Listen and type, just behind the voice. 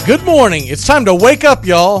Good morning. It's time to wake up,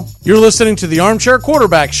 y'all. You're listening to the Armchair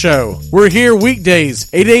Quarterback Show. We're here weekdays,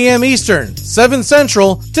 8 a.m. Eastern, 7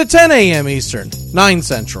 Central to 10 a.m. Eastern, 9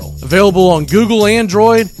 Central. Available on Google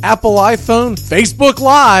Android, Apple iPhone, Facebook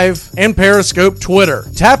Live, and Periscope Twitter.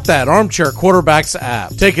 Tap that Armchair Quarterbacks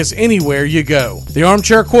app. Take us anywhere you go. The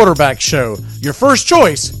Armchair Quarterback Show, your first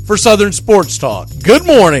choice for Southern Sports Talk. Good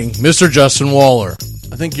morning, Mr. Justin Waller.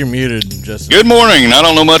 I think you're muted, Justin. Good morning. I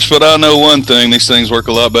don't know much, but I know one thing. These things work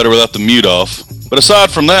a lot better without the mute off. But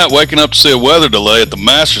aside from that, waking up to see a weather delay at the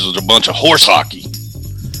Masters was a bunch of horse hockey.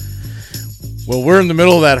 Well, we're in the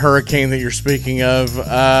middle of that hurricane that you're speaking of.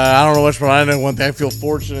 I don't know much, but I know one thing. I feel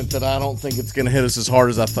fortunate that I don't think it's going to hit us as hard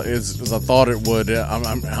as I thought it would.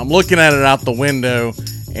 I'm looking at it out the window,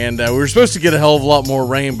 and we were supposed to get a hell of a lot more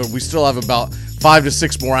rain, but we still have about 5 to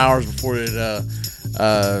 6 more hours before it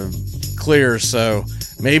clears. So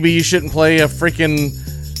maybe you shouldn't play a freaking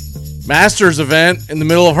Masters event in the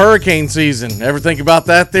middle of hurricane season. Ever think about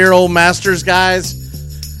that there, old Masters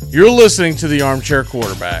guys? You're listening to the Armchair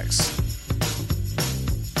Quarterbacks.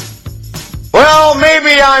 Well,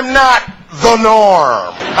 maybe I'm not the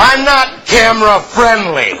norm. I'm not camera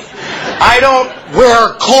friendly. I don't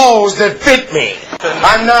wear clothes that fit me.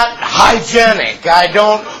 I'm not hygienic. I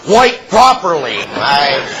don't wipe properly.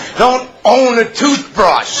 I don't own a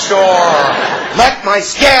toothbrush or let my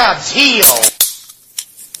scabs heal.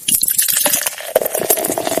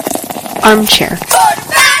 Armchair.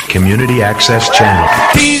 Community Access Channel.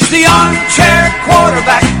 He's the armchair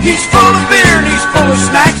quarterback. He's full of beer and he's full of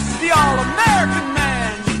snacks. The all-American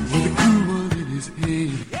man with a groove in his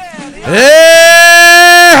head.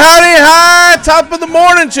 Hey, howdy, hi, top of the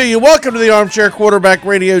morning to you. Welcome to the Armchair Quarterback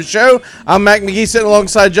Radio Show. I'm Mac McGee sitting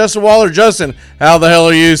alongside Justin Waller. Justin, how the hell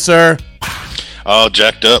are you, sir? Oh,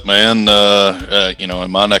 jacked up, man.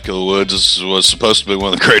 In my neck of the woods, this was supposed to be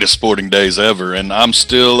one of the greatest sporting days ever, and I'm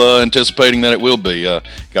still anticipating that it will be.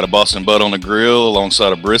 Got a Boston butt on the grill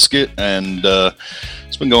alongside a brisket, and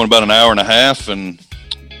it's been going about an hour and a half, and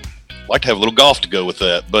I'd like to have a little golf to go with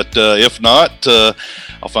that. But if not,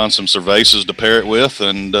 I'll find some cervezas to pair it with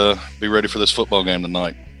and be ready for this football game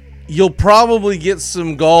tonight. You'll probably get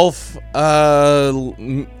some golf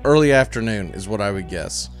early afternoon is what I would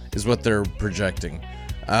guess, is what they're projecting.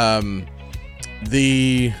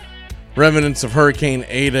 The remnants of Hurricane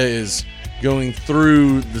Ada is going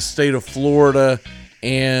through the state of Florida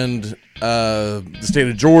and the state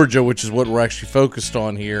of Georgia, which is what we're actually focused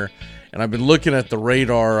on here. And I've been looking at the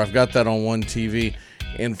radar. I've got that on one TV.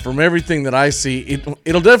 And from everything that I see,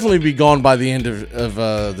 it'll definitely be gone by the end of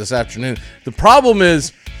this afternoon. The problem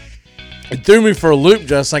is, it threw me for a loop,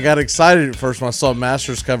 Justin. I got excited at first when I saw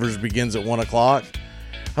Masters coverage begins at 1 o'clock.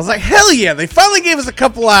 I was like, hell yeah, they finally gave us a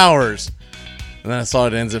couple hours. And then I saw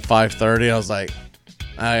it ends at 5:30. I was like,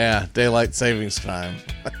 oh yeah, daylight savings time.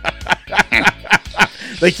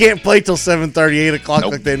 They can't play till 7:30, 8 o'clock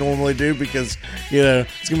like they normally do because,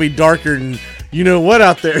 it's going to be darker than what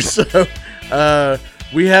out there. So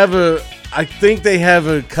we have I think they have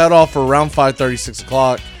a cutoff for around 5:30, 6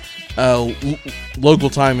 o'clock local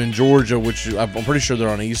time in Georgia, which I'm pretty sure they're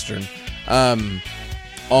on Eastern. I'm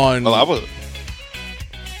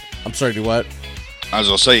sorry, do what? I was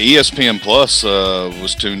going to say ESPN Plus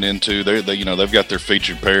was tuned into. They've got their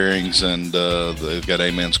featured pairings, and they've got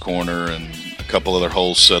Amen's Corner and a couple other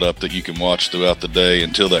holes set up that you can watch throughout the day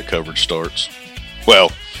until that coverage starts.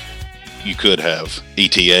 Well, you could have.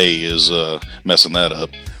 ETA is messing that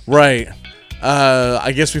up. Right.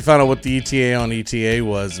 I guess we found out what the ETA on ETA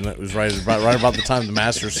was, and it was right about the time the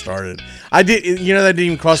Masters started. That didn't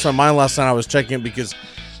even cross my mind last night. I was checking it because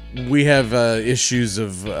we have issues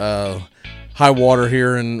of high water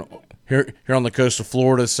here on the coast of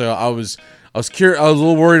Florida. So I was curious. I was a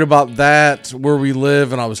little worried about that where we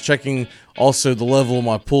live, and I was checking also the level of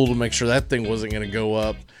my pool to make sure that thing wasn't going to go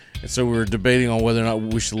up. And so we were debating on whether or not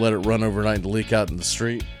we should let it run overnight and leak out in the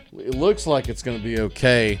street. It looks like it's going to be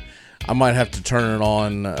okay. I might have to turn it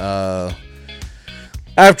on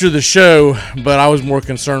after the show, but I was more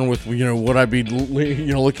concerned with, would I be,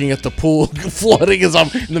 looking at the pool flooding as I'm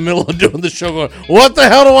in the middle of doing the show going, what the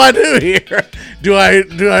hell do I do here?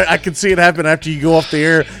 I can see it happen after you go off the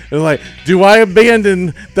air. And like, do I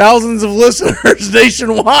abandon thousands of listeners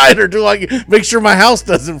nationwide, or do I make sure my house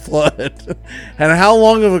doesn't flood? And how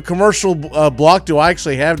long of a commercial block do I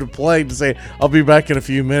actually have to play to say, I'll be back in a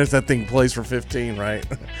few minutes? That thing plays for 15, right?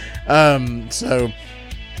 So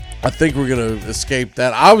I think we're going to escape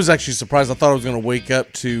that. I was actually surprised. I thought I was going to wake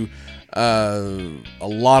up to a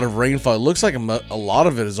lot of rainfall. It looks like a lot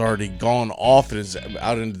of it has already gone off. It is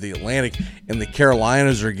out into the Atlantic, and the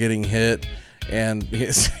Carolinas are getting hit. And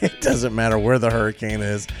it doesn't matter where the hurricane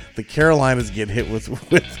is. The Carolinas get hit with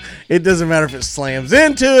it doesn't matter if it slams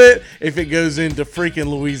into it, if it goes into freaking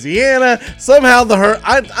Louisiana. Somehow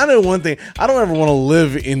I know one thing. I don't ever want to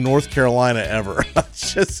live in North Carolina ever.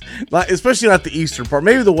 It's just especially not the eastern part,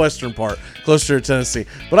 maybe the western part, closer to Tennessee.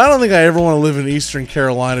 But I don't think I ever want to live in eastern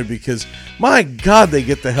Carolina because my God, they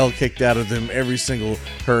get the hell kicked out of them every single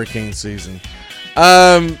hurricane season.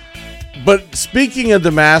 But speaking of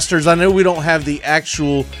the Masters, I know we don't have the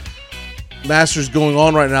actual Masters going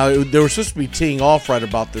on right now. They were supposed to be teeing off right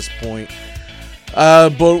about this point.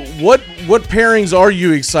 But what pairings are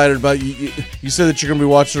you excited about? You said that you're going to be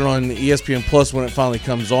watching it on ESPN Plus when it finally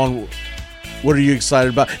comes on. What are you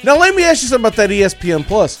excited about? Now, let me ask you something about that ESPN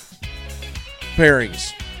Plus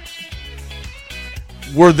pairings.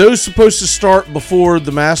 Were those supposed to start before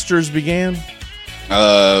the Masters began?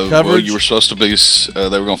 Well, you were supposed to be.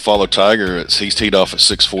 They were going to follow Tiger. He's teed off at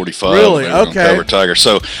 6:45. Really? Okay. Cover Tiger.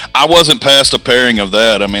 So I wasn't past a pairing of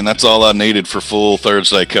that. I mean, that's all I needed for full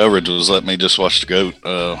Thursday coverage was let me just watch the goat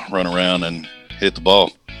run around and hit the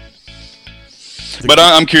ball. But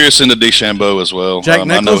I'm curious into DeChambeau as well. Jack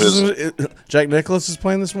Nicklaus is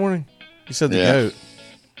playing this morning. He said the goat.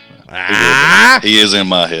 He is in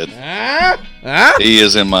my head. He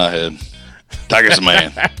is in my head. Tiger's a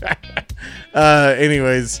man.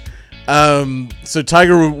 Anyways, so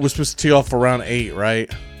Tiger was supposed to tee off around 8,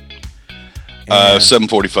 right?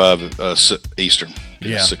 7:45 Eastern.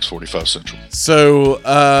 Yeah. 6:45 Central. So,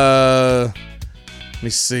 let me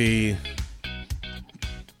see.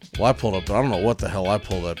 Well, I pulled up. I don't know what the hell I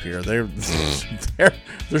pulled up here. They're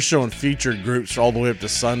showing featured groups all the way up to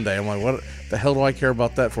Sunday. I'm like, what the hell do I care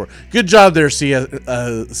about that for? Good job there,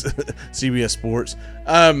 CBS Sports.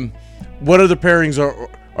 What other pairings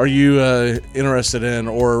are you interested in,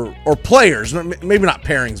 or players? Maybe not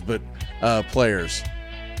pairings, but players.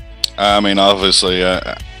 I mean, obviously,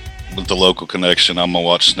 with the local connection, I'm gonna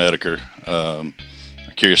watch Snedeker. I'm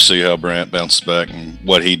curious to see how Brandt bounces back and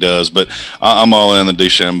what he does, but I'm all in the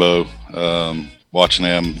DeChambeau. Watching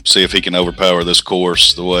him, see if he can overpower this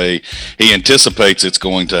course the way he anticipates it's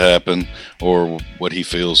going to happen, or what he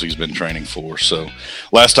feels he's been training for. So,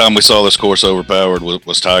 last time we saw this course overpowered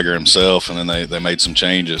was Tiger himself, and then they made some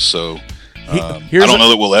changes. So, I don't know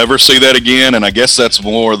that we'll ever see that again. And I guess that's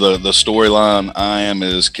more the storyline I am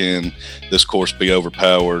is, can this course be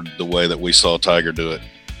overpowered the way that we saw Tiger do it?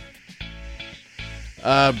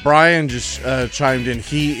 Brian just chimed in.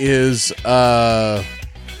 He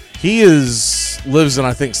lives in,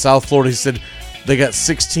 I think, South Florida. He said they got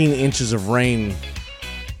 16 inches of rain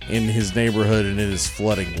in his neighborhood and it is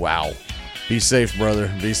flooding. Wow. Be safe,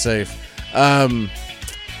 brother. Be safe. I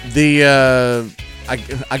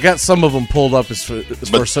got some of them pulled up as far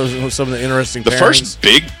as some of the interesting pairings. First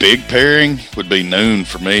big pairing would be noon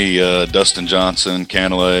for me. Dustin Johnson,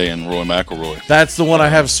 Cantlay, and Roy McIlroy. That's the one I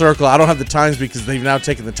have circled. I don't have the times because they've now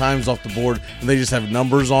taken the times off the board and they just have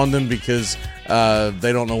numbers on them because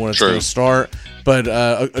they don't know when it's going to start. But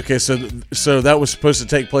okay, so that was supposed to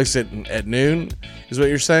take place at noon, is what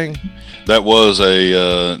you're saying? That was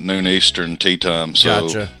a noon Eastern tee time. So,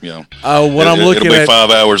 gotcha. You know, it'll be 5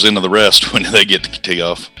 hours into the rest when they get to tee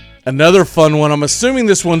off. Another fun one. I'm assuming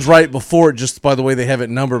this one's right before it, just by the way they have it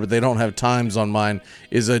numbered, but they don't have times on mine.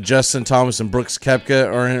 Is Justin Thomas and Brooks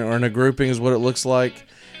Koepka are in a grouping, is what it looks like,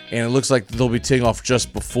 and it looks like they'll be teeing off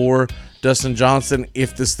just before Dustin Johnson,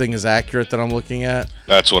 if this thing is accurate that I'm looking at.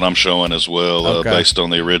 That's what I'm showing as well. Okay. Based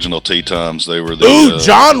on the original tee times, they were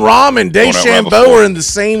John Rahm and DeChambeau are in the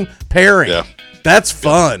same pairing. Yeah. That's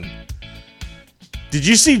fun. Did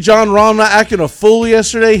you see John Rahm not acting a fool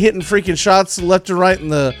yesterday, hitting freaking shots left and right in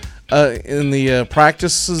the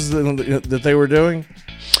practices that they were doing?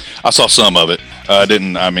 I saw some of it. I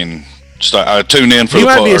didn't. I mean, I tuned in for the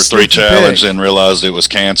par 3 challenge and realized it was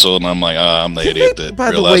canceled, and I'm like, I'm the idiot that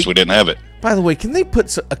realized we didn't have it. By the way, can they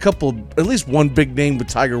put a couple, at least one big name with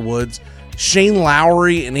Tiger Woods, Shane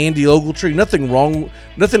Lowry and Andy Ogletree? Nothing wrong,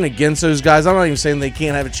 nothing against those guys. I'm not even saying they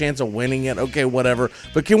can't have a chance of winning it. Okay, whatever.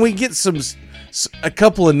 But can we get a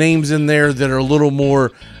couple of names in there that are a little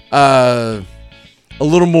more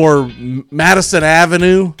Madison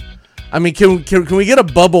Avenue? I mean, can we get a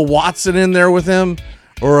Bubba Watson in there with him?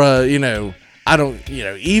 Or, even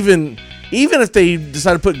if they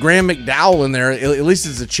decide to put Graham McDowell in there, at least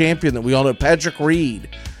it's a champion that we all know. Patrick Reed,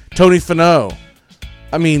 Tony Finau.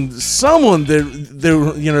 I mean, someone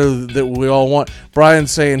that we all want.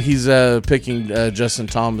 Brian's saying he's picking Justin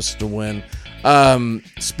Thomas to win.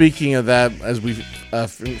 Speaking of that, as we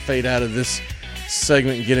fade out of this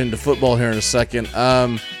segment and get into football here in a second,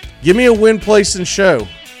 give me a win, place, and show.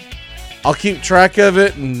 I'll keep track of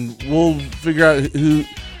it, and we'll figure out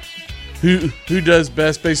Who does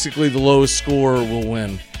best? Basically, the lowest score will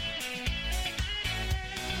win.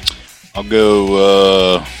 I'll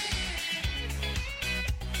go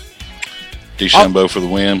DeChambeau for the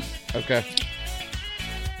win. Okay.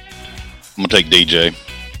 I'm going to take DJ.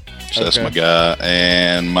 So that's my guy.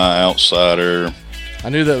 And my outsider. I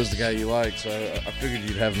knew that was the guy you liked, so I figured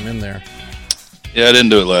you'd have him in there. Yeah, I didn't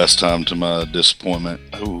do it last time to my disappointment.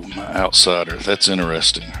 Oh, my outsider. That's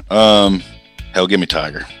interesting. Hell, give me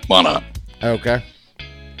Tiger. Why not? Okay.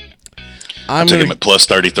 I took him at plus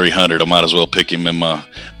 3,300. I might as well pick him in my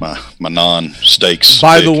non-stakes.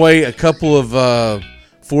 By the way, a couple of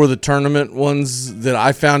for the tournament ones that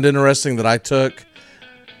I found interesting that I took.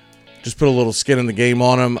 Just put a little skin in the game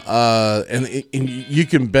on them, and you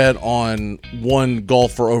can bet on one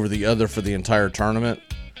golfer over the other for the entire tournament.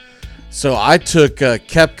 So I took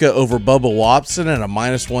Koepka over Bubba Watson at a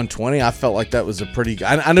minus 120. I felt like that was a pretty.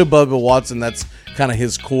 I know Bubba Watson. That's kind of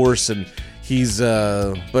his course, and he's.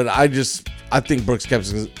 But I think Brooks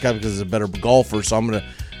Koepka is a better golfer, so I'm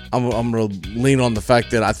gonna lean on the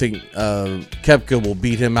fact that I think Koepka will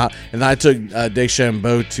beat him out, and I took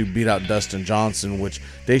DeChambeau to beat out Dustin Johnson, which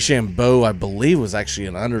DeChambeau I believe was actually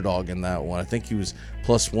an underdog in that one. I think he was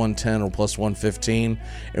plus 110 or plus 115,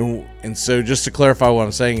 and so just to clarify what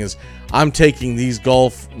I'm saying is I'm taking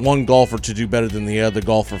one golfer to do better than the other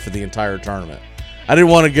golfer for the entire tournament. I didn't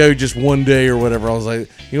want to go just one day or whatever. I was like,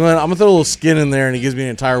 you know what? I'm going to throw a little skin in there, and it gives me an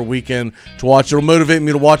entire weekend to watch. It'll motivate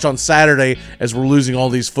me to watch on Saturday as we're losing all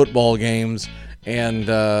these football games. And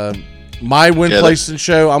my win, place, and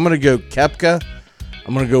show, I'm going to go Koepka.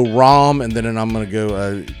 I'm going to go Rahm, and then I'm going to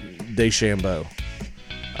go DeChambeau.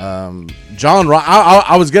 John Rahm,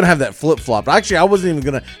 I was going to have that flip-flop. Actually, I wasn't even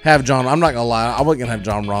going to have John. I'm not going to lie. I wasn't going to have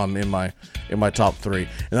John Rahm in my top three.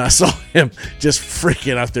 And I saw him just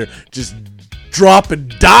freaking out there, just dropping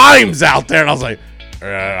dimes out there, and I was like,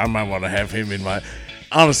 I might want to have him in my.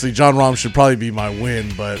 Honestly, John Rahm should probably be my win,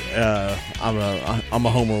 but I'm a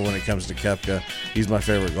homer when it comes to Koepka. He's my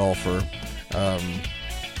favorite golfer,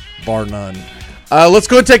 bar none. Let's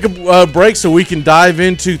go and take a break so we can dive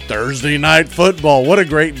into Thursday night football. What a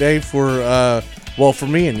great day for for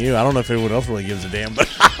me and you. I don't know if anyone else really gives a damn, but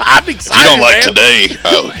I'm excited. You don't like today.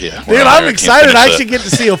 Oh, yeah. Dude, I'm excited. I actually get to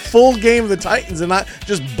see a full game of the Titans and not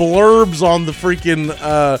just blurbs on the freaking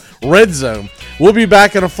red zone. We'll be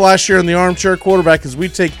back in a flash here in the Armchair Quarterback as we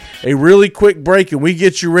take a really quick break and we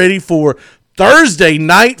get you ready for Thursday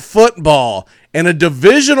night football and a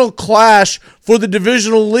divisional clash for the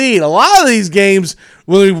divisional lead. A lot of these games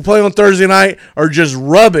when we play on Thursday night are just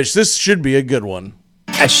rubbish. This should be a good one.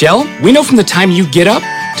 At Shell, we know from the time you get up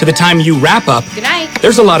to the time you wrap up, good night.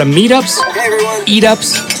 There's a lot of meetups,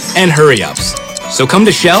 eat-ups, and hurry-ups. So come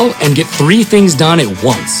to Shell and get 3 things done at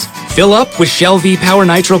once. Fill up with Shell V-Power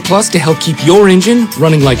Nitro Plus to help keep your engine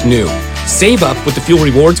running like new. Save up with the Fuel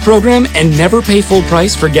Rewards program and never pay full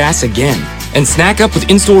price for gas again. And snack up with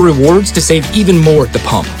in-store rewards to save even more at the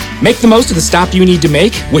pump. Make the most of the stop you need to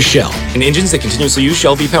make with Shell. And engines that continuously use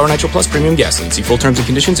Shell V-Power Nitro Plus premium gasoline. See full terms and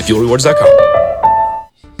conditions at fuelrewards.com.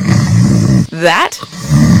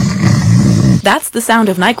 That's the sound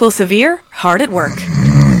of NyQuil Severe hard at work.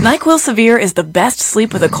 NyQuil Severe is the best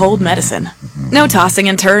sleep with a cold medicine. No tossing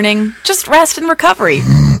and turning, just rest and recovery.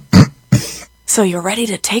 So you're ready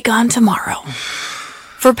to take on tomorrow.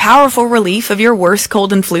 For powerful relief of your worst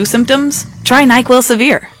cold and flu symptoms, try NyQuil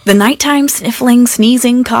Severe. The nighttime sniffling,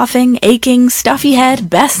 sneezing, coughing, aching, stuffy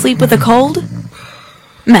head, best sleep with a cold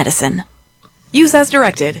medicine. Use as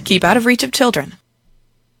directed. Keep out of reach of children.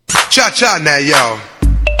 Cha-cha now, y'all.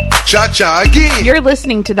 Cha-cha again. You're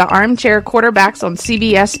listening to the Armchair Quarterbacks on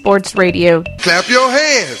CBS Sports Radio. Clap your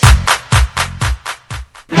hands.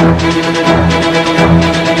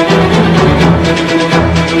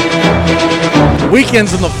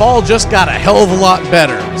 Weekends in the fall just got a hell of a lot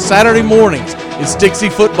better. Saturday mornings, it's Dixie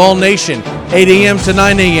Football Nation, 8 a.m. to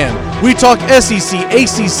 9 a.m. We talk SEC,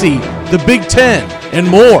 ACC, the Big Ten, and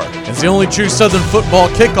more. It's the only true Southern football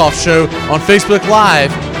kickoff show on Facebook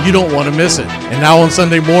Live. You don't want to miss it. And now on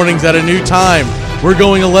Sunday mornings at a new time, we're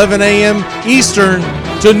going 11 a.m. Eastern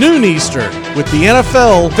to noon Eastern with the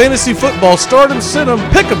NFL Fantasy Football Start 'em Sit 'em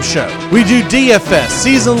Pick 'em show. We do DFS,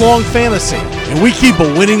 season-long fantasy, and we keep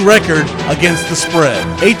a winning record against the spread.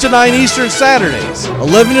 8 to 9 Eastern Saturdays,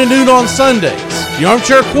 11 to noon on Sundays. The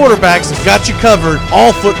Armchair Quarterbacks have got you covered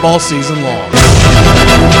all football season long.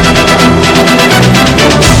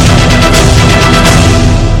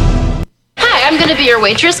 Hi, I'm gonna be your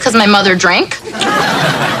waitress because my mother drank.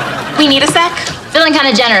 We need a sec? Feeling kind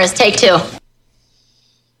of generous, take 2.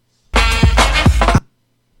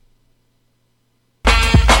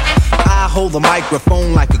 hold the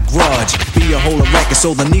microphone like a grudge. Be a hold a record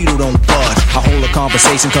so the needle don't budge. I hold a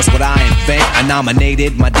conversation cause what I invent, I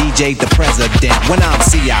nominated my DJ the president. When I'm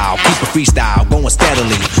I'll keep a freestyle going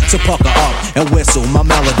steadily. So pucker up and whistle my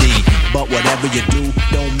melody. But whatever you do,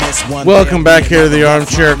 don't miss one. Welcome back here to the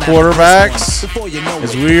Armchair Quarterbacks.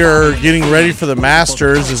 As we are getting ready for the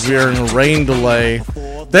Masters, as we are in a rain delay.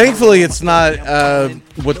 Thankfully, it's not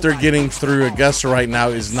what they're getting through Augusta right now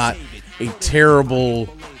is not a terrible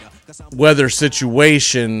weather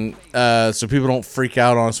situation, so people don't freak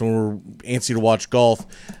out on us when we're antsy to watch golf.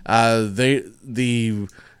 The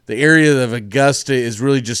area of Augusta is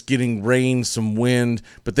really just getting rain, some wind,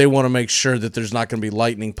 but they want to make sure that there's not going to be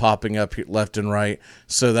lightning popping up left and right.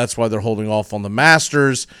 So that's why they're holding off on the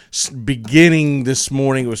Masters. Beginning this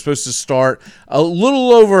morning, it was supposed to start a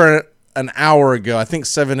little over an hour ago. I think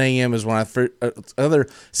 7 a.m. is when either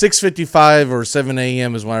 6:55 or 7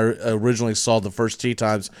 a.m. is when I originally saw the first tee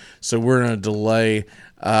times. So we're in a delay.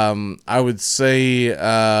 I would say,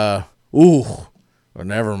 or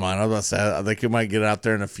never mind. I was about to say, I think it might get out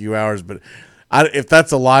there in a few hours, but if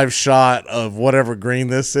that's a live shot of whatever green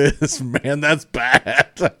this is, man, that's bad.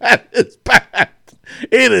 That is bad.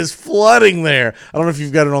 It is flooding there. I don't know if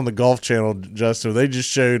you've got it on the Golf Channel, Justin. They just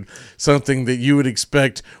showed something that you would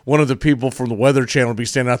expect one of the people from the Weather Channel to be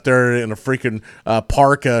standing out there in a freaking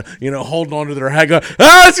parka, holding on to their hat, going,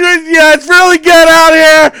 it's really good out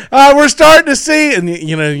here. We're starting to see, and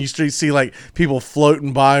you see like people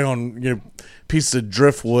floating by on pieces of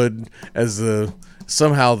driftwood as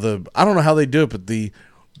somehow I don't know how they do it, but the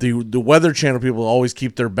Weather Channel people always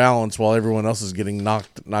keep their balance while everyone else is getting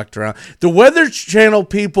knocked around. The Weather Channel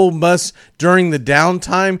people must, during the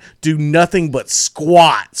downtime, do nothing but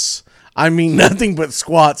squats. I mean, nothing but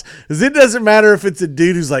squats. Because it doesn't matter if it's a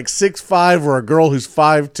dude who's like 6'5" or a girl who's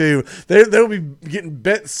 5'2". They'll be getting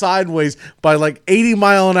bent sideways by like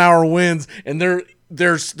 80-mile-an-hour winds, and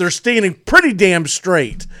they're standing pretty damn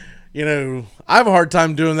straight. I have a hard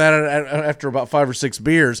time doing that after about 5 or 6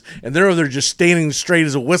 beers, and they're over there just standing straight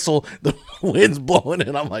as a whistle. The wind's blowing,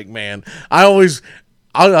 and I'm like, man,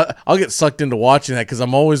 I'll get sucked into watching that because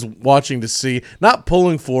I'm always watching to see, not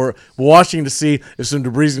pulling for it, but watching to see if some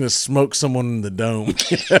debris is going to smoke someone in the dome,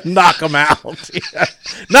 knock them out,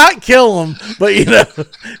 not kill them, but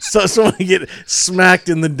so someone get smacked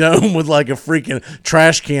in the dome with like a freaking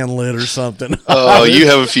trash can lid or something. Oh, you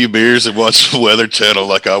have a few beers and watch the Weather Channel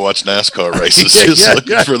like I watch NASCAR races,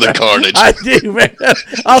 looking for the carnage. I do, man.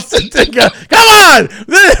 I'll sit there and go, come on,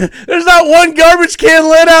 there's not one garbage can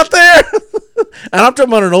lid out there. And I'm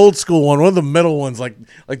talking about an old school one of the metal ones, like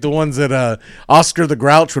the ones that Oscar the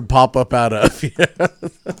Grouch would pop up out of. I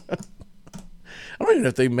don't even know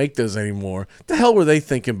if they make those anymore. What the hell were they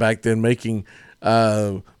thinking back then, making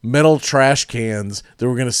metal trash cans that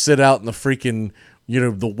were going to sit out in the freaking,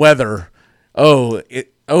 the weather? And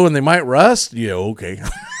they might rust? Yeah, okay.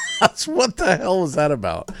 That's what the hell was that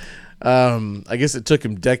about? I guess it took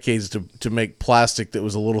them decades to make plastic that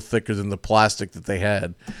was a little thicker than the plastic that they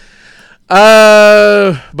had.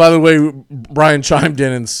 By the way, Brian chimed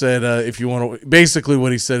in and said, if you want to, basically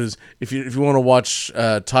what he said is, if you want to watch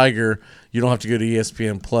Tiger, you don't have to go to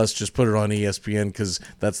ESPN Plus. Just put it on ESPN because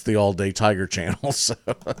that's the all-day Tiger channel. So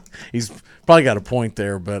he's probably got a point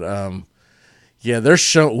there. But yeah, they're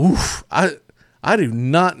showing. I do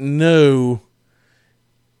not know.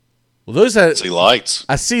 Well, those I see lights.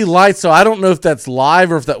 I see lights, so I don't know if that's live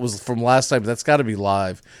or if that was from last time. But that's got to be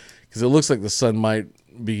live because it looks like the sun might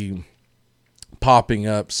be popping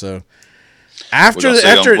up. So we're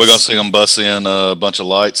gonna see them bust in a bunch of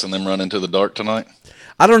lights and then run into the dark tonight.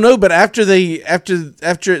 I don't know, but after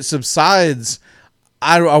it subsides,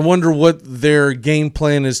 I wonder what their game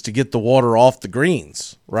plan is to get the water off the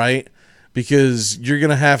greens, right? Because you're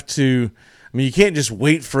gonna have to. I mean, you can't just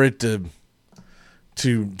wait for it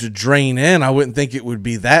to drain in. I wouldn't think it would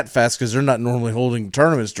be that fast because they're not normally holding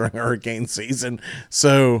tournaments during hurricane season.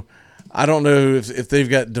 So I don't know if they've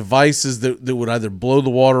got devices that would either blow the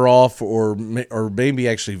water off or maybe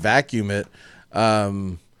actually vacuum it,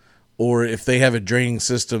 or if they have a draining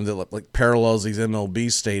system that like parallels these MLB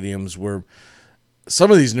stadiums, where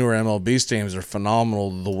some of these newer MLB stadiums are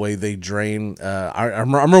phenomenal the way they drain. I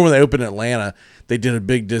remember when they opened Atlanta, they did a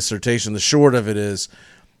big dissertation. The short of it is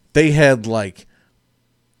they had like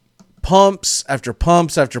pumps after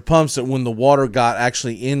pumps after pumps that when the water got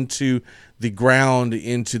actually into the ground,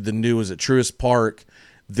 into the new, was it Truist Park,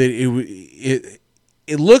 that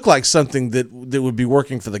it looked like something that would be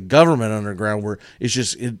working for the government underground, where it's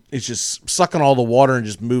just sucking all the water and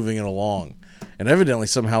just moving it along. And evidently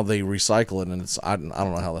somehow they recycle it, and I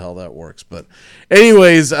don't know how the hell that works. But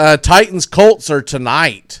anyways, Titans Colts are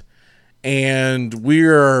tonight, and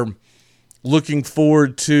we're looking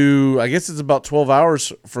forward to, I guess it's about 12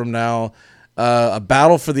 hours from now, a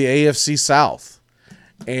battle for the AFC South.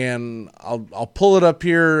 And I'll pull it up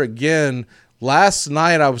here again. Last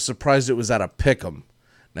night I was surprised it was at a pick'em.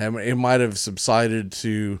 Now, it might have subsided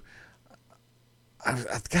to,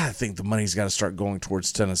 I've got to think the money's got to start going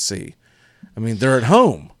towards Tennessee. I mean, they're at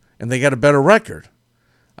home, and they got a better record.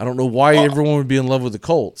 I don't know why everyone would be in love with the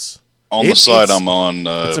Colts. On the site I'm on,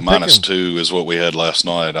 -2 is what we had last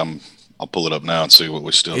night. I'll pull it up now and see what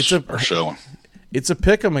we still are showing. It's a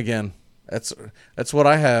pick'em again. That's what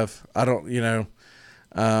I have. I don't,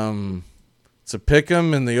 it's a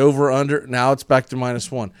pick'em and the over-under. Now it's back to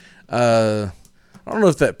 -1. I don't know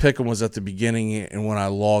if that pick'em was at the beginning, and when I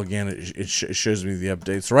log in, it shows me the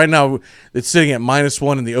updates. So right now, it's sitting at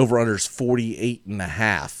 -1, and the over-under is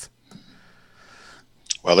 48.5.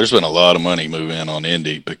 Well, there's been a lot of money move in on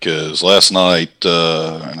Indy because last night,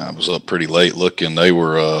 and I was up pretty late looking, they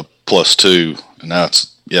were +2, and now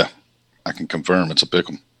I can confirm it's a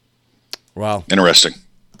pick'em. Wow. Interesting.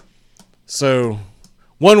 So,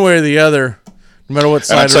 one way or the other, no matter what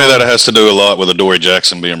side. And I'd say that it has to do a lot with Adoree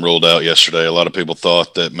Jackson being ruled out yesterday. A lot of people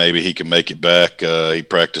thought that maybe he could make it back. He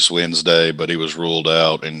practiced Wednesday, but he was ruled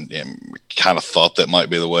out, and kind of thought that might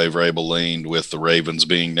be the way Vrabel leaned with the Ravens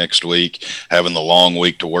being next week, having the long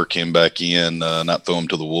week to work him back in, not throw him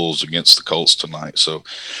to the Wolves against the Colts tonight. So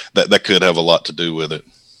that could have a lot to do with it.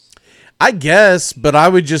 I guess, but I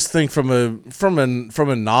would just think from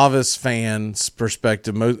a novice fan's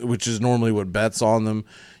perspective, which is normally what bets on them,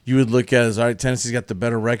 you would look at as, all right, Tennessee's got the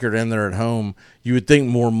better record and they're at home. You would think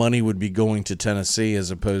more money would be going to Tennessee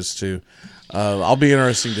as opposed to. I'll be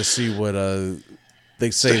interesting to see what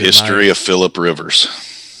they say. The history of Phillip Rivers.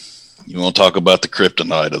 You want to talk about the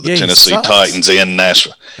kryptonite of the Tennessee Titans in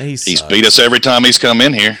Nashville? He's beat us every time he's come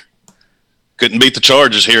in here. Couldn't beat the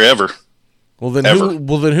Chargers here ever. Well, then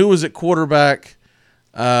who was at quarterback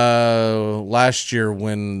last year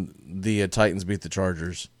when the Titans beat the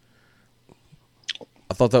Chargers?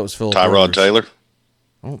 I thought that was Phillip Tyrod Rivers. Taylor?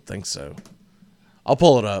 I don't think so. I'll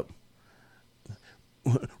pull it up.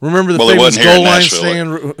 Remember the famous goal line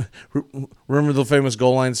stand? Remember the famous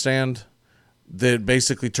goal line stand that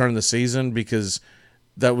basically turned the season because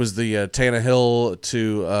that was the Tannehill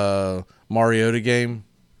to Mariota game?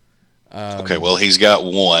 Okay, well, he's got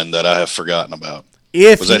one that I have forgotten about.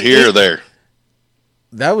 Was that here or there?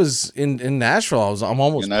 That was in Nashville. I'm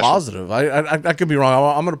almost positive. I could be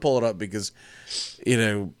wrong. I'm going to pull it up because,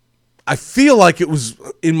 I feel like it was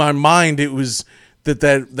in my mind. It was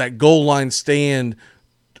that goal line stand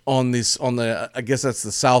on the I guess that's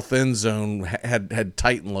the south end zone had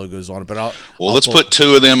Titan logos on it. But let's put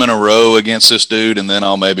two of them in a row against this dude, and then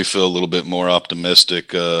I'll maybe feel a little bit more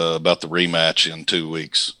optimistic about the rematch in 2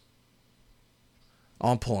 weeks.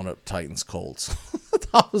 I'm pulling up Titans Colts.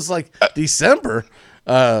 I was like, December.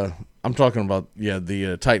 I'm talking about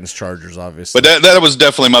the Titans Chargers, obviously. But that was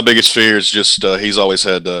definitely my biggest fear. Is just he's always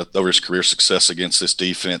had over his career success against this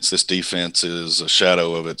defense. This defense is a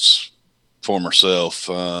shadow of its former self.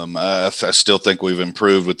 I still think we've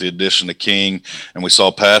improved with the addition of King, and we saw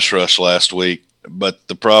pass rush last week. But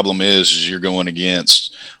the problem is you're going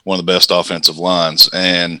against one of the best offensive lines,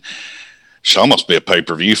 and should almost be a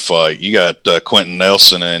pay-per-view fight. You got Quentin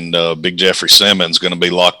Nelson and Big Jeffrey Simmons going to be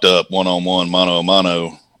locked up one-on-one,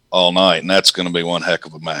 mano-a-mano all night, and that's going to be one heck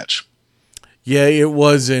of a match. Yeah, it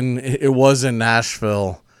was in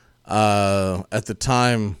Nashville. At the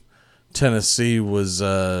time, Tennessee was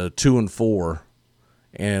 2-4,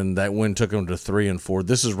 and that win took them to 3-4.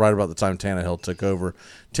 This is right about the time Tannehill took over.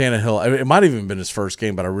 It might have even been his first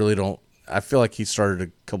game, but I feel like he started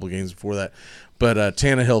a couple games before that. But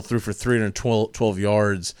Tannehill threw for 312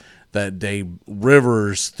 yards that day.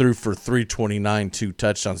 Rivers threw for 329, 2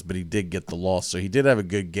 touchdowns, but he did get the loss. So he did have a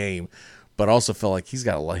good game, but also felt like he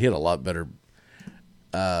had a lot better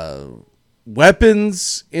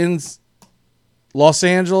weapons in Los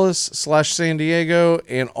Angeles / San Diego.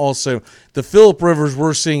 And also the Phillip Rivers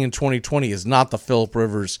we're seeing in 2020 is not the Phillip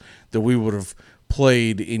Rivers that we would have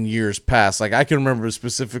played in years past. Like I can remember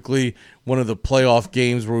specifically one of the playoff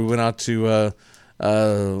games where we went out to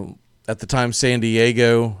at the time San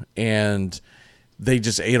Diego, and they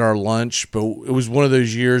just ate our lunch. But it was one of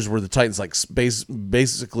those years where the Titans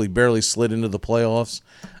basically barely slid into the playoffs.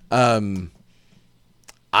 I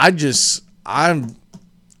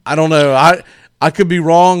don't know. I could be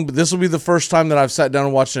wrong, but this will be the first time that I've sat down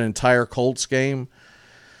and watched an entire Colts game.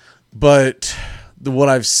 But what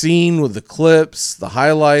I've seen with the clips, the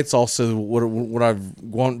highlights, also what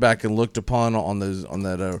I've gone back and looked upon on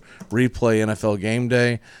that replay NFL Game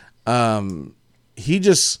Day,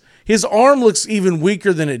 his arm looks even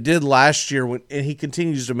weaker than it did last year, and he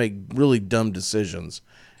continues to make really dumb decisions.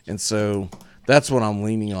 And so that's what I'm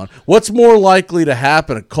leaning on. What's more likely to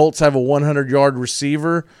happen? A Colts have a 100-yard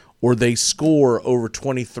receiver, or they score over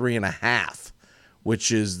 23.5,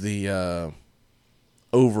 which is the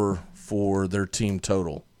over for their team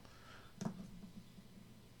total.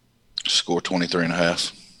 Score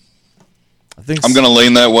 23.5. I think I'm going to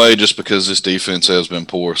lean that way just because this defense has been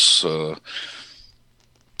porous. And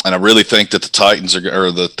I really think that the Titans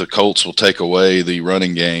the Colts will take away the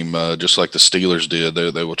running game just like the Steelers did.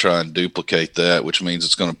 They will try and duplicate that, which means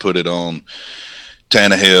it's going to put it on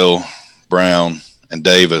Tannehill, Brown, and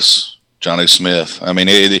Davis, Jonnu Smith. I mean,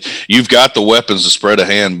 you've got the weapons to spread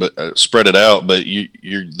it out, but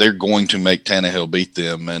they're going to make Tannehill beat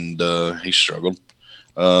them, and he struggled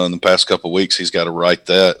in the past couple of weeks. He's got to right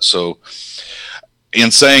that. So, in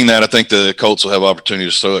saying that, I think the Colts will have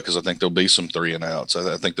opportunities to throw it because I think there'll be some 3-and-outs.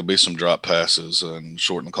 I think there'll be some drop passes and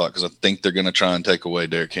shorten the clock because I think they're going to try and take away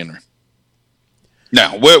Derrick Henry.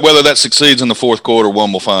 Now, whether that succeeds in the fourth quarter,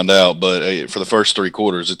 we'll find out. But for the first 3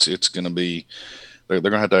 quarters, it's going to be they're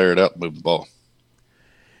going to have to air it out and move the ball.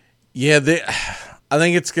 Yeah, I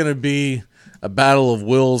think it's going to be a battle of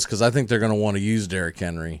wills because I think they're going to want to use Derrick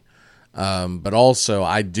Henry. But also,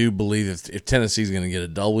 I do believe if Tennessee's going to get a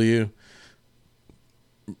W,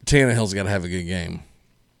 Tannehill's got to have a good game.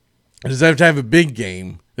 He doesn't have to have a big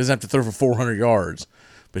game. He doesn't have to throw for 400 yards.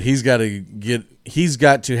 But he's got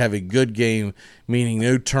to have a good game, meaning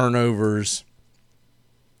no turnovers.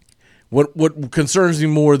 What concerns me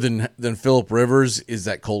more than Phillip Rivers is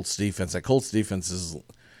that Colts defense. That Colts defense is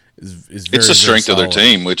very, it's the strength very of their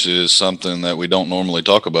team, which is something that we don't normally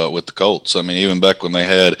talk about with the Colts. I mean, even back when they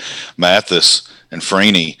had Mathis and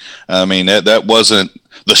Freeney, I mean, that wasn't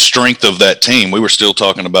the strength of that team. We were still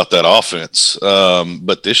talking about that offense.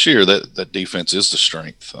 But this year, that defense is the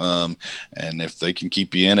strength. And if they can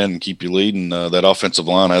keep you in it and keep you leading, that offensive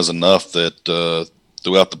line has enough that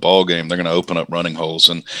throughout the ball game, they're going to open up running holes.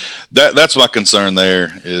 And that's my concern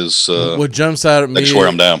there is what jumps out at me. That's where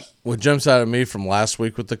I'm down. What jumps out at me from last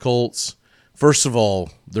week with the Colts, first of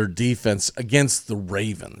all, their defense against the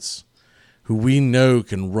Ravens, who we know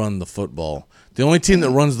can run the football. The only team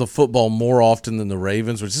that runs the football more often than the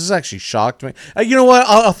Ravens, which has actually shocked me. You know what?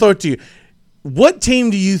 I'll throw it to you. What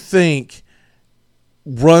team do you think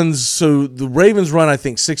runs? So the Ravens run, I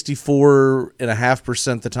think,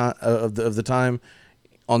 64.5% of the time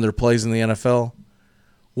on their plays in the NFL.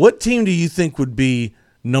 What team do you think would be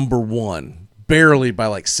number one? Barely by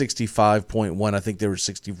like 65.1. I think they were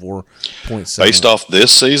 64.7. Based off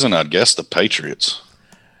this season, I'd guess the Patriots.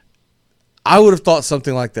 I would have thought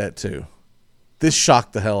something like that too. This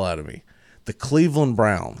shocked the hell out of me. The Cleveland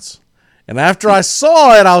Browns. And after I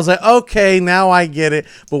saw it, I was like, okay, now I get it.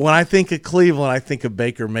 But when I think of Cleveland, I think of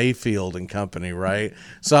Baker Mayfield and company, right?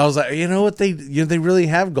 So I was like, you know what? They really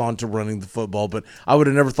have gone to running the football, but I would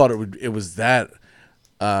have never thought it was that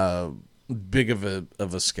big of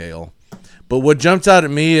a scale. But what jumped out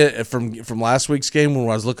at me from last week's game when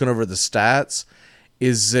I was looking over the stats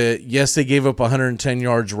is that, yes, they gave up 110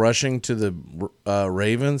 yards rushing to the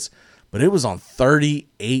Ravens, but it was on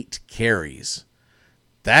 38 carries.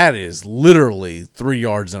 That is literally 3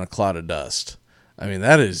 yards in a cloud of dust. I mean,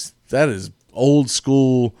 that is old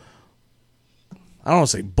school. I don't want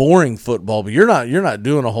to say boring football, but you're not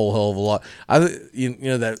doing a whole hell of a lot.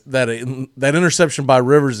 That interception by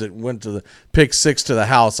Rivers that went to the pick six to the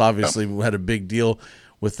house obviously had a big deal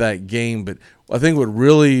with that game. But I think what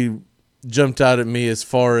really jumped out at me as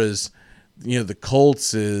far as the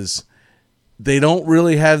Colts is they don't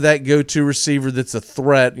really have that go-to receiver that's a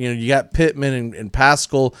threat. You got Pittman and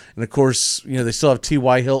Pascal, and of course they still have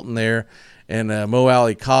T.Y. Hilton there and Mo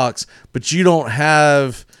Alley Cox, but you don't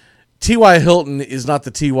have. T.Y. Hilton is not the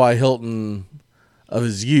T.Y. Hilton of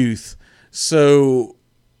his youth, so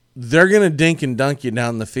they're going to dink and dunk you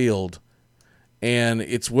down the field, and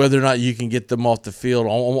it's whether or not you can get them off the field,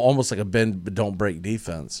 almost like a bend but don't break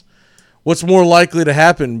defense. What's more likely to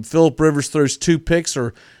happen? Phillip Rivers throws 2 picks,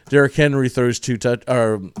 or Derrick Henry throws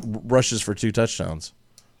rushes for 2 touchdowns?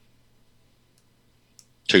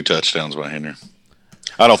 2 touchdowns by Henry.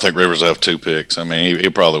 I don't think Rivers will have 2 picks. I mean, he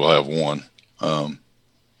probably will have 1.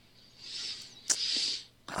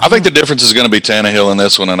 I think the difference is going to be Tannehill in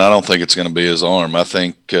this one, and I don't think it's going to be his arm. I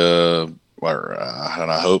think, and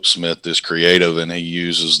I hope Smith is creative and he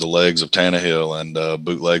uses the legs of Tannehill and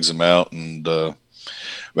bootlegs him out and,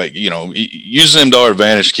 using him to our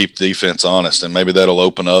advantage to keep the defense honest, and maybe that'll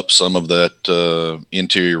open up some of that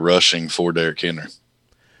interior rushing for Derrick Henry.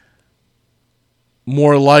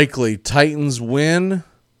 More likely, Titans win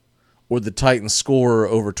or the Titans score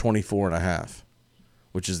over 24.5?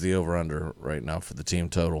 which is the over-under right now for the team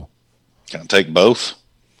total. Can I take both?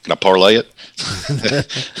 Can I parlay it?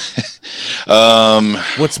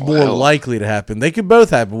 What's more likely to happen? They could both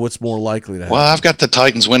happen. What's more likely to happen? Well, I've got the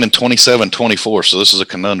Titans winning 27-24, so this is a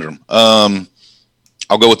conundrum. I'll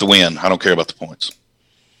go with the win. I don't care about the points.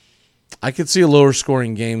 I could see a lower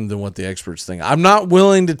scoring game than what the experts think. I'm not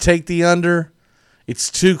willing to take the under.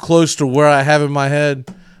 It's too close to where I have in my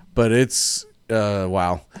head, but it's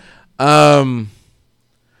wow.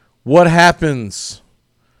 What happens?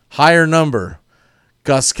 Higher number.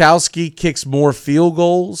 Gostkowski kicks more field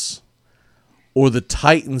goals, or the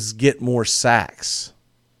Titans get more sacks?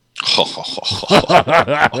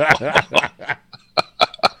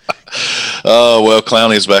 Oh, well,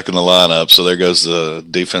 Clowney's back in the lineup, so there goes the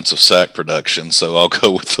defensive sack production. So I'll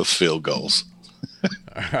go with the field goals.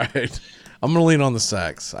 All right. I'm going to lean on the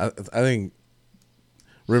sacks. I think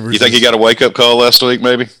Rivers. You think he got a wake-up call last week,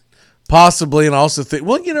 maybe? Possibly, and I also think,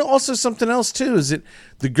 well, also something else, too, is it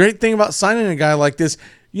the great thing about signing a guy like this,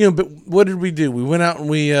 but what did we do? We went out and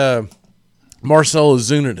we Marcell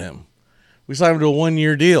Ozuna'd him. We signed him to a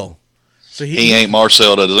 1-year deal. So he ain't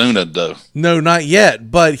Marcell Ozuna, though. No, not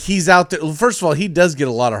yet, but he's out there. First of all, he does get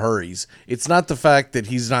a lot of hurries. It's not the fact that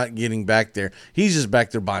he's not getting back there. He's just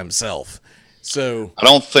back there by himself. So I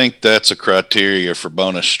don't think that's a criteria for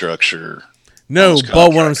bonus structure. No,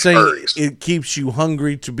 but what I'm saying, it keeps you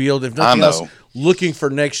hungry to be able to, if nothing else, looking for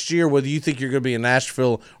next year, whether you think you're going to be in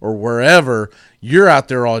Nashville or wherever, you're out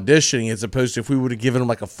there auditioning, as opposed to if we would have given him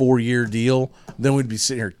like a 4-year deal, then we'd be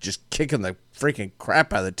sitting here just kicking the freaking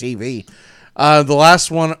crap out of the TV. The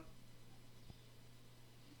last one,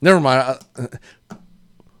 never mind.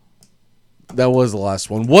 That was the last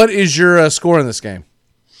one. What is your score in this game?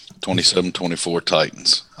 27-24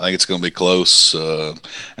 Titans. I think it's going to be close, and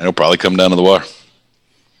it'll probably come down to the wire.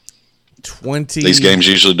 These games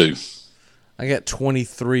usually do. I got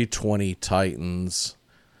 23-20 Titans.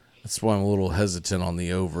 That's why I'm a little hesitant on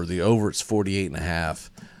the over. The over, it's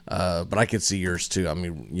 48.5. But I could see yours too. I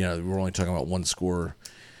mean, we're only talking about one score,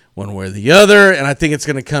 one way or the other, and I think it's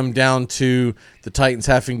going to come down to the Titans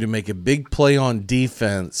having to make a big play on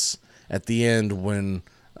defense at the end when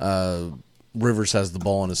Rivers has the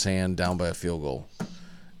ball in his hand down by a field goal.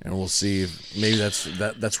 And we'll see if maybe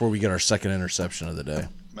that's where we get our second interception of the day.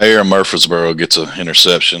 Mayor Murfreesboro gets an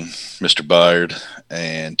interception, Mr. Byard,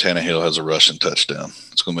 and Tannehill has a rushing touchdown.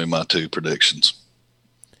 It's going to be my 2 predictions.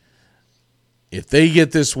 If they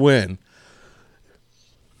get this win,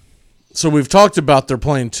 so we've talked about they're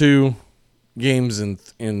playing 2 games in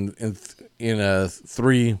 3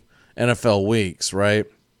 NFL weeks, right?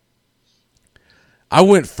 I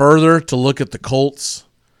went further to look at the Colts'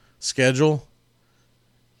 schedule.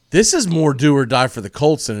 This is more do or die for the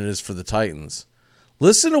Colts than it is for the Titans.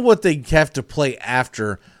 Listen to what they have to play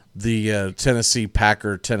after the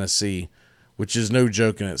Tennessee, which is no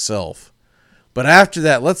joke in itself. But after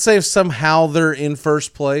that, let's say if somehow they're in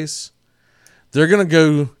first place, they're going to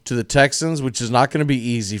go to the Texans, which is not going to be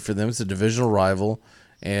easy for them. It's a divisional rival,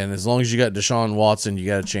 and as long as you got Deshaun Watson, you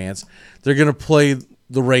got a chance. They're going to play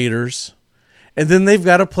the Raiders. And then they've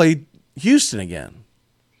got to play Houston again.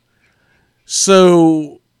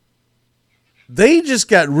 So they just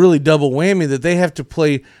got really double whammy that they have to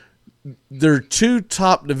play their 2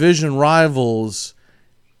 top division rivals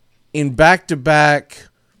in back-to-back,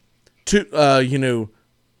 one, I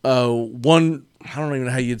don't even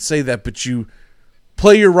know how you'd say that, but you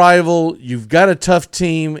play your rival, you've got a tough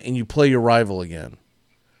team, and you play your rival again.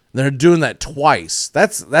 They're doing that twice.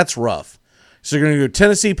 That's rough. So they're going to go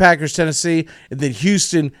Tennessee, Packers, Tennessee, and then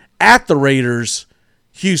Houston at the Raiders,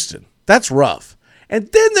 Houston. That's rough.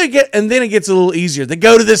 And then it gets a little easier. They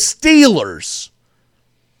go to the Steelers.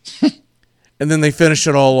 And then they finish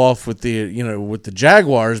it all off with the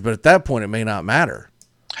Jaguars, but at that point it may not matter.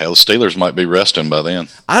 Hell, the Steelers might be resting by then.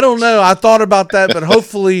 I don't know. I thought about that, but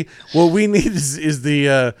hopefully what we need is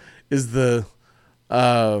the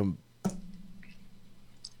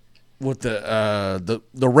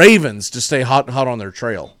Ravens to stay hot on their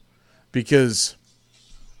trail, because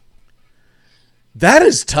that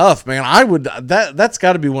is tough, man. That's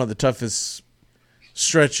got to be one of the toughest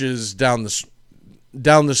stretches down the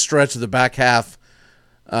stretch of the back half.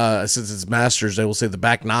 Since it's Masters, they will say the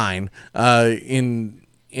back 9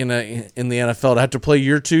 in the NFL, to have to play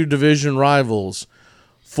your 2 division rivals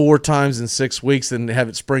 4 times in 6 weeks and have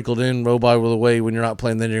it sprinkled in, by the way, when you're not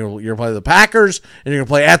playing. Then you're going to play the Packers and you're going to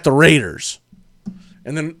play at the Raiders.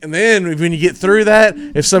 And then when you get through that,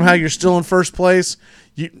 if somehow you're still in first place,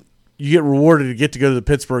 you get rewarded to go to the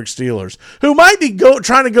Pittsburgh Steelers, who might be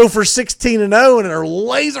trying to go for 16-0 and are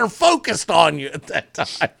laser focused on you at that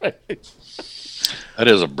time. That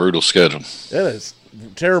is a brutal schedule. It is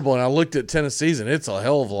terrible. And I looked at Tennessee's, and it's a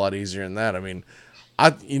hell of a lot easier than that. I mean,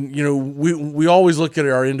 we always look at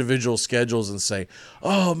our individual schedules and say,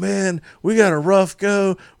 "Oh man, we got a rough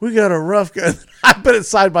go. We got a rough go." I put it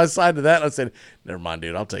side by side to that, and I said, "Never mind,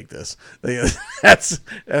 dude. I'll take this.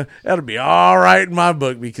 That'll be all right in my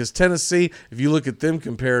book." Because Tennessee, if you look at them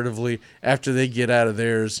comparatively, after they get out of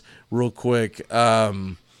theirs real quick,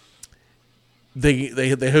 they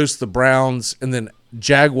host the Browns, and then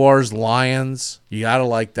Jaguars, Lions. You gotta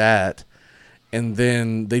like that. And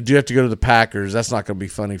then they do have to go to the Packers. That's not going to be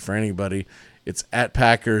funny for anybody. It's at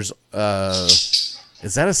Packers.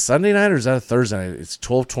 Is that a Sunday night or is that a Thursday night? It's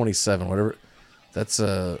 12:27, whatever.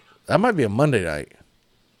 That might be a Monday night.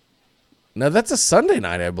 No, that's a Sunday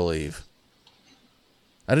night, I believe.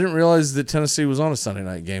 I didn't realize that Tennessee was on a Sunday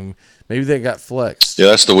night game. Maybe they got flexed. Yeah,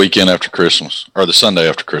 that's the weekend after Christmas, or the Sunday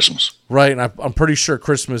after Christmas. Right, and I'm pretty sure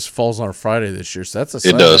Christmas falls on a Friday this year, so that's a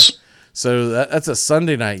Sunday. It does. So that's a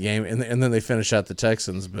Sunday night game, and then they finish out the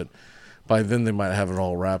Texans, but by then they might have it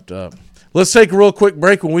all wrapped up. Let's take a real quick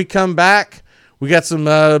break. When we come back, we got some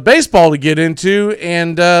baseball to get into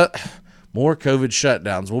and more COVID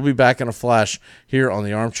shutdowns. We'll be back in a flash here on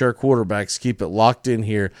the Armchair Quarterbacks. Keep it locked in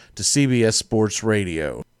here to CBS Sports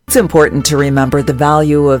Radio. It's important to remember the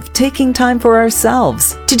value of taking time for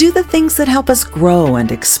ourselves to do the things that help us grow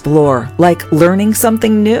and explore, like learning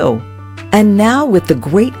something new. And now with the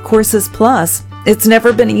Great Courses Plus, it's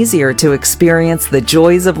never been easier to experience the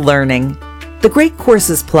joys of learning. The Great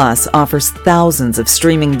Courses Plus offers thousands of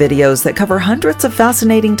streaming videos that cover hundreds of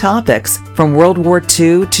fascinating topics, from World War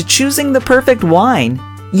II to choosing the perfect wine.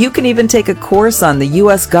 You can even take a course on the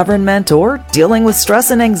U.S. government or dealing with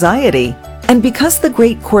stress and anxiety. And because the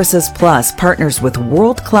Great Courses Plus partners with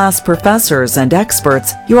world-class professors and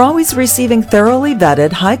experts, you're always receiving thoroughly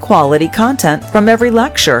vetted, high-quality content from every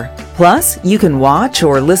lecture. Plus, you can watch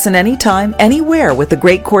or listen anytime, anywhere with the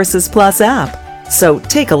Great Courses Plus app. So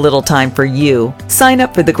take a little time for you. Sign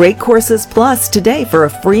up for the Great Courses Plus today for a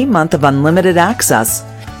free month of unlimited access.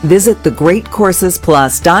 Visit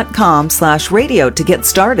thegreatcoursesplus.com/radio to get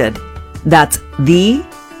started. That's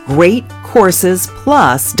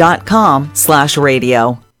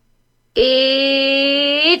thegreatcoursesplus.com/radio.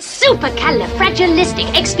 It's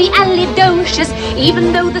supercalifragilisticexpialidocious,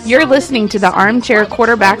 even though the... You're listening to the Armchair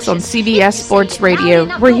Quarterbacks on CBS Sports Radio.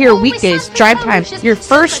 We're here weekdays, drive time, your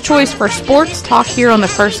first choice for sports talk here on the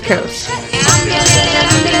First Coast.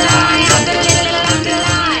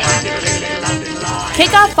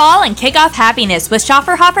 Kick off fall and kick off happiness with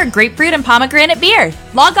Schafferhofer grapefruit and pomegranate beer.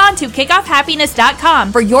 Log on to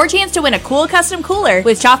kickoffhappiness.com for your chance to win a cool custom cooler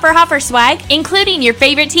with Schafferhofer swag, including your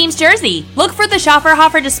favorite team's jersey. Look for the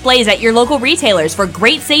Schafferhofer displays at your local retailers for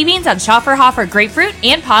great savings on Schafferhofer grapefruit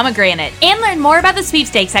and pomegranate. And learn more about the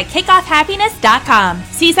sweepstakes at kickoffhappiness.com.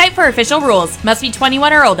 See site for official rules. Must be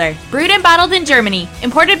 21 or older. Brewed and bottled in Germany.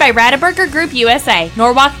 Imported by Radeberger Group USA,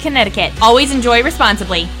 Norwalk, Connecticut. Always enjoy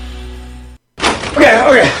responsibly.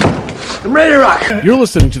 Okay. I'm ready to rock. You're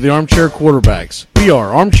listening to the Armchair Quarterbacks. We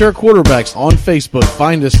are Armchair Quarterbacks on Facebook.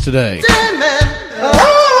 Find us today. Fighter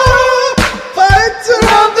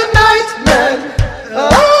of the night, man.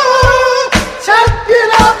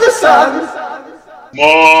 Champion of the sun.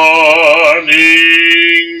 Morning's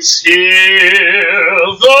here,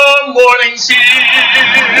 the morning's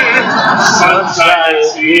here,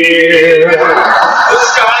 sunshine's here, the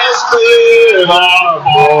sky is clear, the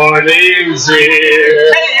morning's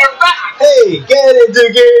here. Hey, you're back! Hey, get into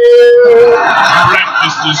gear!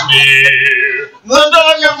 Breakfast is near, the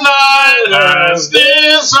dark of night has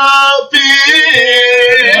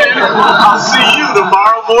disappeared. I'll see you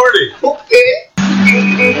tomorrow morning. Okay.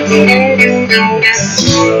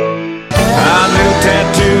 I knew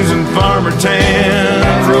tattoos and farmer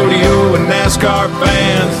tans, rodeo and NASCAR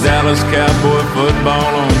fans, Dallas Cowboy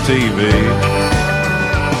football on TV.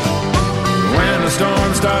 When the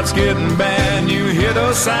storm starts getting bad, you hear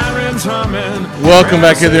those sirens humming. Welcome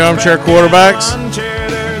back to the Armchair Quarterbacks.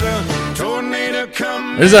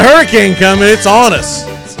 There's a hurricane coming. It's on us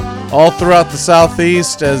all throughout the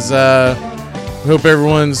southeast as we hope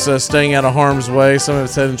everyone's staying out of harm's way. Some of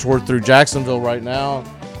it's heading through Jacksonville right now.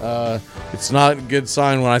 It's not a good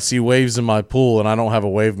sign when I see waves in my pool and I don't have a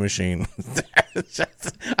wave machine.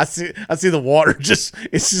 I see the water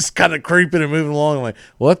it's just kind of creeping and moving along. I'm like,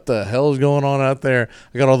 what the hell is going on out there?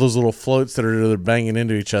 I got all those little floats that are banging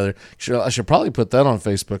into each other. I should probably put that on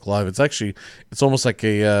Facebook Live. It's almost like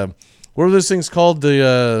a what are those things called?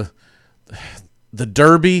 The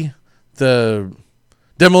derby, the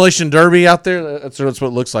demolition derby out there. That's what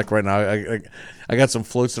it looks like right now. I got some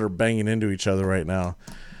floats that are banging into each other right now.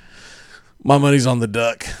 My money's on the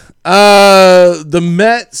duck. The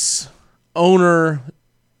Mets owner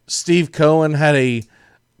Steve Cohen had a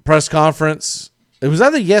press conference. It was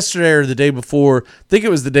either yesterday or the day before. I think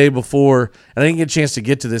it was the day before, and I didn't get a chance to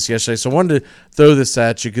get to this yesterday, so I wanted to throw this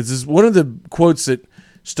at you because it's one of the quotes that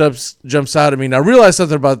jumps out at me. And I realized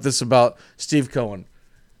something about this about Steve Cohen.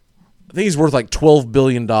 I think he's worth like $12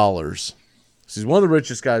 billion. He's one of the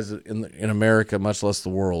richest guys in America, much less the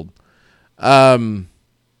world.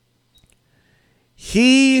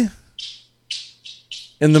 He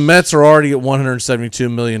and the Mets are already at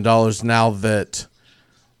 $172 million now that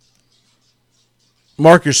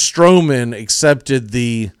Marcus Stroman accepted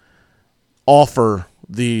the offer,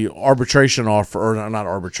 the arbitration offer, or not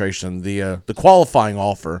arbitration, the qualifying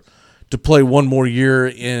offer to play one more year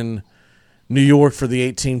in New York for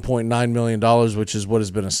the $18.9 million, which is what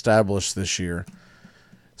has been established this year.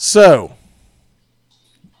 So,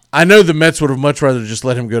 I know the Mets would have much rather just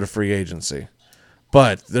let him go to free agency.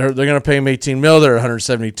 But they're going to pay him $18 million. They're at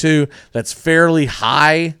 $172. That's fairly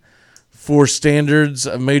high for standards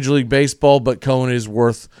of Major League Baseball, but Cohen is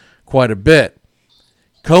worth quite a bit.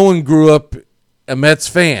 Cohen grew up a Mets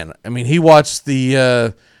fan. I mean, he watched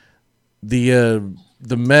the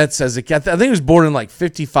Mets as a kid. I think he was born in like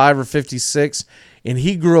 55 or 56, and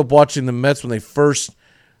he grew up watching the Mets when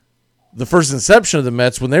the first inception of the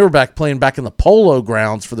Mets, when they were playing back in the Polo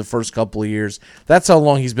Grounds for the first couple of years. That's how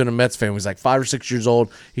long he's been a Mets fan. He was like 5 or 6 years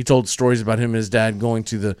old. He told stories about him and his dad going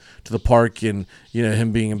to the park, and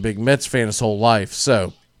him being a big Mets fan his whole life.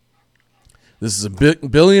 So this is a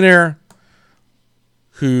billionaire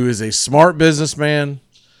who is a smart businessman,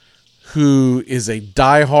 who is a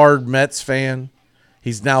diehard Mets fan.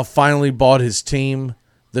 He's now finally bought his team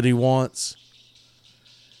that he wants.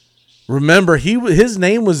 Remember, his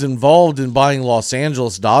name was involved in buying Los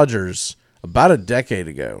Angeles Dodgers about a decade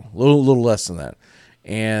ago, a little less than that,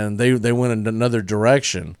 and they went in another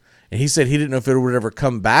direction. And he said he didn't know if it would ever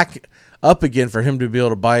come back up again for him to be able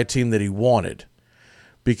to buy a team that he wanted,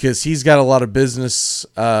 because he's got a lot of business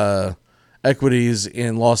equities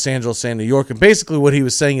in Los Angeles and New York. And basically what he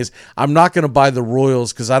was saying is, I'm not going to buy the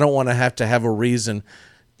Royals because I don't want to have a reason.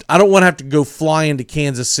 I don't want to have to go fly into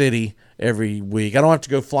Kansas City every week. I don't have to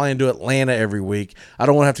go fly into Atlanta every week. I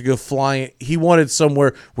don't want to have to go fly. He wanted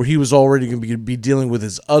somewhere where he was already going to be dealing with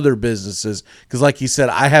his other businesses. Because like he said,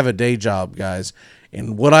 I have a day job, guys.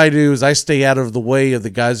 And what I do is I stay out of the way of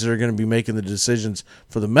the guys that are going to be making the decisions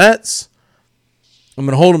for the Mets. I'm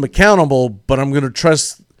going to hold them accountable, but I'm going to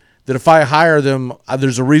trust that if I hire them,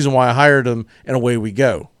 there's a reason why I hired them, and away we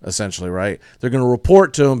go, essentially, right? They're going to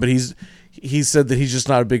report to him, but he said that he's just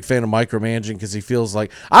not a big fan of micromanaging because he feels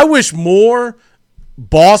like, I wish more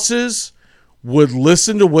bosses would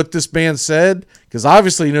listen to what this man said, because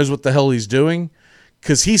obviously he knows what the hell he's doing,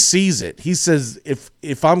 because he sees it. He says,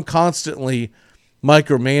 if I'm constantly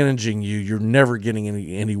micromanaging you, you're never getting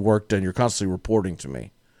any work done. You're constantly reporting to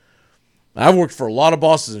me. I've worked for a lot of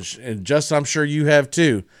bosses, and Justin, I'm sure you have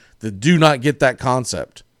too, that do not get that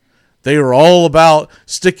concept. They are all about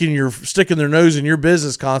sticking their nose in your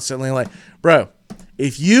business constantly. Like, bro,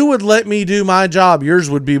 if you would let me do my job, yours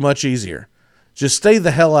would be much easier. Just stay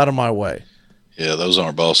the hell out of my way. Yeah, those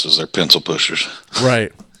aren't bosses; they're pencil pushers.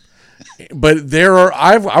 Right. But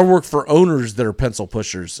I work for owners that are pencil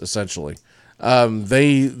pushers. Essentially, they'll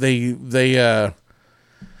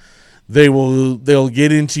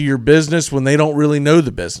get into your business when they don't really know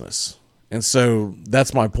the business, and so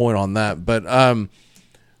that's my point on that. But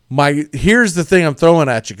here's the thing I'm throwing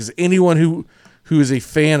at you, because anyone who is a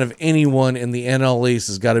fan of anyone in the NL East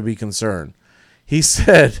has got to be concerned. He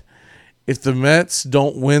said if the Mets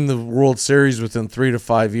don't win the World Series within 3 to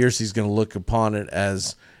 5 years, he's going to look upon it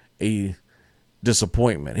as a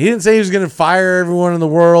disappointment. He didn't say he was going to fire everyone in the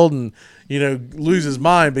world and lose his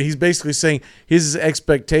mind, but he's basically saying his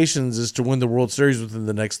expectations is to win the World Series within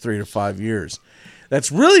the next 3 to 5 years.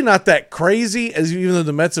 That's really not that crazy, as even though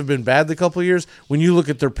the Mets have been bad the couple of years, when you look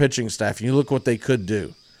at their pitching staff and you look what they could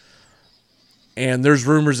do. And there's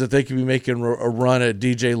rumors that they could be making a run at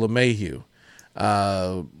DJ LeMahieu,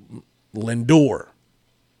 Lindor.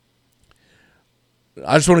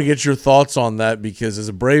 I just want to get your thoughts on that, because as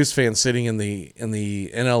a Braves fan sitting in the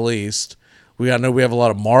NL East, I know we have a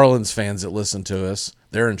lot of Marlins fans that listen to us.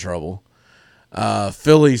 They're in trouble.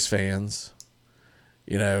 Phillies fans,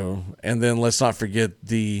 and then let's not forget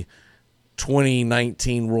the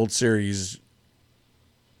 2019 World Series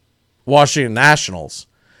Washington Nationals.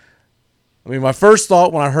 I mean, my first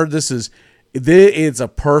thought when I heard this is it's a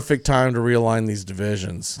perfect time to realign these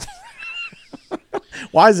divisions.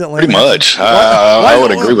 Why is Atlanta? Pretty much. I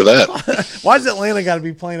would agree with that. Why does Atlanta got to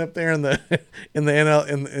be playing up there in the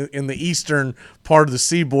NL in the eastern part of the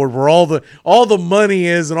seaboard where all the money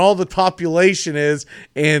is and all the population is,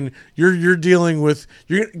 and you're dealing with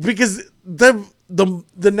because the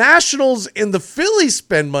Nationals and the Phillies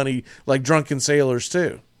spend money like drunken sailors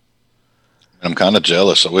too. I'm kind of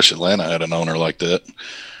jealous. I wish Atlanta had an owner like that.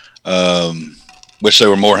 Wish they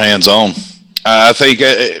were more hands-on. I think.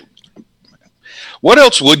 What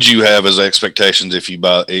else would you have as expectations if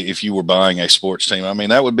you were buying a sports team? I mean,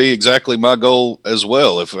 that would be exactly my goal as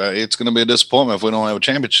well. If it's going to be a disappointment if we don't have a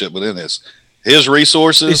championship within this, his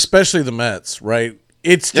resources, especially the Mets, right?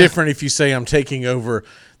 It's different if you say I'm taking over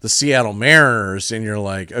the Seattle Mariners, and you're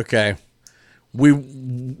like, okay, we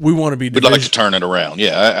want to be. We'd like to turn it around.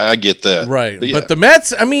 Yeah, I get that. Right, but the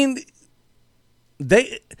Mets, I mean,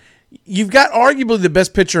 you've got arguably the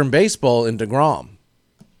best pitcher in baseball in DeGrom.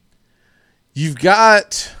 You've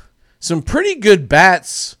got some pretty good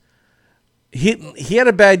bats. He had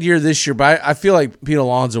a bad year this year, but I feel like Pete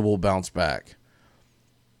Alonso will bounce back.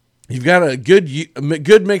 You've got a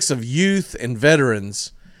good mix of youth and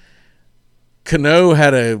veterans. Cano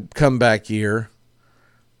had a comeback year.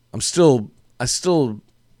 I still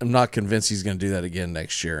am not convinced he's going to do that again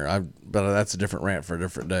next year. But that's a different rant for a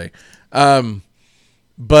different day.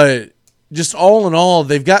 But just all in all,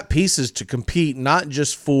 they've got pieces to compete, not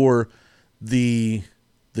just for the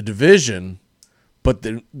division, but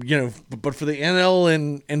but for the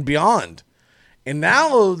NL and beyond. And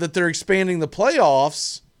now that they're expanding the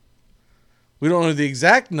playoffs, we don't know the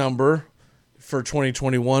exact number for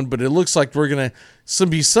 2021, but it looks like we're going to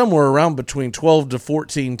be somewhere around between 12 to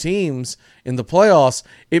 14 teams in the playoffs.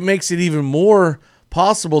 It makes it even more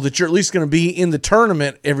possible that you're at least going to be in the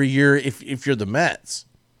tournament every year if you're the Mets.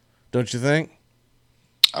 Don't you think?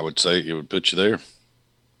 I would say it would put you there.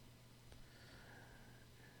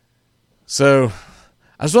 So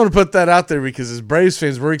I just want to put that out there because as Braves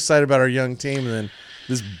fans, we're excited about our young team, and then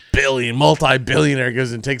this multi-billionaire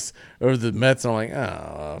goes and takes over the Mets, and I'm like,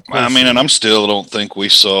 oh. I mean, and I'm still don't think we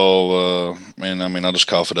saw. I'll just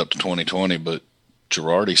cough it up to 2020, but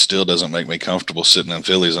Girardi still doesn't make me comfortable sitting in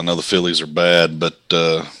Phillies. I know the Phillies are bad, but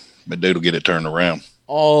dude will get it turned around.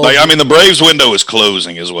 The Braves window is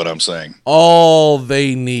closing, is what I'm saying. All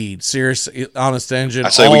they need, seriously, honest engine. I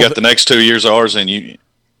say we got the next 2 years ours, and you.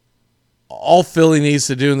 All Philly needs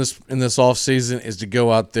to do in this offseason is to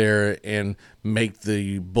go out there and make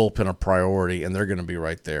the bullpen a priority, and they're going to be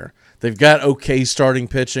right there. They've got okay starting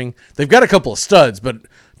pitching. They've got a couple of studs, but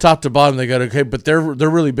top to bottom they got okay. But they're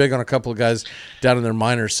really big on a couple of guys down in their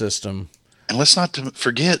minor system. And let's not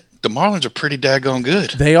forget the Marlins are pretty daggone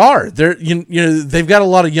good. They are. They're they've got a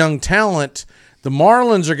lot of young talent. The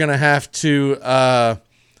Marlins are going to have to.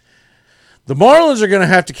 The Marlins are going to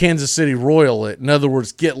have to Kansas City Royal it. In other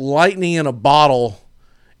words, get lightning in a bottle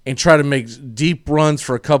and try to make deep runs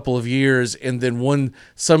for a couple of years. And then when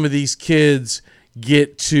some of these kids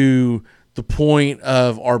get to the point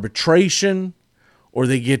of arbitration, or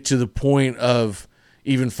they get to the point of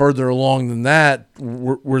even further along than that,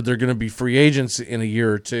 where they're going to be free agents in a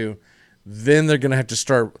year or two, then they're going to have to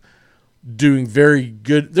start doing very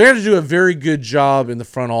good. They're going to do a very good job in the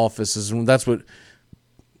front offices. And that's what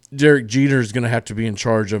Derek Jeter is going to have to be in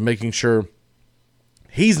charge of, making sure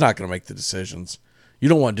he's not going to make the decisions. You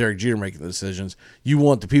don't want Derek Jeter making the decisions. You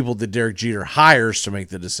want the people that Derek Jeter hires to make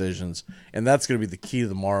the decisions. And that's going to be the key to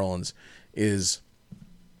the Marlins, is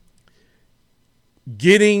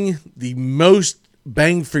getting the most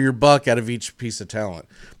bang for your buck out of each piece of talent.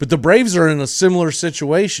 But the Braves are in a similar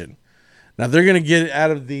situation. Now they're going to get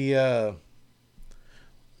out of the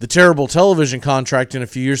terrible television contract in a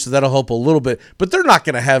few years, so that'll help a little bit. But they're not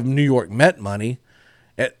going to have New York Met money.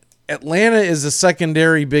 Atlanta is a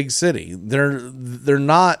secondary big city. They're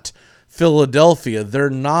not Philadelphia. They're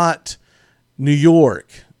not New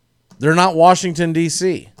York. They're not Washington,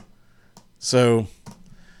 D.C. So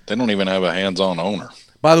they don't even have a hands-on owner.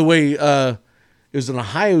 By the way, it was an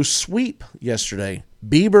Ohio sweep yesterday.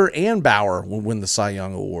 Bieber and Bauer will win the Cy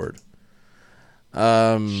Young Award.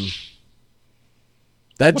 Bauer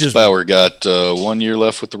got 1 year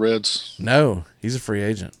left with the Reds? No, he's a free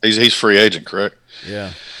agent. He's free agent, correct?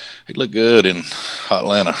 Yeah. He looked good in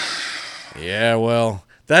Atlanta. Yeah, well,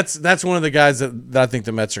 that's one of the guys that I think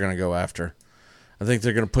the Mets are going to go after. I think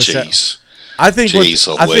they're going to push that. Could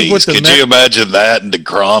you imagine that and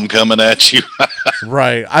DeGrom coming at you?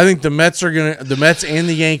 Right. I think the Mets and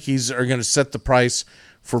the Yankees are going to set the price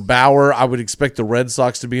for Bauer. I would expect the Red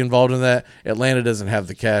Sox to be involved in that. Atlanta doesn't have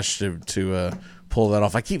the cash to pull that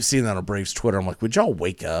off. I keep seeing that on Braves Twitter. I'm like, would y'all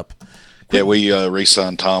wake up? Yeah, we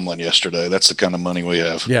re-signed Tomlin yesterday. That's the kind of money we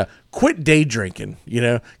have. Yeah, quit day drinking.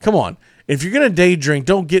 Come on. If you're gonna day drink,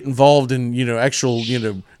 don't get involved in actual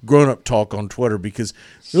grown up talk on Twitter because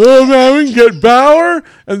man, we can get Bauer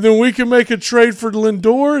and then we can make a trade for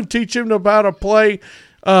Lindor and teach him about how to play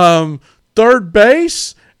third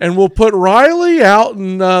base and we'll put Riley out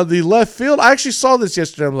in the left field. I actually saw this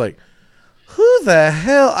yesterday. I'm like, who the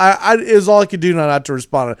hell? I it was all I could do not to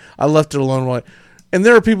respond. I left it alone. And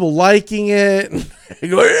there are people liking it. And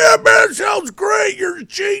go, yeah, man, sounds great. You're a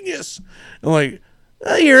genius. I'm like,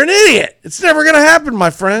 oh, you're an idiot. It's never going to happen, my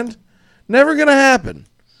friend. Never going to happen.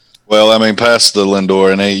 Well, I mean, past the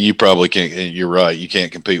Lindor, and you probably can't. You're right. You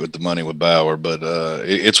can't compete with the money with Bauer, but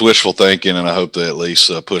it's wishful thinking, and I hope they at least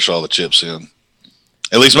push all the chips in.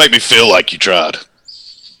 At least make me feel like you tried.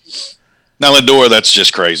 Now, Lindor, that's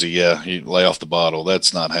just crazy. Yeah, you lay off the bottle.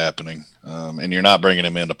 That's not happening, and you're not bringing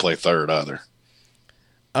him in to play third either.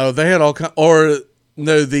 Oh, they had all kind. Or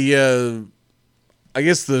no, I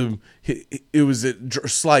guess it was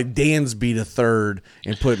slide Dansby to third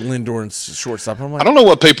and put Lindor in shortstop. I'm like, I don't know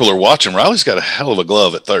what people are watching. Riley's got a hell of a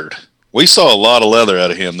glove at third. We saw a lot of leather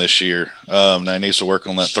out of him this year. Now he needs to work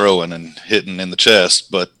on that throwing and hitting in the chest,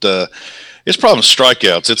 but his problem is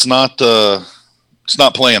strikeouts. It's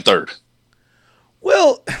not playing third.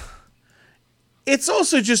 Well, it's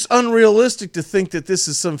also just unrealistic to think that this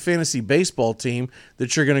is some fantasy baseball team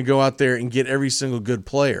that you're going to go out there and get every single good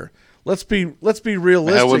player. Let's be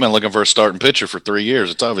realistic. Yeah, we've been looking for a starting pitcher for 3 years.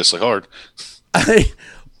 It's obviously hard.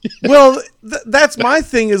 Well, that's my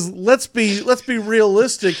thing. Is let's be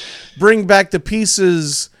realistic. Bring back the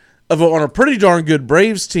pieces on a pretty darn good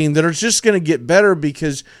Braves team that are just going to get better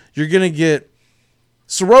because you're going to get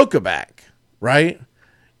Soroka back, right?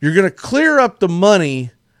 You're going to clear up the money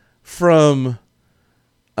from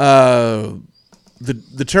the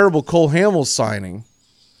terrible Cole Hamels signing.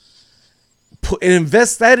 And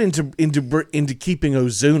invest that into keeping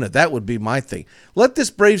Ozuna. That would be my thing. Let this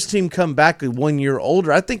Braves team come back 1 year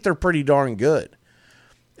older. I think they're pretty darn good.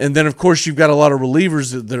 And then, of course, you've got a lot of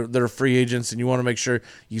relievers that are free agents, and you want to make sure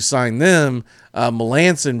you sign them.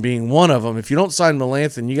 Melanson being one of them. If you don't sign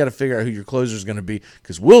Melanson, you got to figure out who your closer is going to be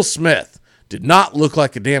because Will Smith did not look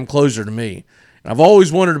like a damn closer to me. And I've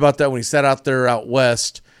always wondered about that when he sat out there out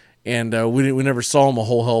west, and we never saw him a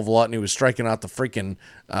whole hell of a lot, and he was striking out the freaking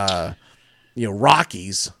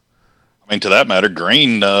Rockies. I mean, to that matter,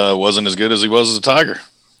 Green wasn't as good as he was as a Tiger.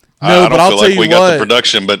 No, I don't feel like we got the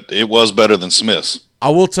production, but it was better than Smith's.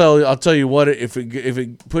 I'll tell you what. If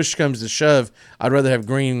it push comes to shove, I'd rather have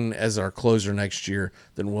Green as our closer next year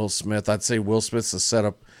than Will Smith. I'd say Will Smith's a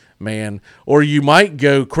setup man, or you might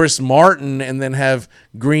go Chris Martin and then have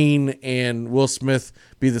Green and Will Smith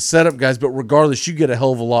be the setup guys. But regardless, you get a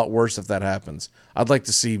hell of a lot worse if that happens. I'd like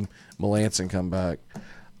to see Melanson come back.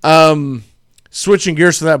 Switching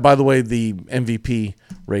gears to that, by the way, the MVP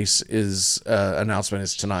race announcement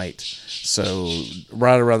is tonight. So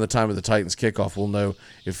right around the time of the Titans kickoff, we'll know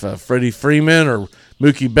if Freddie Freeman or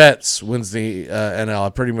Mookie Betts wins the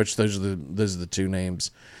NL. Pretty much those are the two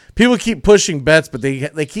names. People keep pushing Betts, but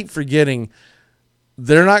they keep forgetting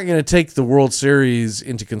they're not going to take the World Series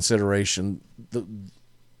into consideration.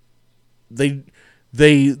 They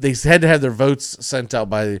had to have their votes sent out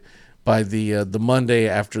by the Monday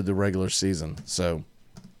after the regular season. So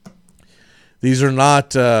these are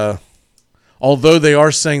not, although they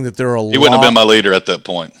are saying that there are a lot. He wouldn't have been my leader at that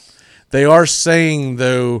point. They are saying,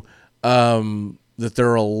 though, that there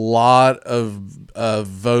are a lot of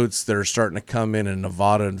votes that are starting to come in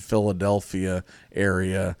Nevada and Philadelphia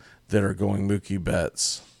area that are going Mookie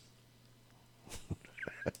Betts.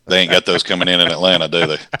 They ain't got those coming in Atlanta, do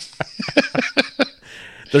they?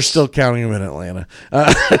 They're still counting them in Atlanta.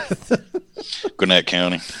 Gwinnett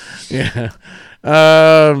County. Yeah.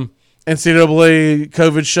 NCAA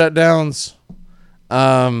COVID shutdowns.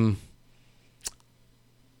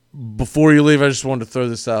 Before you leave, I just wanted to throw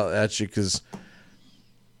this out at you because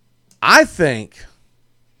I think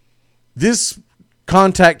this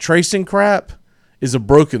contact tracing crap is a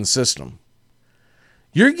broken system.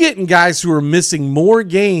 You're getting guys who are missing more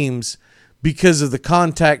games because of the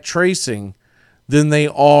contact tracing than they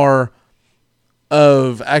are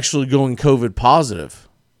of actually going COVID positive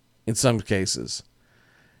in some cases.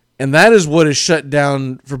 And that is what is shut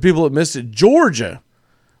down for people that missed it. Georgia,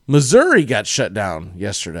 Missouri got shut down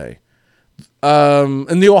yesterday.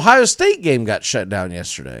 And the Ohio State game got shut down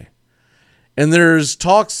yesterday. And there's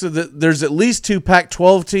talks that there's at least two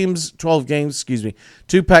Pac-12 games,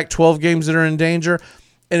 two Pac-12 games that are in danger.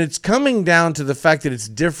 And it's coming down to the fact that it's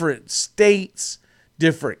different states,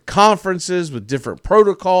 different conferences with different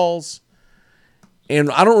protocols. And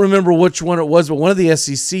I don't remember which one it was, but one of the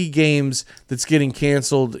SEC games that's getting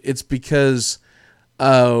canceled, it's because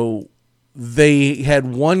they had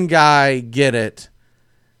one guy get it.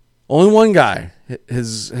 Only one guy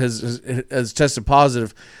has tested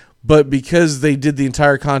positive, but because they did the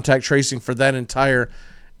entire contact tracing for that entire,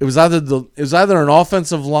 it was either an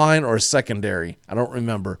offensive line or a secondary. I don't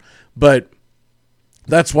remember, but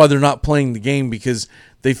that's why they're not playing the game, because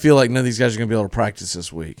they feel like none of these guys are going to be able to practice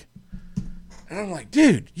this week. And I'm like,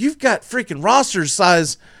 dude, you've got freaking roster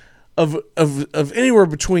size of anywhere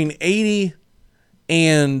between 80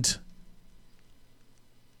 and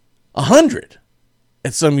 100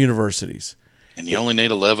 at some universities. And you only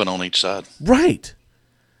need 11 on each side. Right.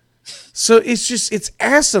 So it's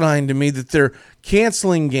asinine to me that they're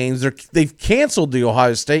canceling games. They've canceled the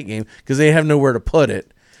Ohio State game because they have nowhere to put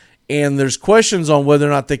it. And there's questions on whether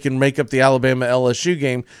or not they can make up the Alabama LSU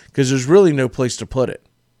game because there's really no place to put it.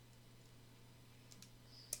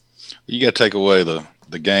 You got to take away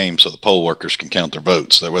the game so the poll workers can count their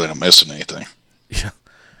votes. That way they're not missing anything. Yeah.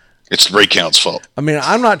 It's the recount's fault. I mean,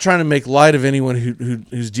 I'm not trying to make light of anyone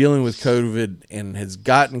who's dealing with COVID and has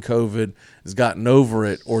gotten COVID, has gotten over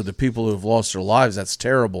it, or the people who have lost their lives. That's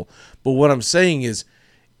terrible. But what I'm saying is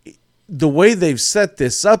the way they've set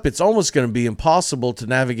this up, it's almost going to be impossible to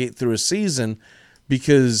navigate through a season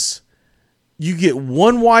because you get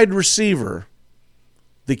one wide receiver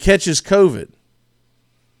that catches COVID,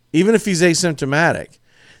 even if he's asymptomatic.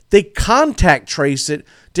 They contact trace it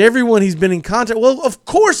to everyone he's been in contact. Well, of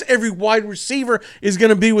course, every wide receiver is going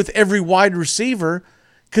to be with every wide receiver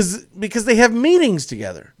because they have meetings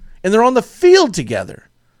together and they're on the field together.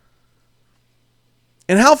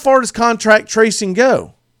 And how far does contact tracing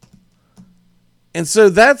go? And so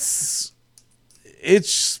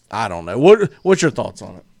I don't know. What's your thoughts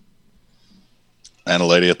on it? And a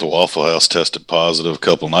lady at the Waffle House tested positive a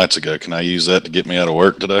couple nights ago. Can I use that to get me out of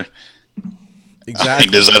work today?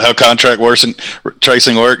 Exactly. Is that how contract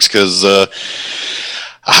tracing works? Because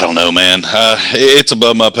I don't know, man. It's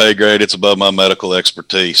above my pay grade. It's above my medical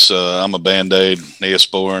expertise. I'm a Band-Aid,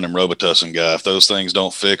 Neosporin, and Robitussin guy. If those things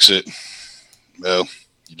don't fix it, well,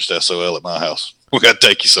 you just SOL at my house. We got to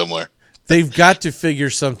take you somewhere. They've got to figure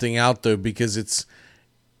something out, though, because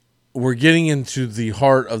we're getting into the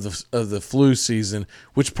heart of the flu season,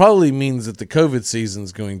 which probably means that the COVID season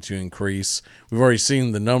is going to increase. We've already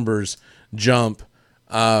seen the numbers jump.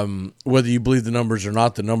 Whether you believe the numbers or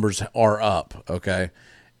not, the numbers are up. Okay,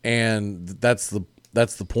 and that's the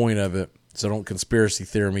point of it. So don't conspiracy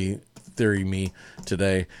theory me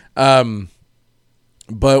today.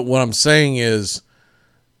 But what I'm saying is,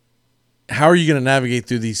 how are you going to navigate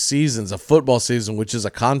through these seasons, a football season, which is a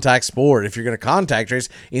contact sport? If you're going to contact trace,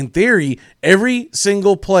 in theory, every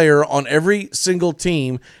single player on every single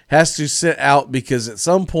team has to sit out because at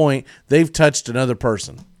some point they've touched another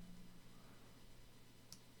person.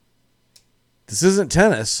 This isn't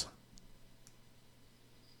tennis.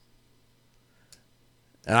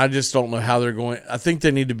 And I just don't know how they're going. I think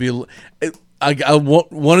they need to be. One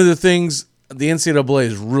of the things, the NCAA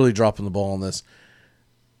is really dropping the ball on this.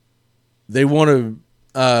 They want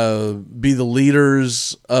to be the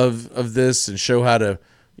leaders of this and show how to,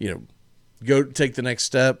 go take the next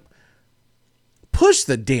step. Push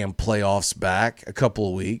the damn playoffs back a couple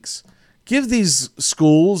of weeks. Give these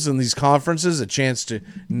schools and these conferences a chance to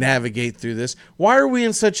navigate through this. Why are we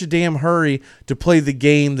in such a damn hurry to play the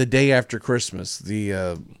game the day after Christmas?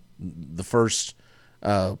 The first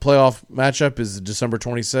playoff matchup is December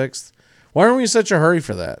 26th. Why are we in such a hurry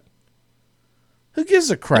for that? Who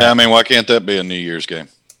gives a crap? Yeah, I mean, why can't that be a New Year's game?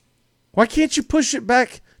 Why can't you push it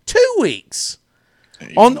back 2 weeks?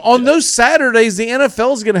 On those Saturdays, the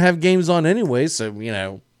NFL is going to have games on anyway,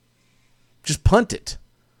 so, just punt it.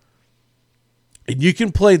 And you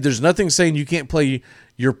can play, there's nothing saying you can't play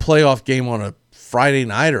your playoff game on a Friday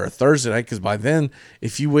night or a Thursday night, because by then,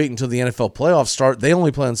 if you wait until the NFL playoffs start, they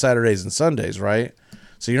only play on Saturdays and Sundays, right?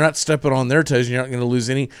 So you're not stepping on their toes, and you're not going to lose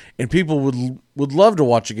any. And people would love to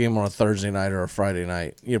watch a game on a Thursday night or a Friday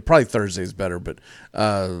night. Probably Thursday's better, but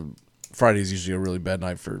Friday's usually a really bad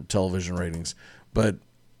night for television ratings. But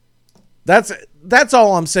that's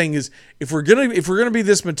all I'm saying is if we're gonna be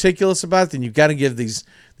this meticulous about it, then you've got to give these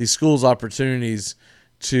schools opportunities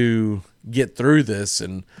to get through this.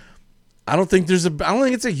 And I don't think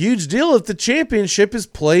it's a huge deal if the championship is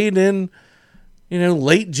played in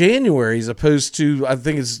late January as opposed to I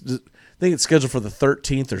think it's scheduled for the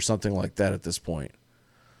 13th or something like that at this point.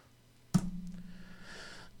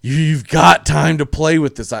 You've got time to play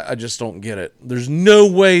with this. I just don't get it. There's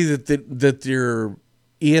no way that your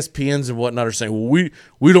ESPNs and whatnot are saying, well,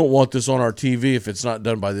 we don't want this on our TV if it's not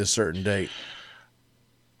done by this certain date.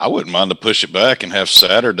 I wouldn't mind to push it back and have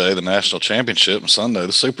Saturday the national championship and Sunday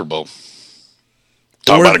the Super Bowl.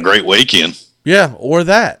 Talk about a great weekend. Yeah, or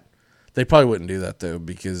that. They probably wouldn't do that, though,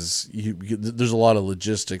 because there's a lot of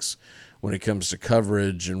logistics when it comes to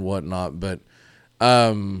coverage and whatnot. But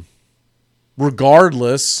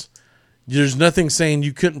regardless, there's nothing saying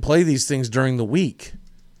you couldn't play these things during the week.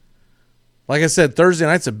 Like I said, Thursday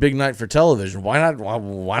night's a big night for television. Why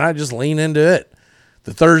not just lean into it?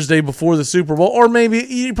 The Thursday before the Super Bowl, or maybe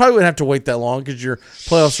you probably wouldn't have to wait that long because your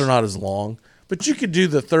playoffs are not as long. But you could do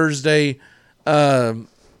the Thursday. I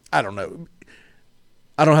don't know.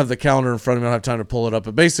 I don't have the calendar in front of me. I don't have time to pull it up.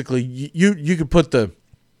 But basically, you could put a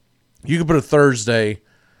Thursday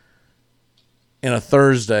and a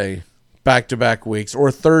Thursday back-to-back weeks, or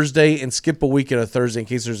a Thursday and skip a week and a Thursday in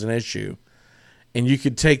case there's an issue, and you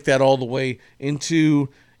could take that all the way into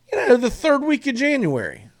the third week of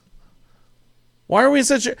January. Why are we in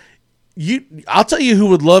such a... I'll tell you who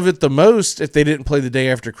would love it the most if they didn't play the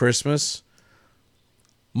day after Christmas.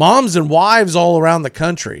 Moms and wives all around the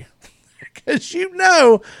country. Because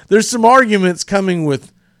there's some arguments coming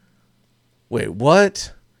with, wait,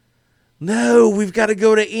 what? No, we've got to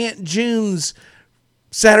go to Aunt June's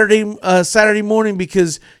Saturday morning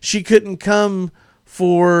because she couldn't come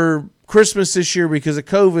for Christmas this year because of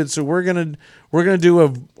COVID. So we're gonna do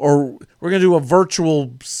a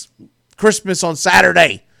virtual Christmas on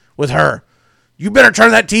Saturday with her. You better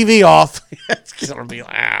turn that TV off. It's gonna be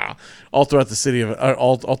all throughout the city of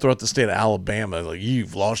all throughout the state of Alabama. Like,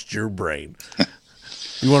 you've lost your brain.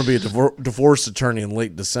 You want to be a divorce attorney in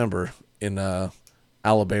late December in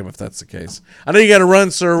Alabama if that's the case. I know you got to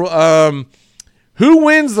run, sir. Who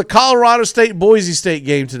wins the Colorado State Boise State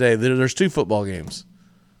game today? There's 2 football games.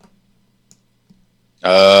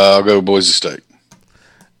 I'll go Boise State.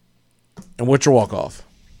 And what's your walk-off?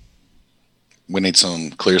 We need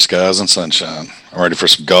some clear skies and sunshine. I'm ready for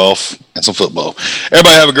some golf and some football.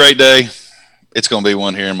 Everybody have a great day. It's going to be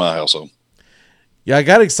one here in my household. Yeah, I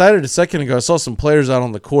got excited a second ago. I saw some players out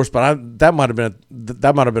on the course, but that might have been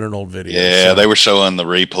an old video. Yeah, so. They were showing the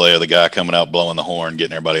replay of the guy coming out blowing the horn,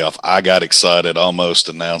 getting everybody off. I got excited, almost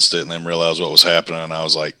announced it, and then realized what was happening. And I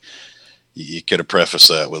was like, you could have prefaced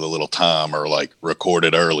that with a little time or like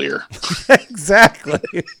recorded earlier. Exactly.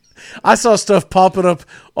 I saw stuff popping up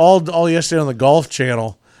all yesterday on the Golf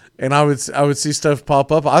Channel, and I would see stuff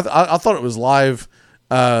pop up. I thought it was live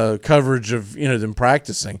coverage of them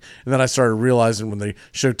practicing, and then I started realizing when they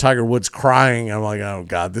showed Tiger Woods crying, I'm like, oh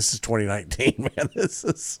God, this is 2019, man. This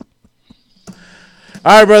is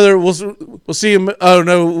all right, brother. We'll see you. Oh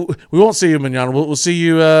no, we won't see you manana. We'll see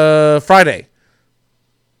you Friday.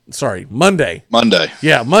 Sorry, Monday.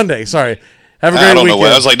 Yeah, Monday. Sorry. Have a great weekend. I don't know.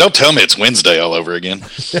 I was like, don't tell me it's Wednesday all over again.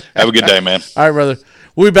 Have a good day, man. All right, brother.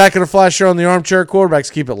 We'll be back in a flash show on the Armchair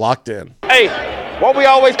Quarterbacks. Keep it locked in. Hey, what we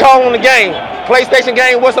always call on the game, PlayStation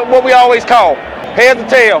game, what we always call? Heads or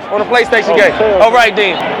tails on the PlayStation game. Tails. All right,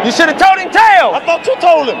 then. You should have told him tails. I thought you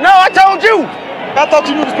told him. No, I told you. I thought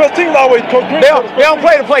you knew the special teams always coach. They don't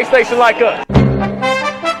play the PlayStation like us.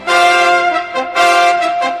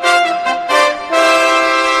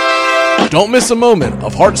 Don't miss a moment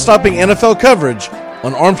of heart-stopping NFL coverage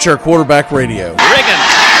on Armchair Quarterback Radio. Riggins.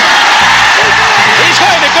 He's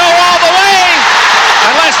going to go all the way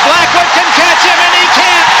unless Blackwood can catch him, and he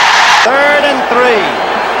can't. 3rd and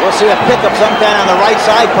 3. We'll see a pickup sometime on the right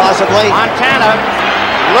side, possibly. Montana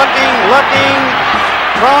looking,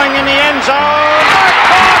 throwing in the end zone. Clark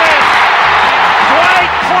caught it.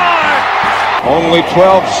 Dwight Clark. Only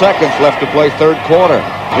 12 seconds left to play third quarter.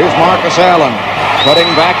 Here's Marcus Allen. Cutting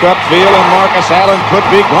back upfield, and Marcus Allen could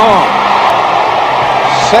be gone.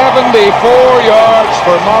 74 yards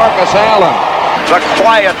for Marcus Allen. The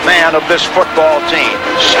quiet man of this football team,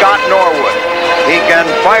 Scott Norwood. He can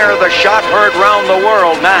fire the shot heard round the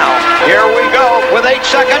world now. Here we go with 8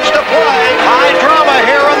 seconds to play. High drama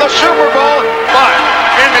here in the Super Bowl. But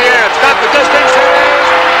in the air, it's got the distance.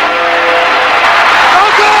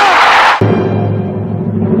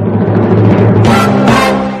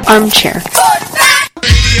 Armchair.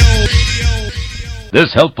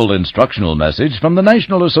 This helpful instructional message from the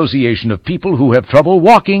National Association of People Who Have Trouble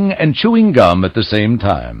Walking and Chewing Gum at the same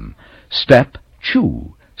time. Step,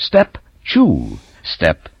 chew. Step, chew.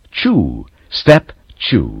 Step, chew. Step,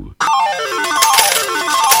 chew.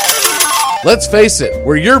 Let's face it,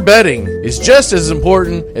 where you're betting is just as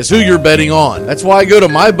important as who you're betting on. That's why I go to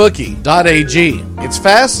mybookie.ag. It's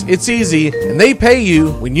fast, it's easy, and they pay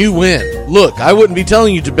you when you win. Look, I wouldn't be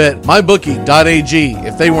telling you to bet MyBookie.ag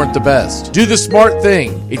if they weren't the best. Do the smart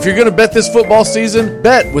thing. If you're going to bet this football season,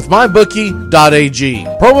 bet with MyBookie.ag.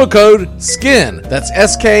 Promo code SKIN. That's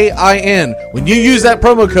SKIN. When you use that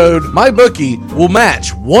promo code, MyBookie will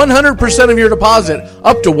match 100% of your deposit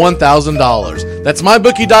up to $1,000. That's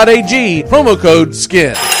MyBookie.ag. Promo code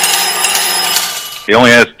SKIN. He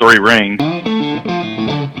only has 3 rings.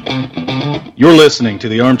 You're listening to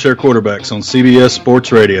the Armchair Quarterbacks on CBS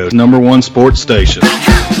Sports Radio's #1 sports station.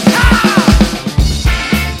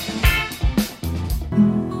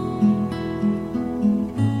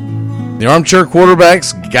 The Armchair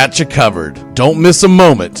Quarterbacks got you covered. Don't miss a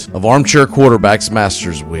moment of Armchair Quarterbacks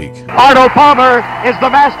Masters Week. Arnold Palmer is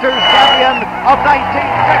the Masters champion of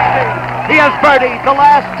 1960. He has birdied the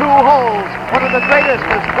last 2 holes. One of the greatest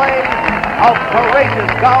displays of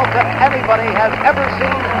courageous golf that anybody has ever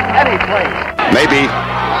seen any place. Maybe.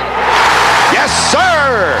 Yes,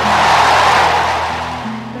 sir!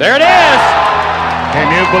 There it is! Can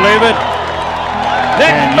you believe it?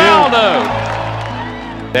 Nick Faldo.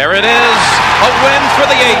 There it is, a win for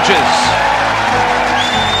the ages.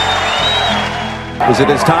 Is it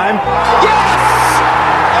his time?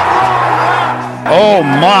 Oh,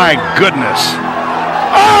 my goodness.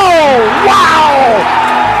 Oh, wow!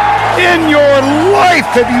 In your life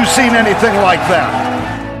have you seen anything like that?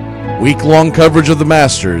 Week-long coverage of the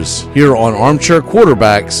Masters here on Armchair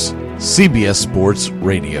Quarterbacks, CBS Sports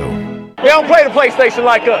Radio. They don't play the PlayStation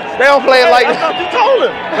like us. They don't play it like us. That's what you told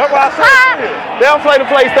him. That's what I said. They don't play the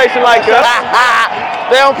PlayStation like us.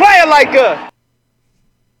 They don't play it like us.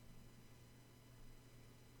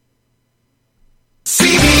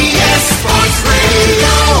 CBS Sports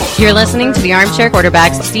Radio. You're listening to the Armchair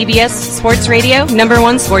Quarterbacks, CBS Sports Radio,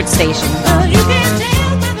 #1 sports station.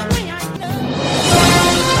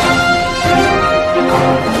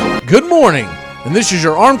 Good morning, and this is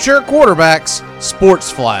your Armchair Quarterbacks Sports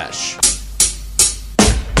Flash.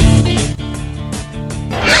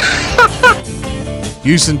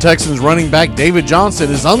 Houston Texans running back David Johnson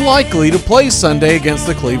is unlikely to play Sunday against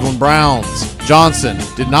the Cleveland Browns. Johnson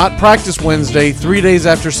did not practice Wednesday, 3 days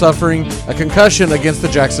after suffering a concussion against the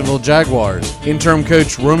Jacksonville Jaguars. Interim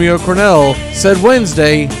coach Romeo Crennel said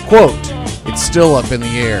Wednesday, quote, "It's still up in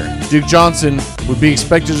the air." Duke Johnson would be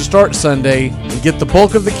expected to start Sunday and get the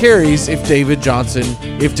bulk of the carries if David Johnson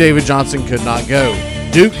could not go.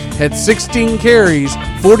 Duke had 16 carries,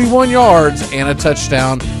 41 yards, and a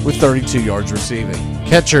touchdown with 32 yards receiving.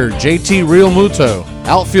 Catcher JT Realmuto,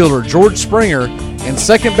 outfielder George Springer, and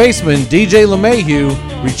second baseman DJ LeMahieu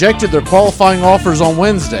rejected their qualifying offers on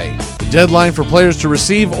Wednesday. The deadline for players to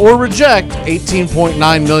receive or reject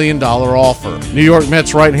 $18.9 million offer. New York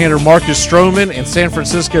Mets right-hander Marcus Stroman and San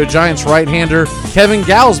Francisco Giants right-hander Kevin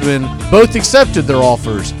Gausman both accepted their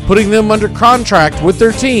offers, putting them under contract with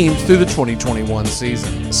their teams through the 2021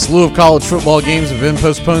 season. A slew of college football games have been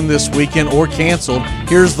postponed this weekend or canceled.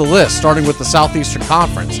 Here's the list, starting with the Southeastern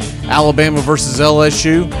Conference. Alabama versus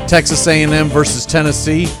LSU, Texas A&M versus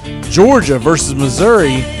Tennessee, Georgia versus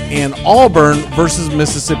Missouri, and Auburn versus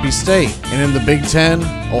Mississippi State. And in the Big Ten,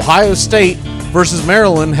 Ohio State versus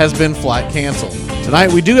Maryland has been flat canceled.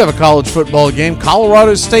 Tonight we do have a college football game.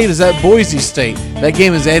 Colorado State is at Boise State. That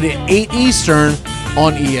game is at 8 Eastern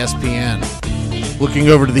on ESPN. Looking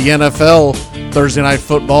over to the NFL, Thursday Night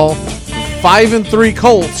Football, 5-3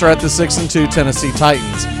 Colts are at the 6-2 Tennessee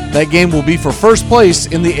Titans. That game will be for first place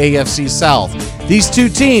in the AFC South. These two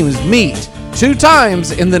teams meet 2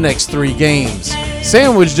 times in the next 3 games.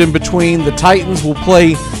 Sandwiched in between, the Titans will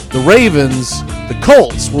play the Ravens, the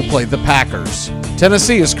Colts will play the Packers.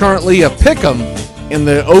 Tennessee is currently a pick'em, and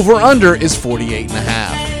the over-under is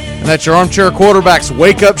 48.5. And that's your Armchair Quarterbacks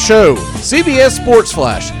Wake-Up Show, CBS Sports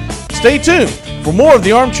Flash. Stay tuned for more of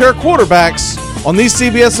the Armchair Quarterbacks on these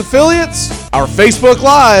CBS affiliates, our Facebook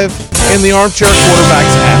Live, and the Armchair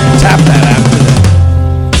Quarterbacks app. Tap that app today.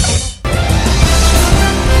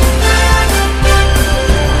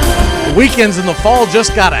 The weekends in the fall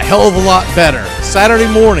just got a hell of a lot better. Saturday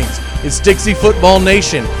mornings, it's Dixie Football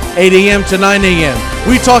Nation, 8 a.m. to 9 a.m.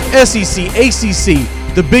 We talk SEC, ACC,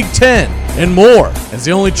 the Big Ten, and more. As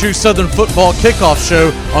the only true Southern football kickoff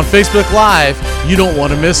show on Facebook Live, you don't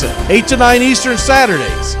want to miss it. 8 to 9 Eastern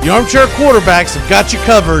Saturdays. The Armchair Quarterbacks have got you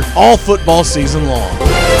covered all football season long.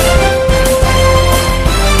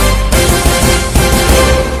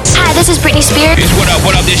 Hi, this is Britney Spears.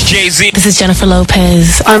 What up, this Jay-Z. This is Jennifer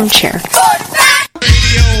Lopez. Armchair.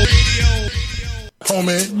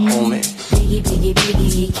 Homie.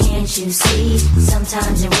 Biggie, can't you see?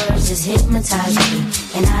 Sometimes your words just hypnotize me,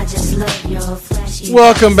 and I just love your flashy.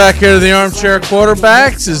 Welcome back here to the Armchair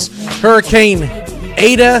Quarterbacks. Is Hurricane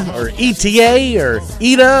Ada or ETA or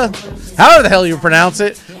Ida, however the hell you pronounce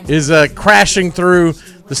it, is crashing through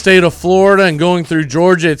the state of Florida and going through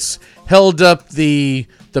Georgia. It's held up the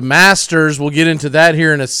Masters. We'll get into that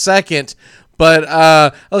here in a second. But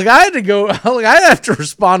look, I had to go. Look, I have to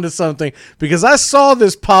respond to something because I saw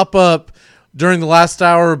this pop up during the last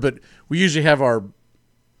hour. But we usually have our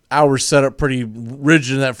hours set up pretty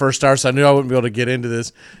rigid in that first hour, so I knew I wouldn't be able to get into this.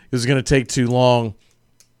 It was going to take too long.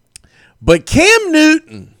 But Cam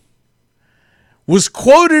Newton was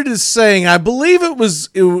quoted as saying, I believe it was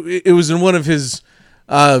in one of his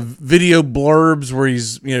video blurbs where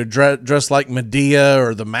he's dressed like Medea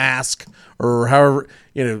or the Mask or however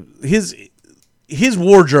his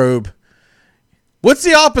wardrobe. What's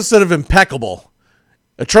the opposite of impeccable?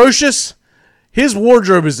 Atrocious? His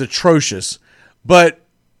wardrobe is atrocious. But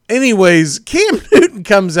anyways, Cam Newton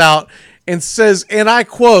comes out and says, and I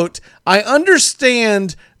quote, I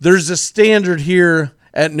understand there's a standard here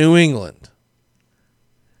at New England.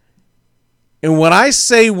 And when I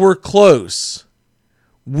say we're close,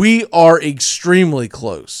 we are extremely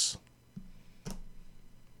close.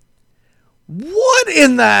 What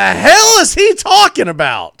in the hell is he talking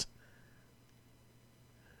about?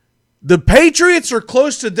 The Patriots are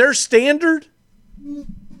close to their standard?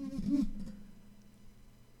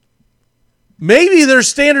 Maybe their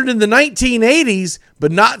standard in the 1980s,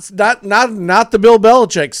 but not the Bill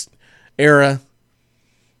Belichick era.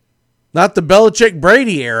 Not the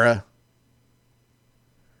Belichick-Brady era.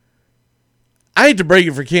 I hate to break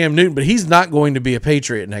it for Cam Newton, but he's not going to be a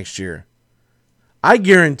Patriot next year. I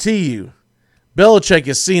guarantee you, Belichick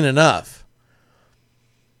has seen enough.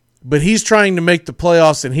 But he's trying to make the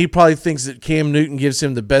playoffs, and he probably thinks that Cam Newton gives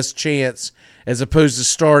him the best chance as opposed to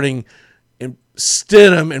starting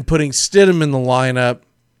Stidham and putting Stidham in the lineup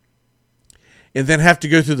and then have to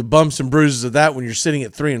go through the bumps and bruises of that when you're sitting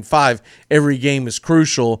at 3-5. Every game is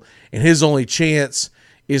crucial, and his only chance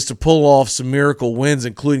is to pull off some miracle wins,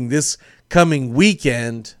 including this coming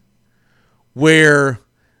weekend where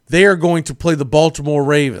they are going to play the Baltimore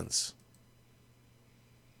Ravens.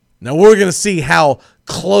 Now we're going to see how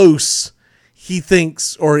close he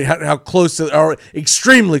thinks, or how close, or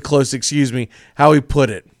extremely close, how he put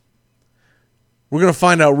it. We're going to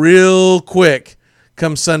find out real quick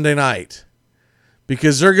come Sunday night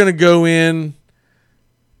because they're going to go in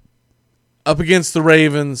up against the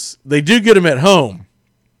Ravens. They do get them at home,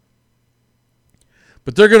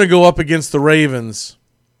 but they're going to go up against the Ravens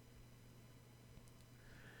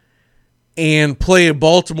and play a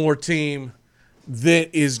Baltimore team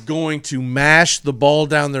that is going to mash the ball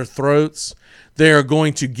down their throats. They are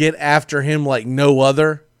going to get after him like no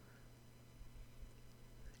other.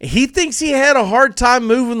 He thinks he had a hard time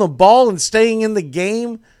moving the ball and staying in the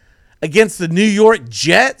game against the New York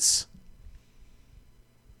Jets.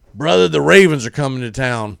 Brother, the Ravens are coming to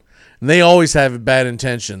town, and they always have bad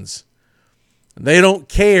intentions. They don't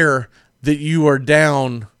care that you are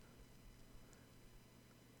down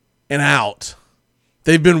and out.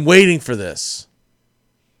 They've been waiting for this.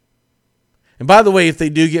 And by the way, if they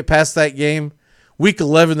do get past that game, week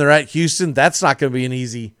 11, they're at Houston. That's not going to be an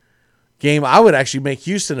easy game. I would actually make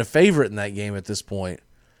Houston a favorite in that game at this point.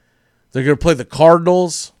 They're going to play the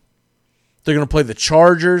Cardinals. They're going to play the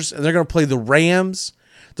Chargers, and they're going to play the Rams.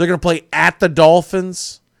 They're going to play at the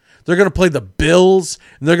Dolphins. They're going to play the Bills,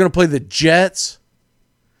 and they're going to play the Jets.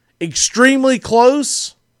 Extremely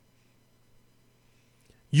close.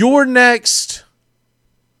 Your next,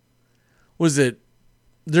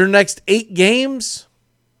 their next 8 games?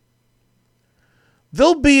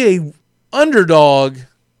 They'll be a underdog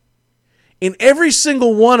in every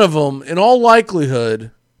single one of them, in all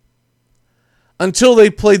likelihood, until they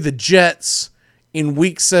play the Jets in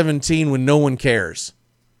week 17 when no one cares.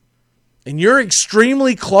 And you're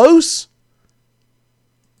extremely close?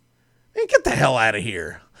 Man, get the hell out of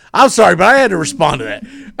here. I'm sorry, but I had to respond to that.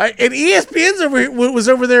 And ESPN was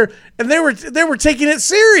over there, and they were taking it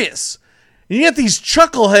serious. And you get these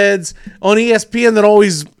chuckleheads on ESPN that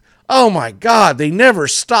always, oh my God, they never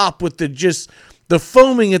stop with the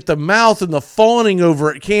foaming at the mouth and the fawning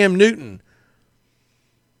over at Cam Newton.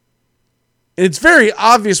 And it's very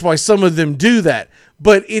obvious why some of them do that,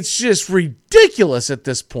 but it's just ridiculous at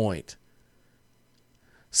this point.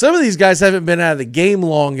 Some of these guys haven't been out of the game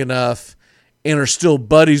long enough and are still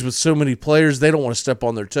buddies with so many players, they don't want to step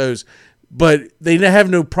on their toes. But they have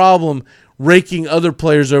no problem raking other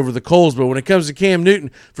players over the coals. But when it comes to Cam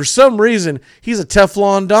Newton, for some reason, he's a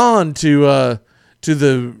Teflon Don to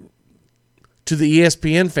the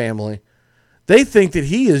ESPN family. They think that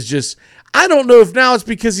he is just, I don't know if now it's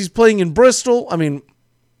because he's playing in playing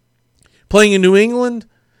in New England,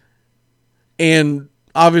 and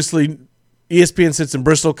obviously ESPN sits in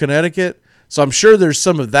Bristol, Connecticut, So I'm sure there's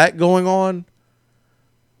some of that going on.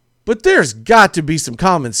 But there's got to be some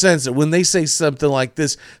common sense that when they say something like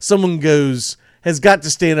this, someone has got to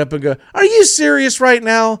stand up and go, are you serious right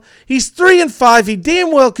now? He's 3-5. He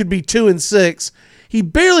damn well could be 2-6. He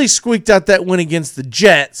barely squeaked out that win against the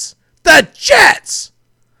Jets. The Jets!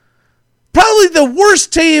 Probably the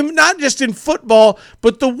worst team, not just in football,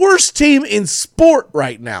 but the worst team in sport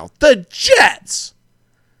right now. The Jets!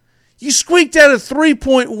 You squeaked out a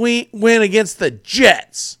 3-point win against the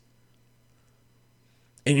Jets.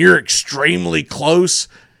 And you're extremely close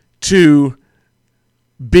to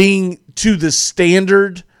being to the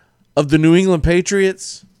standard of the New England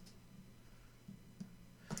Patriots.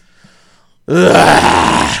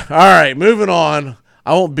 Ugh. All right, moving on.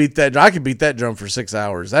 I won't beat that. I could beat that drum for 6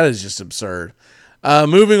 hours. That is just absurd.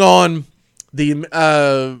 Moving on,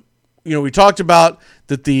 we talked about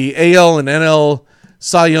that the AL and NL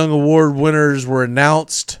Cy Young Award winners were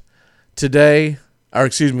announced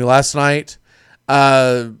last night.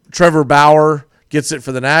 Trevor Bauer gets it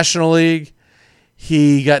for the National League.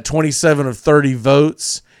 He got 27 of 30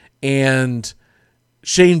 votes, and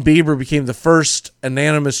Shane Bieber became the first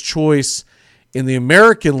unanimous choice in the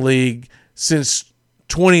American League since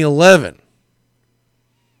 2011.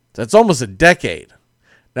 That's almost a decade.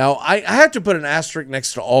 Now, I have to put an asterisk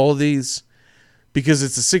next to all of these because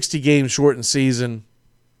it's a 60-game shortened season.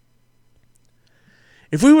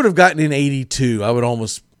 If we would have gotten in 82, I would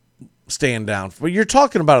almost stand down. But you're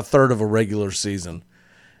talking about a third of a regular season,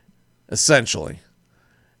 essentially.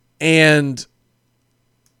 And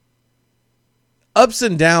ups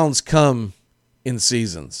and downs come in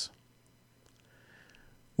seasons.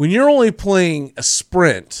 When you're only playing a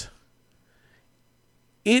sprint,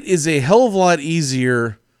 it is a hell of a lot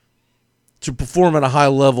easier to perform at a high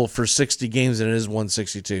level for 60 games than it is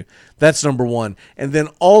 162. That's number one. And then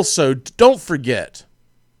also, don't forget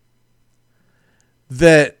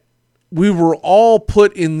that we were all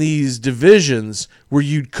put in these divisions where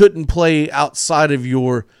you couldn't play outside of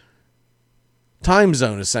your time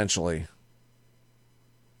zone, essentially.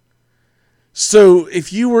 So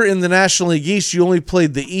if you were in the National League East, you only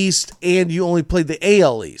played the East and you only played the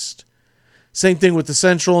AL East. Same thing with the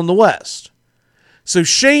Central and the West. So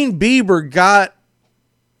Shane Bieber got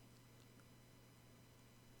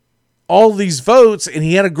all these votes and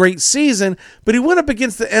he had a great season, but he went up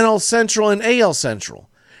against the NL Central and AL Central.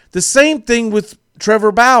 The same thing with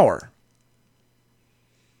Trevor Bauer.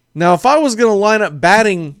 Now, if I was going to line up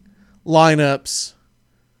batting lineups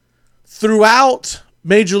throughout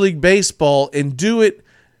Major League Baseball and do it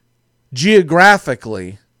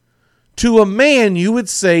geographically, to a man, you would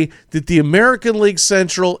say that the American League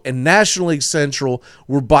Central and National League Central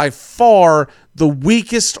were by far the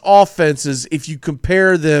weakest offenses if you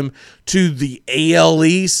compare them to the AL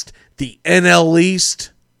East, the NL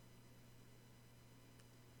East,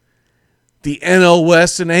 the NL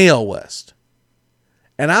West, and AL West.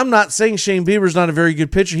 And I'm not saying Shane Bieber's not a very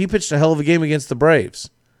good pitcher. He pitched a hell of a game against the Braves,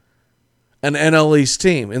 an NL East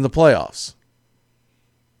team in the playoffs.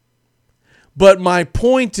 But my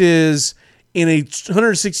point is, in a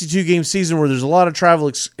 162-game season where there's a lot of travel,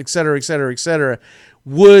 et cetera,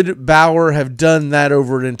 would Bauer have done that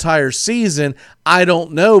over an entire season? I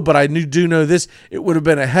don't know, but I do know this. It would have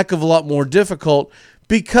been a heck of a lot more difficult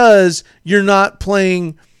because you're not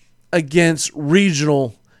playing against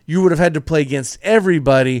regional. You would have had to play against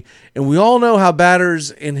everybody, and we all know how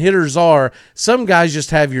batters and hitters are. Some guys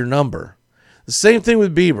just have your number. The same thing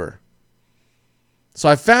with Bieber. So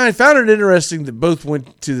I found it interesting that both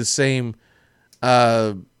went to the same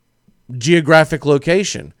geographic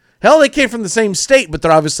location. Hell, they came from the same state, but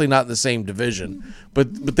they're obviously not in the same division.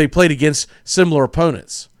 But they played against similar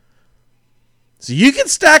opponents. So you can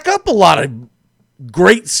stack up a lot of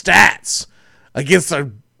great stats against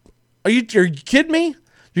a... Are you kidding me?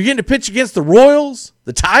 You're getting to pitch against the Royals,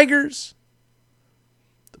 the Tigers,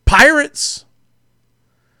 the Pirates.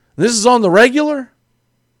 This is on the regular.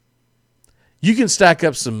 You can stack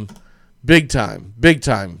up some big time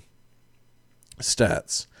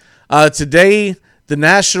stats. Today, the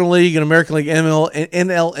National League and American League NL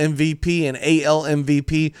MVP and AL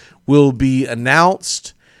MVP will be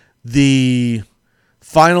announced. The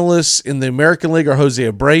finalists in the American League are Jose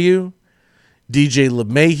Abreu, DJ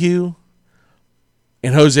LeMahieu,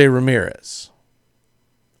 and Jose Ramirez.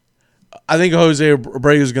 I think Jose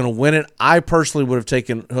Abreu is going to win it. I personally would have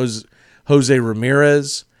taken Jose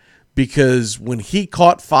Ramirez because when he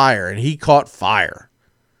caught fire,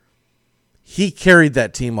 he carried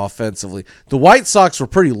that team offensively. The White Sox were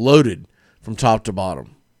pretty loaded from top to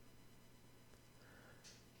bottom.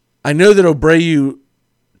 I know that Abreu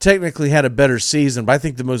technically had a better season, but I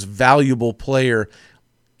think the most valuable player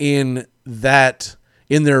in that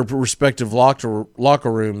in their respective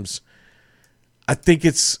locker rooms, I think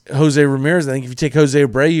it's Jose Ramirez. I think if you take Jose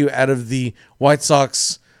Abreu out of the White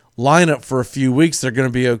Sox lineup for a few weeks, they're going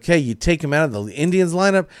to be okay. You take him out of the Indians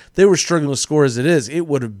lineup, they were struggling to score as it is. It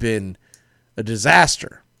would have been a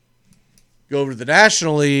disaster. Go over to the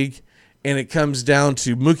National League, and it comes down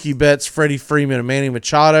to Mookie Betts, Freddie Freeman, and Manny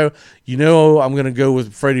Machado. You know I'm going to go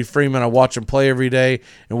with Freddie Freeman. I watch him play every day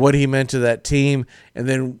and what he meant to that team. And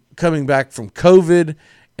then coming back from COVID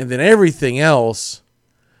and then everything else,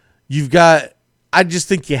 I just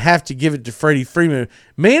think you have to give it to Freddie Freeman.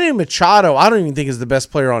 Manny Machado, I don't even think is the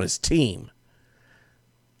best player on his team.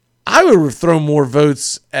 I would have thrown more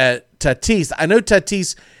votes at Tatis. I know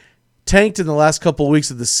Tatis tanked in the last couple of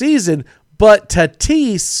weeks of the season, but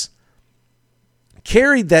Tatis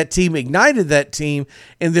carried that team, ignited that team,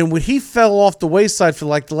 and then when he fell off the wayside for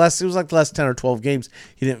the last 10 or 12 games,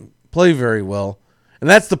 he didn't play very well. And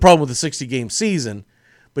that's the problem with the 60-game season,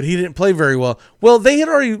 but he didn't play very well. Well, they had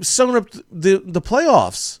already sewn up the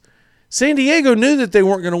playoffs. San Diego knew that they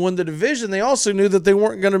weren't going to win the division. They also knew that they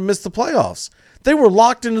weren't going to miss the playoffs. They were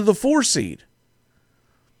locked into the 4 seed.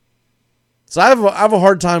 So I have a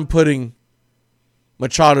hard time putting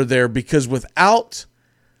Machado there because without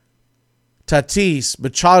Tatis,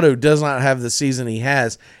 Machado does not have the season he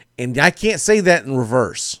has, and I can't say that in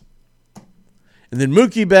reverse. And then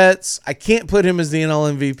Mookie Betts, I can't put him as the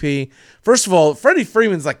NL MVP. First of all, Freddie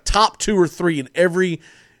Freeman's like top 2 or 3 in every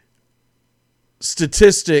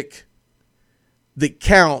statistic that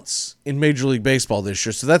counts in Major League Baseball this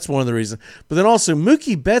year, so that's one of the reasons. But then also,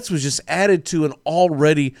 Mookie Betts was just added to an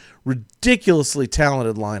already ridiculously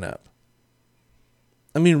talented lineup.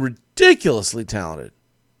 I mean, ridiculously talented.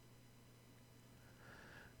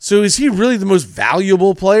 So is he really the most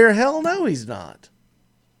valuable player? Hell no, he's not.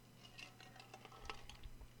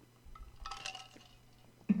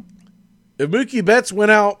 If Mookie Betts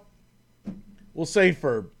went out, we'll say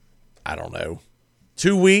for, I don't know,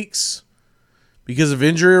 2 weeks because of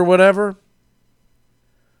injury or whatever,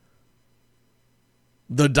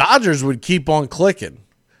 the Dodgers would keep on clicking.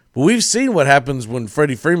 But we've seen what happens when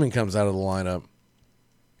Freddie Freeman comes out of the lineup.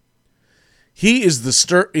 He is the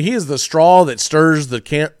straw that stirs the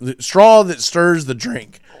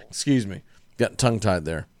drink. Excuse me. Got tongue-tied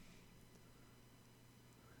there.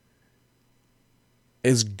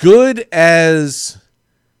 As good as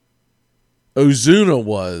Ozuna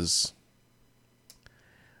was,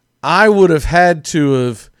 I would have had to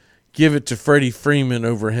have give it to Freddie Freeman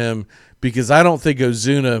over him because I don't think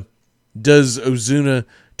Ozuna does Ozuna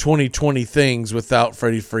 2020 things without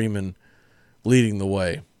Freddie Freeman leading the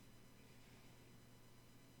way.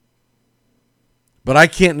 But I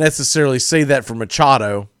can't necessarily say that for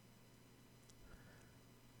Machado.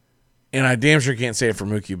 And I damn sure can't say it for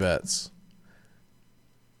Mookie Betts.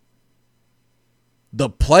 The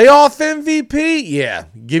playoff MVP? Yeah,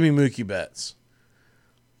 give me Mookie Betts.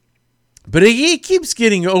 But he keeps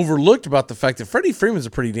getting overlooked about the fact that Freddie Freeman's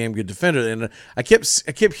a pretty damn good defender. And I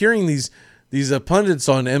kept hearing these pundits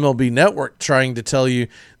on MLB Network trying to tell you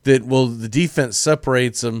that, well, the defense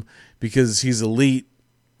separates him because he's elite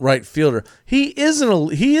right fielder. He is an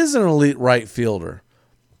elite right fielder.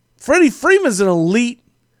 Freddie Freeman's an elite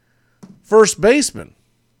first baseman.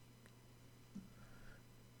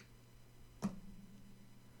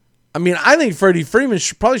 I mean, I think Freddie Freeman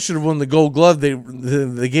probably should have won the Gold Glove.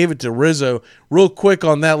 They gave it to Rizzo. Real quick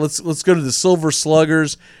on that, let's go to the Silver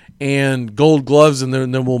Sluggers and Gold Gloves, and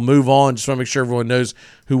then we'll move on. Just want to make sure everyone knows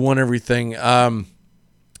who won everything. In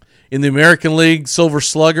the American League, Silver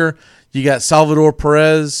Slugger, you got Salvador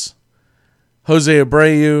Perez, Jose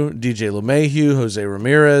Abreu, DJ LeMahieu, Jose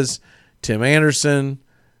Ramirez, Tim Anderson,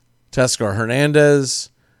 Teoscar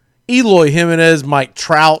Hernandez, Eloy Jimenez, Mike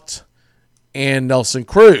Trout, and Nelson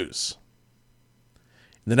Cruz.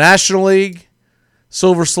 In the National League,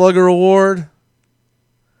 Silver Slugger Award,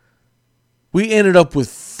 we ended up with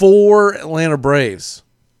 4 Atlanta Braves.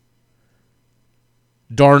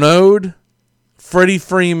 d'Arnaud, Freddie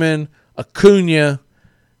Freeman, Acuna,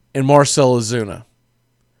 and Marcell Ozuna.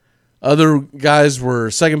 Other guys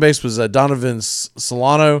were, second base was Donovan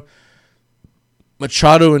Solano,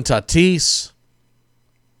 Machado and Tatis,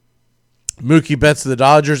 Mookie Betts of the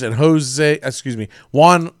Dodgers, and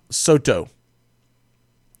Juan Soto.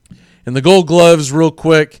 In the Gold Gloves, real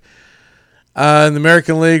quick, in the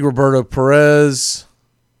American League, Roberto Perez,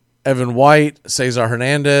 Evan White, Cesar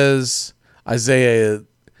Hernandez, Isaiah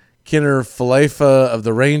Kiner-Falefa of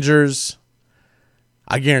the Rangers.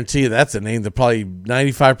 I guarantee you that's a name that probably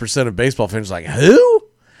 95% of baseball fans are like, who?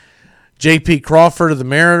 J.P. Crawford of the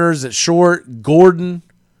Mariners at short, Gordon,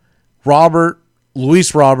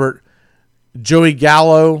 Luis Robert, Joey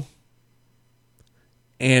Gallo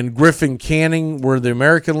and Griffin Canning were the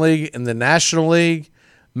American League. In the National League,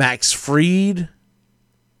 Max Fried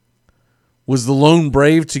was the lone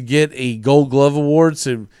Brave to get a Gold Glove award,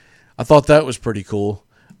 so I thought that was pretty cool.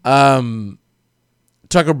 Tucker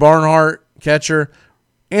Barnhart, catcher,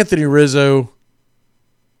 Anthony Rizzo,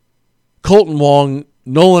 Colton Wong,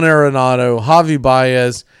 Nolan Arenado, Javi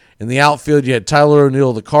Baez. In the outfield, you had Tyler O'Neill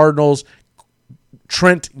of the Cardinals,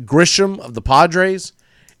 Trent Grisham of the Padres,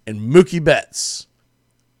 and Mookie Betts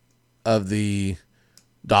of the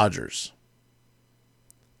Dodgers.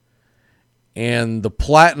 And the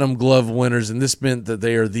Platinum Glove winners, and this meant that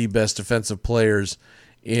they are the best defensive players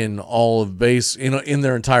in all of base, in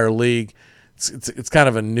their entire league. It's kind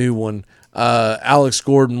of a new one. Alex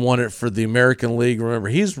Gordon won it for the American League. Remember,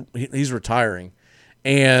 he's retiring.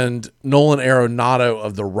 And Nolan Arenado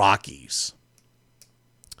of the Rockies.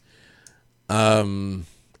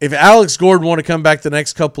 If Alex Gordon want to come back the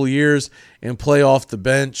next couple of years and play off the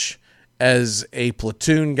bench as a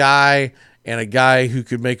platoon guy and a guy who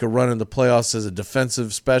could make a run in the playoffs as a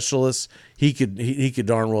defensive specialist, he could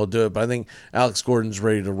darn well do it. But I think Alex Gordon's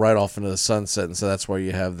ready to ride off into the sunset, and so that's why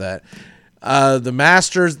you have that. The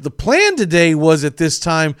Masters. The plan today was at this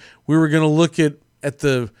time we were going to look at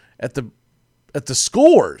the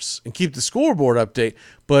scores and keep the scoreboard update.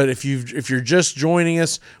 But if you're just joining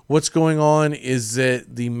us, what's going on is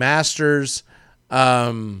that the Masters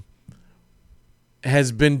has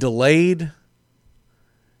been delayed.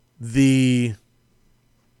 There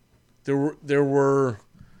were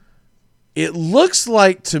it looks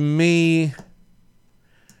like to me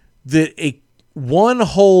that one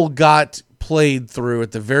hole got played through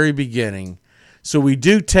at the very beginning. So we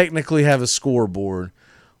do technically have a scoreboard.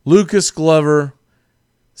 Lucas Glover,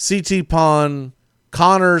 C.T. Pond,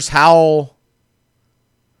 Connors, Howell,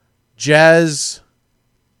 Jazz,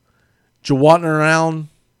 Jawatnarayan.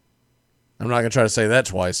 I'm not going to try to say that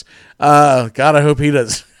twice. God, I hope he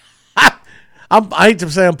does. I hate to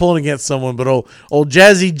say I'm pulling against someone, but old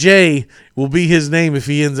Jazzy J will be his name if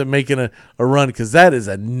he ends up making a run, because that is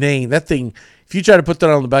a name. That thing, if you try to put that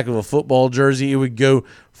on the back of a football jersey, it would go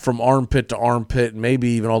from armpit to armpit and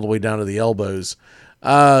maybe even all the way down to the elbows.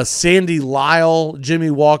 Sandy Lyle,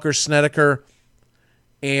 Jimmy Walker, Snedeker,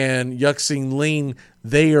 and Yuxing Lean,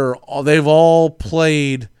 they've all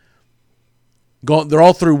played. They're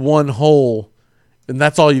all through one hole, and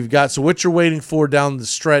that's all you've got. So what you're waiting for down the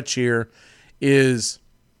stretch here is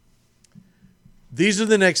these are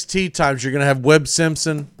the next tee times. You're going to have Webb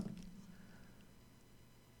Simpson,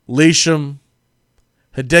 Leisham,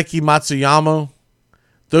 Hideki Matsuyama.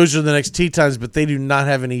 Those are the next tee times, but they do not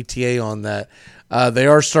have an ETA on that. They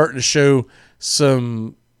are starting to show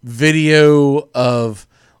some video of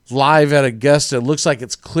live at Augusta. It looks like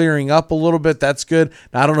it's clearing up a little bit. That's good.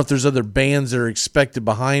 Now, I don't know if there's other bands that are expected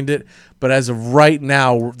behind it, but as of right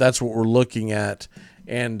now, that's what we're looking at.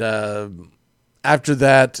 And after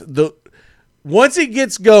that, once it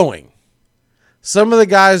gets going, some of the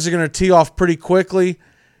guys are going to tee off pretty quickly.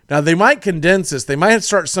 Now, they might condense this. They might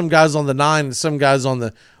start some guys on the 9 and some guys on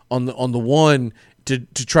the 1 to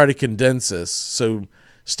try to condense this. So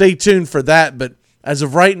stay tuned for that. But as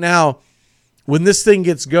of right now, when this thing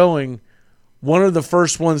gets going, one of the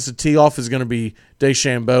first ones to tee off is going to be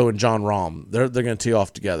DeChambeau and John Rahm. They're going to tee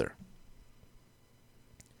off together.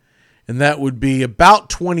 And that would be about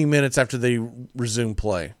 20 minutes after they resume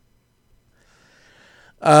play.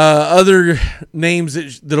 Other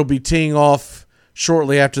names that'll be teeing off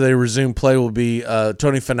shortly after they resume play will be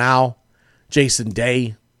Tony Finau, Jason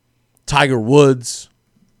Day, Tiger Woods,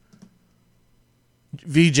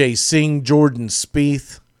 Vijay Singh, Jordan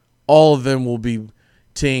Spieth. All of them will be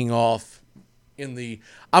teeing off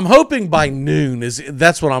I'm hoping by noon.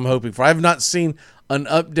 That's what I'm hoping for. I have not seen an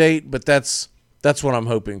update, but that's what I'm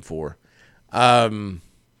hoping for.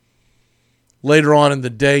 Later on in the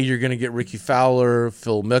day, you're going to get Ricky Fowler,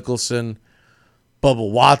 Phil Mickelson,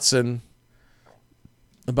 Bubba Watson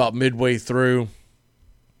about midway through.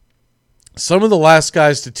 Some of the last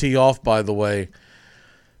guys to tee off, by the way,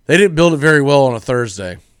 they didn't build it very well on a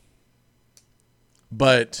Thursday.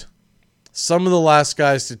 But some of the last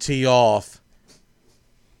guys to tee off,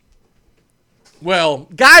 well,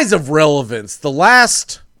 guys of relevance, the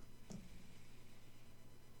last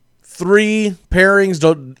 3 pairings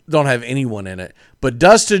don't have anyone in it. But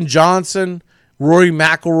Dustin Johnson, Rory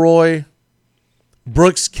McIlroy,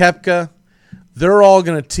 Brooks Koepka, they're all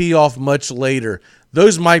going to tee off much later.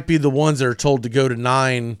 Those might be the ones that are told to go to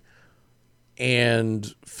 9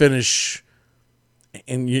 and finish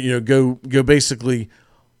and go basically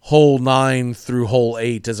hole 9 through hole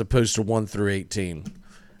 8 as opposed to 1 through 18.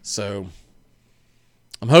 So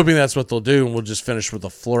I'm hoping that's what they'll do, and we'll just finish with a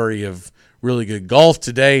flurry of really good golf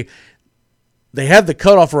today. They had the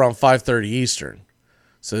cutoff around 5:30 Eastern.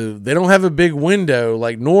 So they don't have a big window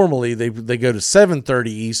like normally. They go to 7:30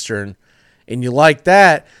 Eastern, and you like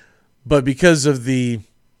that. But because of the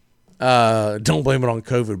don't blame it on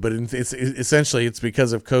COVID, but it's essentially it's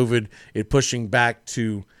because of COVID, it pushing back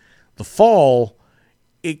to the fall.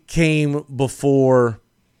 It came before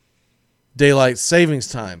daylight savings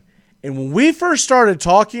time. And when we first started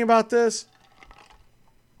talking about this,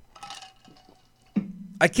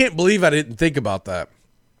 I can't believe I didn't think about that.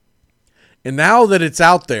 And now that it's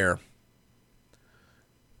out there,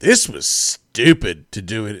 this was stupid to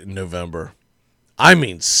do it in November. I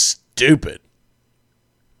mean, stupid.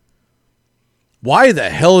 Why the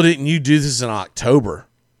hell didn't you do this in October?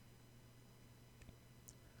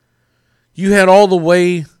 You had all the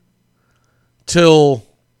way till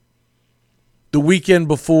the weekend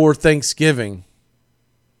before Thanksgiving.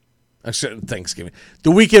 Actually, Thanksgiving. The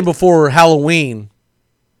weekend before Halloween.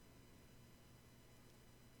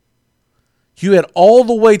 You had all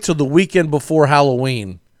the way till the weekend before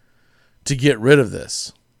Halloween to get rid of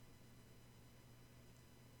this.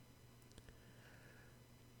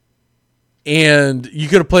 And you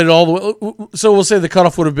could have played it all the way. So we'll say the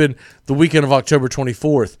cutoff would have been the weekend of October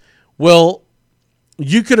 24th. Well,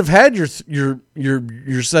 you could have had your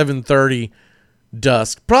 7:30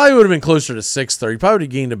 dusk. Probably would have been closer to 6:30. Probably would have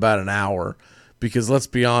gained about an hour. Because let's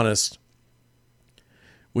be honest,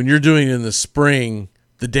 when you're doing it in the spring,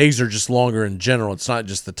 the days are just longer in general. It's not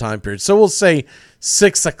just the time period. So we'll say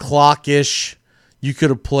 6 o'clock-ish. You could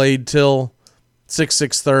have played till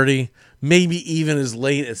 6:30. Maybe even as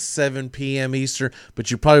late as 7 p.m. Eastern.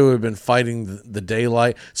 But you probably would have been fighting the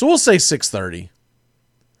daylight. So we'll say 6:30.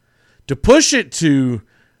 To push it to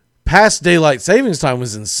past daylight savings time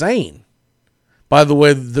was insane. By the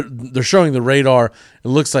way, they're showing the radar. It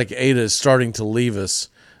looks like Ada is starting to leave us.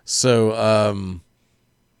 So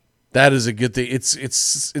that is a good thing. It's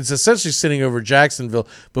essentially sitting over Jacksonville,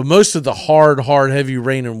 but most of the hard, heavy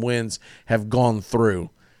rain and winds have gone through.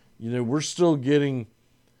 You know, we're still getting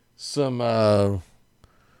some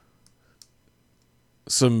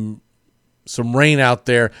rain out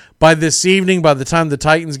there. By this evening, by the time the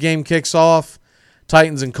Titans game kicks off,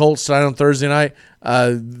 Titans and Colts tonight on Thursday night,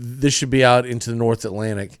 this should be out into the North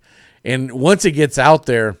Atlantic. And once it gets out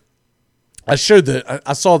there, I saw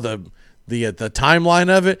the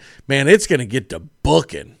timeline of it. Man, it's going to get to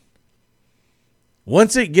booking.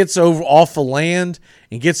 Once it gets off the land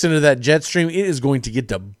and gets into that jet stream, it is going to get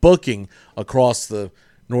to booking across the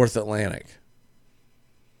North Atlantic.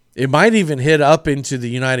 It might even hit up into the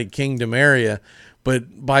United Kingdom area,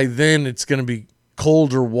 but by then it's going to be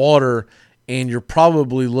colder water, and you're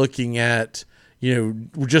probably looking at, you know,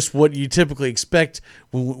 just what you typically expect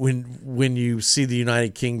when you see the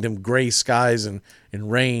United Kingdom, gray skies and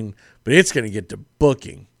rain, but it's going to get to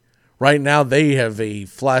booking. Right now they have a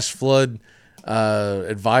flash flood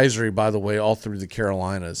advisory, by the way, all through the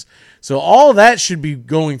Carolinas. So all that should be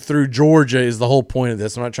going through Georgia is the whole point of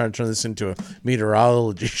this. I'm not trying to turn this into a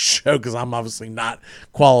meteorology show because I'm obviously not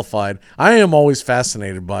qualified. I am always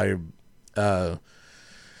fascinated by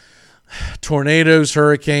tornadoes,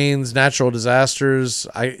 hurricanes, natural disasters.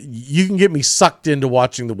 You can get me sucked into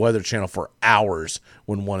watching the Weather Channel for hours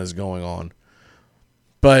when one is going on.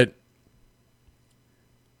 But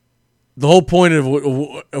the whole point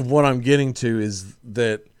of what I'm getting to is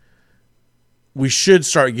that we should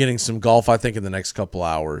start getting some golf, I think, in the next couple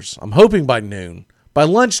hours. I'm hoping by noon. By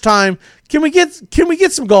lunchtime, can we get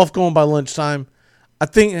some golf going by lunchtime? I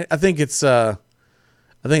think it's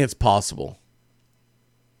possible.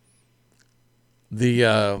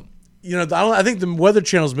 I think the Weather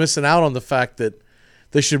Channel's missing out on the fact that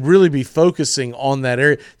they should really be focusing on that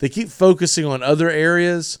area. They keep focusing on other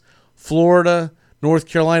areas, Florida, North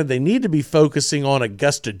Carolina. They need to be focusing on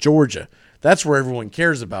Augusta, Georgia. That's where everyone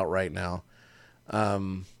cares about right now.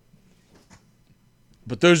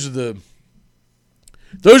 But those are the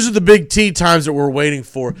big tea times that we're waiting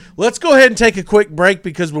for. Let's go ahead and take a quick break,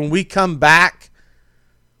 because when we come back,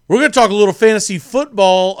 we're going to talk a little fantasy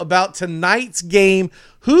football about tonight's game.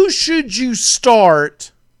 Who should you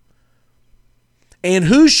start and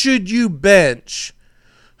who should you bench?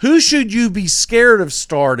 Who should you be scared of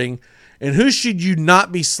starting and who should you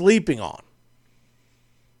not be sleeping on?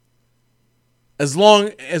 As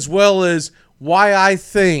well as why I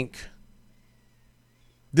think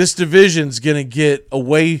this division's going to get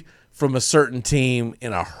away from a certain team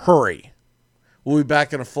in a hurry. We'll be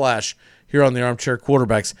back in a flash here on the Armchair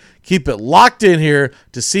Quarterbacks. Keep it locked in here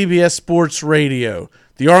to CBS Sports Radio,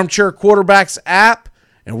 the Armchair Quarterbacks app,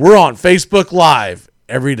 and we're on Facebook Live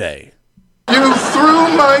every day. You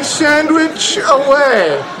threw my sandwich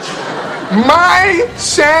away. My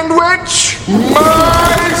sandwich!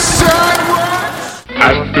 My sandwich!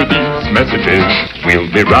 After these messages, we'll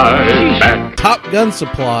be right back. Top Gun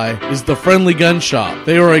Supply is the friendly gun shop.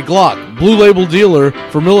 They are a Glock Blue Label dealer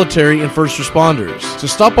for military and first responders. So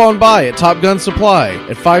stop on by at Top Gun Supply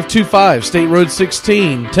at 525 State Road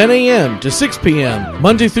 16, 10 a.m. to 6 p.m.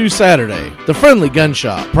 Monday through Saturday. The Friendly Gun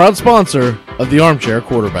Shop, proud sponsor of the Armchair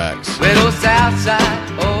Quarterbacks. Well, the south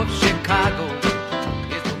side of Chicago.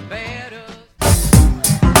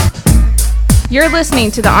 You're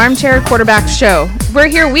listening to the Armchair Quarterback Show. We're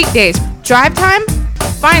here weekdays. Drive time?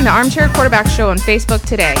 Find the Armchair Quarterback Show on Facebook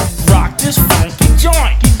today. Rock this funky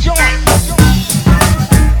joint.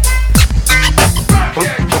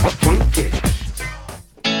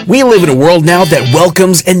 We live in a world now that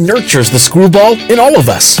welcomes and nurtures the screwball in all of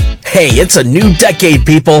us. Hey, it's a new decade,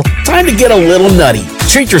 people. Time to get a little nutty.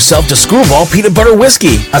 Treat yourself to Screwball Peanut Butter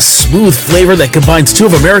Whiskey, a smooth flavor that combines two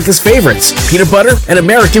of America's favorites, peanut butter and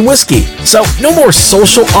American whiskey. So, no more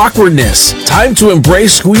social awkwardness. Time to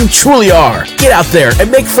embrace who you truly are. Get out there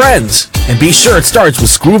and make friends. And be sure it starts with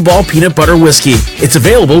Screwball Peanut Butter Whiskey. It's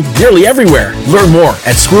available nearly everywhere. Learn more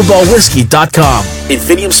at screwballwhiskey.com.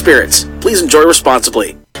 Infinium Spirits. Please enjoy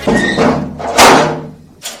responsibly.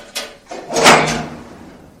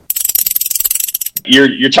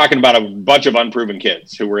 You're talking about a bunch of unproven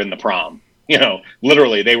kids who were in the prom. You know,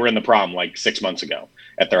 literally, they were in the prom like 6 months ago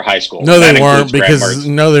at their high school. No, they weren't because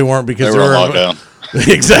they were on lockdown.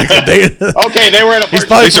 Exactly. Okay, they were at a.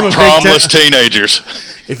 These are promless teenagers.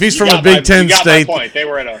 If he's from a Big Ten state, they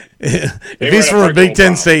were at a. If he's from a Big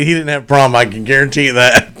Ten state, he didn't have prom. I can guarantee you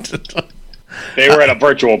that. They were at a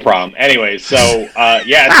virtual prom. Anyway, so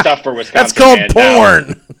yeah, it's tough for Wisconsin. That's called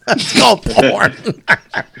porn. That's called porn.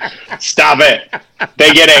 Stop it.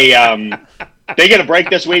 They get a break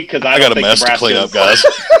this week because I got a mess to clean up, guys.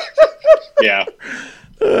 Yeah.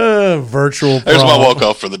 Virtual prom. There's my walk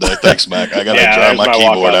off for the day. Thanks, Mac. I got to dry my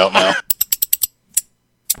keyboard out now.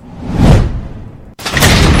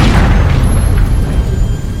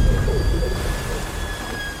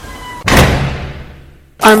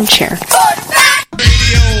 Armchair.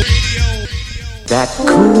 That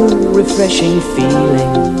cool, refreshing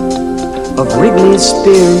feeling of Wrigley's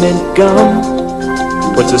Spearmint Gum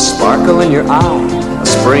puts a sparkle in your eye, a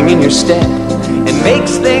spring in your step, and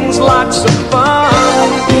makes things lots of fun.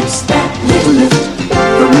 It's that little lift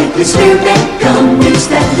from Wrigley's Spearmint Gum. It's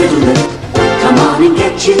that little lift. Come on and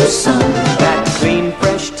get you some. That clean,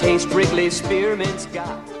 fresh taste Wrigley's Spearmint's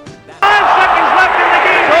got. 5 seconds left in the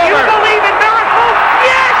game. Do you believe in miracles?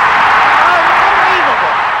 Yes!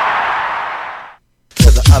 Unbelievable!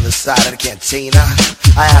 To the other side of the cantina,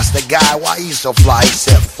 I asked the guy why he's so fly. He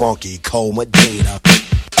said, Funky Cole Medina.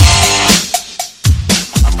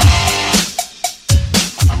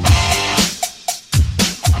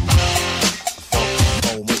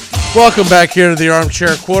 Welcome back here to the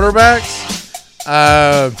Armchair Quarterbacks.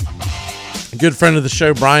 A good friend of the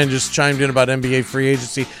show, Brian, just chimed in about NBA free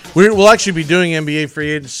agency. We'll actually be doing NBA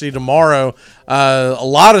free agency tomorrow. A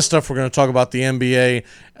lot of stuff we're going to talk about the NBA.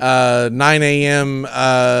 9 a.m.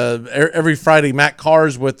 Every Friday, Matt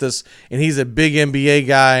Carr's with us, and he's a big NBA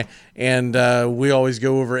guy, and we always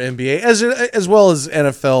go over NBA as well as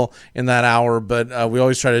NFL in that hour, but we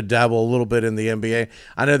always try to dabble a little bit in the NBA.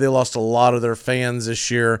 I know they lost a lot of their fans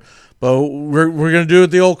this year, but we're going to do it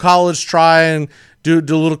the old college try and do a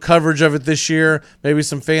little coverage of it this year. Maybe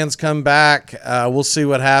some fans come back. We'll see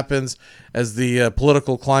what happens as the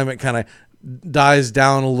political climate kind of dies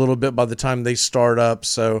down a little bit by the time they start up.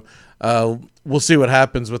 So we'll see what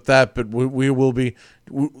happens with that. But we will be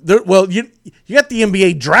there. Well, you got the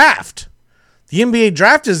NBA draft. The NBA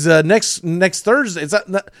draft is next Thursday. It's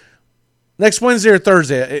not next Wednesday or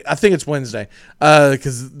Thursday. I think it's Wednesday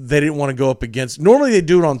because they didn't want to go up against. Normally they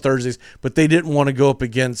do it on Thursdays, but they didn't want to go up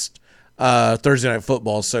against Thursday Night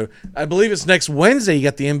Football. So I believe it's next Wednesday you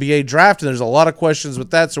got the NBA draft, and there's a lot of questions with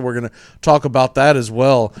that, so we're going to talk about that as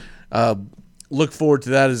well. Look forward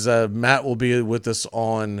to that as Matt will be with us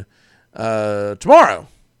on tomorrow.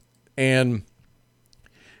 And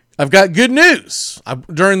I've got good news.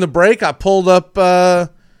 During the break, I pulled up the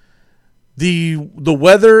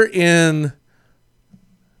weather in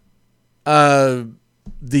where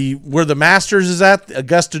the Masters is at,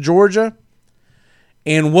 Augusta, Georgia.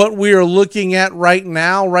 And what we are looking at right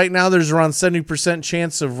now there's around 70%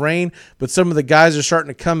 chance of rain, but some of the guys are starting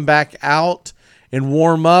to come back out and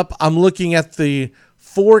warm up. I'm looking at the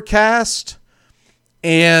forecast,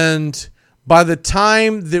 and By the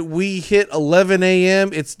time that we hit 11 a.m.,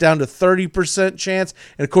 it's down to 30% chance.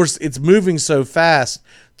 And, of course, it's moving so fast,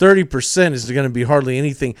 30% is going to be hardly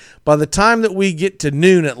anything. By the time that we get to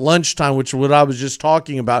noon at lunchtime, which is what I was just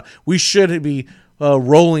talking about, we should be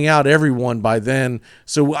rolling out everyone by then.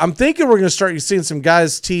 So I'm thinking we're going to start seeing some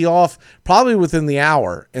guys tee off probably within the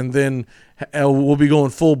hour, and then we'll be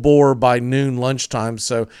going full bore by noon lunchtime.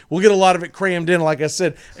 So we'll get a lot of it crammed in. Like I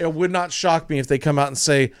said, it would not shock me if they come out and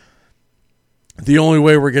say the only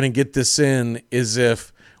way we're going to get this in is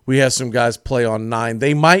if we have some guys play on 9.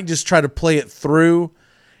 They might just try to play it through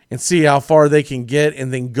and see how far they can get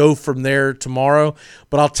and then go from there tomorrow.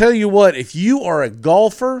 But I'll tell you what, if you are a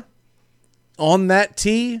golfer on that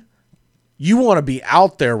tee, you want to be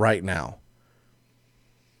out there right now,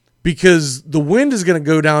 because the wind is going to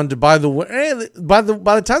go down to by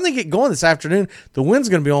the time they get going this afternoon, the wind's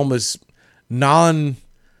going to be almost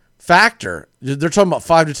non-factor. They're talking about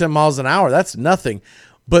 5 to 10 miles an hour. That's nothing.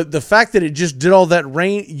 But the fact that it just did all that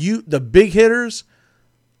rain, the big hitters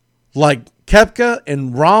like Koepka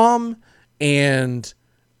and Rahm and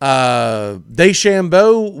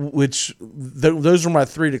DeChambeau, which those are my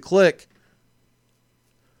 3 to click,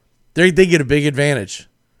 they get a big advantage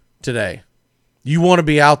today. You want to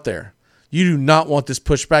be out there. You do not want this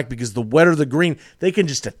pushed back, because the wetter the green, they can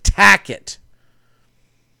just attack it.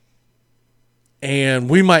 And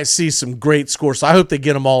we might see some great scores. So I hope they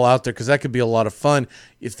get them all out there, because that could be a lot of fun.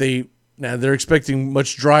 Now they're expecting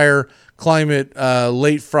much drier climate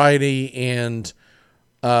late Friday and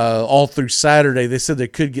all through Saturday. They said they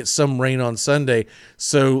could get some rain on Sunday.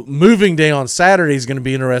 So moving day on Saturday is going to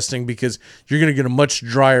be interesting, because you're going to get a much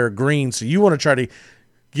drier green. So you want to try to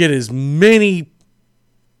get as many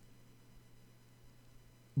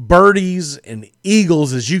birdies and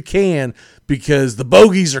eagles as you can, because the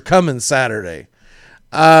bogeys are coming Saturday.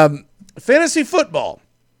 Fantasy football.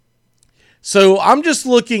 So I'm just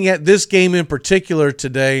looking at this game in particular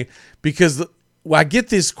today, because I get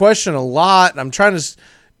this question a lot, and I'm trying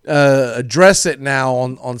to address it now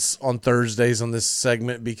on Thursdays on this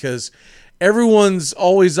segment, because everyone's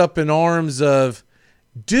always up in arms of,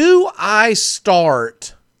 do I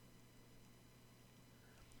start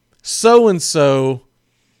so-and-so,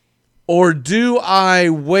 or do I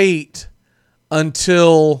wait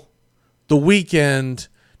until the weekend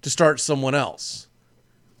to start someone else?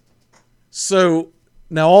 So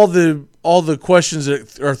now all the questions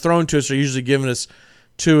that are thrown to us are usually given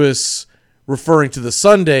to us referring to the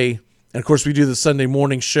Sunday. And of course we do the Sunday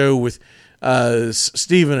morning show with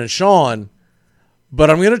Steven and Sean. But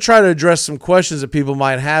I'm going to try to address some questions that people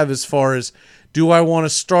might have as far as, do I want to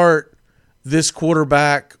start this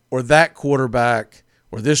quarterback or that quarterback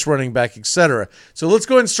or this running back, etc. So let's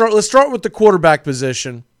go ahead and start. Let's start with the quarterback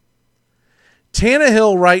position.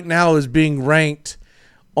 Tannehill right now is being ranked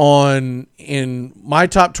in my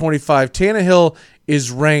top 25. Tannehill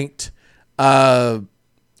is ranked, right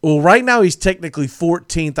now he's technically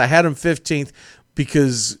 14th. I had him 15th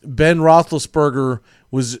because Ben Roethlisberger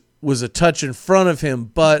was a touch in front of him,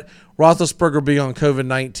 but Roethlisberger being on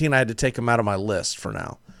COVID-19, I had to take him out of my list for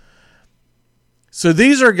now. So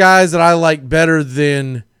these are guys that I like better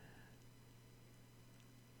than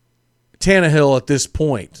Tannehill at this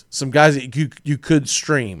point. Some guys that you could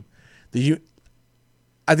stream.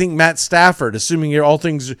 I think Matt Stafford, assuming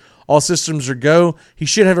all systems are go, he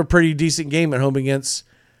should have a pretty decent game at home against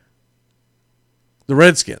the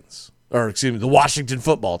Redskins, the Washington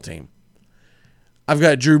football team. I've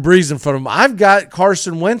got Drew Brees in front of him. I've got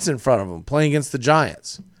Carson Wentz in front of him playing against the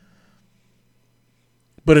Giants.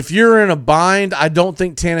 But if you're in a bind, I don't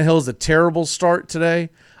think Tannehill is a terrible start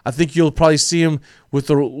today. I think you'll probably see him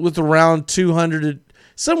with around 200,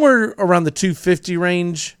 somewhere around the 250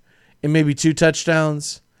 range, and maybe 2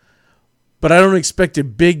 touchdowns. But I don't expect a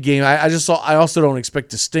big game. I also don't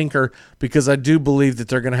expect a stinker, because I do believe that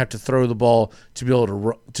they're going to have to throw the ball to be able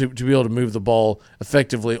to move the ball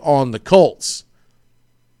effectively on the Colts.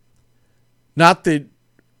 Not that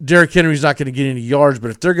Derrick Henry's not going to get any yards, but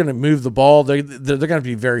if they're going to move the ball, they're going to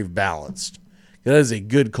be very balanced. That is a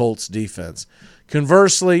good Colts defense.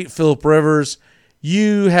 Conversely, Phillip Rivers,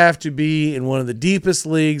 you have to be in one of the deepest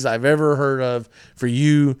leagues I've ever heard of for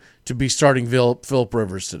you to be starting Phillip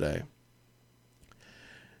Rivers today.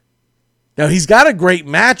 Now, he's got a great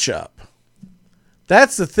matchup.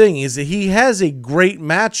 That's the thing, is that he has a great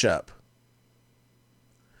matchup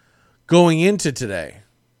going into today.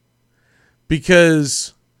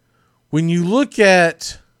 Because when you look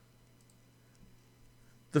at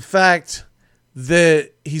the fact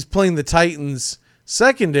that he's playing the Titans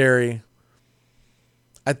secondary,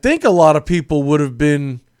 I think a lot of people would have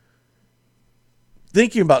been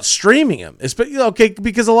thinking about streaming him. Okay,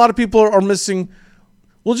 because a lot of people are missing.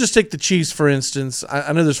 We'll just take the Chiefs, for instance.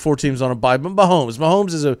 I know there's 4 teams on a bye, but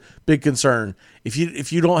Mahomes is a big concern. If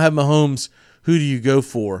you don't have Mahomes, who do you go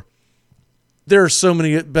for? There are so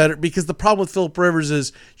many better, because the problem with Phillip Rivers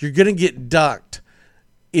is you're going to get ducked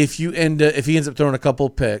if he ends up throwing a couple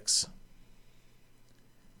of picks.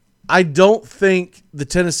 I don't think the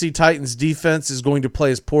Tennessee Titans defense is going to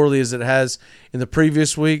play as poorly as it has in the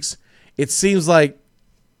previous weeks. It seems like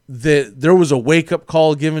that there was a wake-up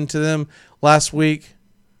call given to them last week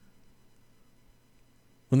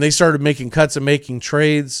when they started making cuts and making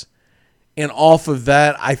trades. And off of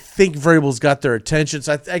that, I think Vrabel's got their attention.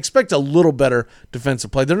 So I expect a little better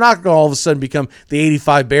defensive play. They're not going to all of a sudden become the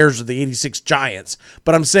 85 Bears or the 86 Giants.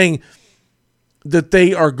 But I'm saying that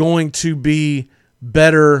they are going to be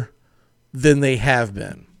better than they have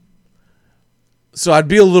been. So I'd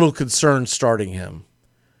be a little concerned starting him.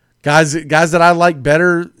 Guys that I like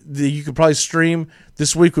better that you could probably stream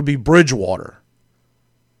this week would be Bridgewater.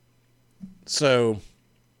 So,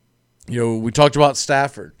 we talked about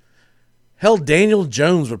Stafford. Hell, Daniel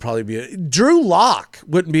Jones would probably be Drew Lock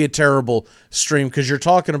wouldn't be a terrible stream, because you're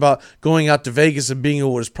talking about going out to Vegas and being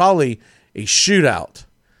what is probably a shootout.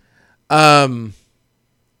 Now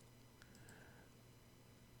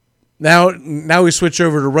we switch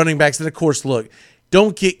over to running backs. And, of course, look,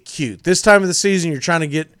 don't get cute. This time of the season, you're trying to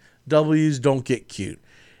get W's. Don't get cute.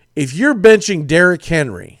 If you're benching Derrick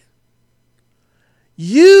Henry,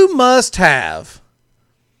 you must have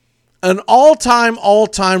an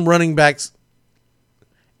all-time running backs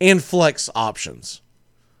and flex options.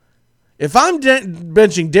 If I'm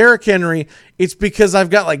benching Derrick Henry, it's because I've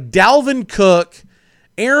got like Dalvin Cook,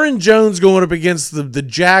 Aaron Jones going up against the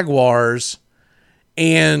Jaguars,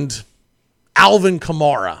 and Alvin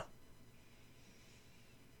Kamara.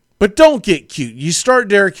 But don't get cute. You start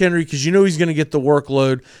Derrick Henry because you know he's going to get the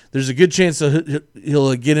workload. There's a good chance that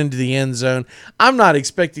he'll get into the end zone. I'm not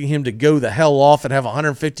expecting him to go the hell off and have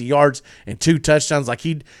 150 yards and 2 touchdowns like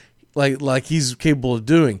he's capable of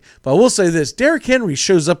doing. But I will say this: Derrick Henry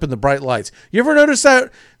shows up in the bright lights. You ever notice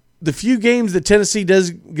that the few games that Tennessee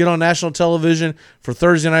does get on national television for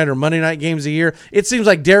Thursday night or Monday night games a year, it seems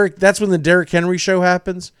like that's when the Derrick Henry show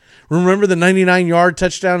happens. Remember the 99-yard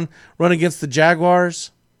touchdown run against the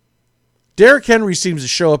Jaguars? Derrick Henry seems to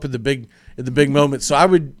show up in the big moment. So I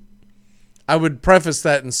would preface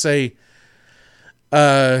that and say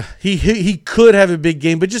he could have a big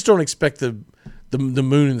game, but just don't expect the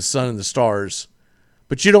moon and the sun and the stars.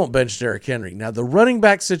 But you don't bench Derrick Henry. Now the running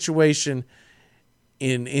back situation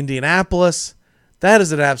in Indianapolis, that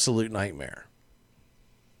is an absolute nightmare.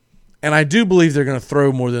 And I do believe they're going to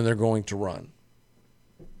throw more than they're going to run.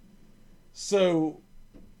 So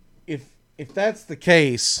if that's the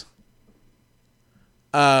case,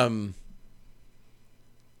 I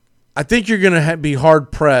think you're going to be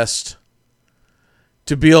hard-pressed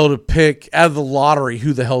to be able to pick out of the lottery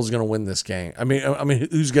who the hell is going to win this game. I mean,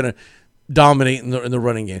 who's going to dominate in the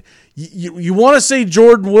running game. You want to say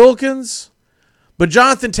Jordan Wilkins, but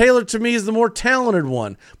Jonathan Taylor to me is the more talented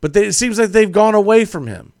one. But it seems like they've gone away from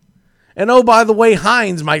him. And oh, by the way,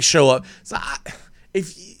 Hines might show up. So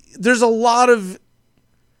there's a lot of.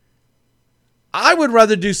 I would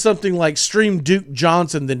rather do something like stream Duke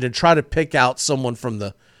Johnson than to try to pick out someone from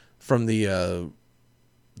the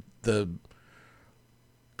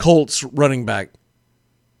Colts running back.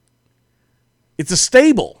 It's a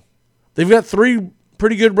stable. They've got 3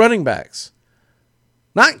 pretty good running backs.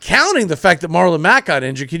 Not counting the fact that Marlon Mack got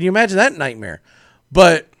injured. Can you imagine that nightmare?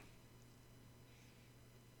 But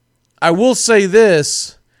I will say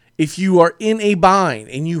this. If you are in a bind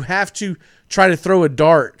and you have to try to throw a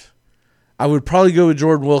dart, I would probably go with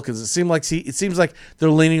Jordan Wilkins. It seems like they're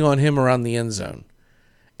leaning on him around the end zone,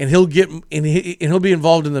 and he'll be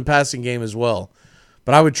involved in the passing game as well.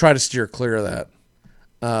 But I would try to steer clear of that.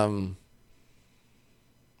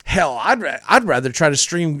 Hell, I'd rather try to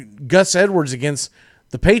stream Gus Edwards against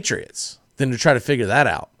the Patriots than to try to figure that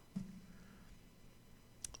out.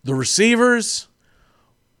 The receivers,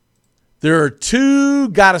 there are 2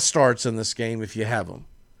 gotta starts in this game if you have them.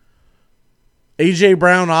 A.J.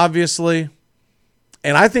 Brown, obviously,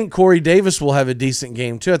 and I think Corey Davis will have a decent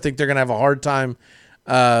game too. I think they're going to have a hard time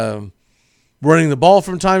running the ball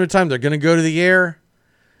from time to time. They're going to go to the air.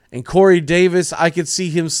 And Corey Davis, I could see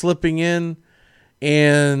him slipping in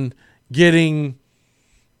and getting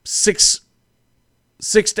 6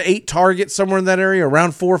 to 8 targets somewhere in that area,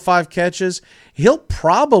 around 4 or 5 catches. He'll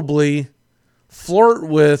probably flirt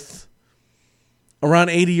with around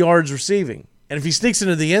 80 yards receiving. And if he sneaks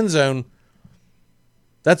into the end zone,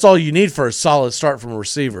 that's all you need for a solid start from a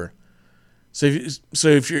receiver. So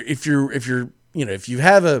if you're if you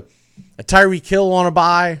have a Tyreek Hill on a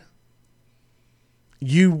bye,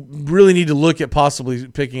 you really need to look at possibly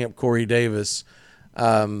picking up Corey Davis.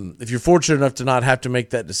 If you're fortunate enough to not have to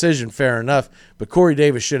make that decision, fair enough. But Corey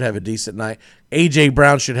Davis should have a decent night. A.J.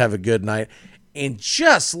 Brown should have a good night. And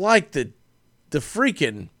just like the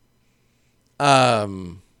freaking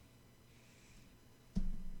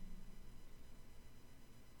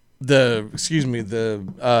the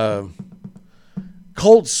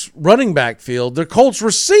Colts running back field, the Colts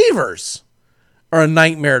receivers are a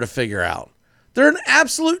nightmare to figure out. They're an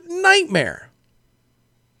absolute nightmare.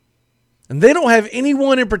 And they don't have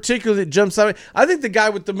anyone in particular that jumps out. I think the guy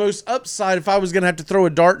with the most upside, if I was going to have to throw a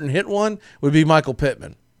dart and hit one, would be Michael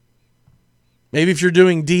Pittman. Maybe if you're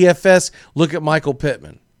doing DFS, look at Michael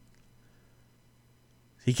Pittman.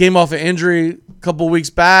 He came off an injury a couple weeks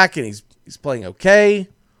back, and he's playing okay.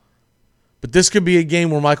 But this could be a game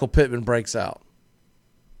where Michael Pittman breaks out.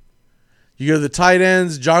 You go to the tight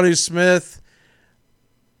ends, Jonnu Smith.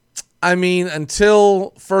 I mean, until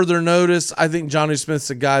further notice, I think Jonnu Smith's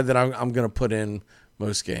a guy that I'm going to put in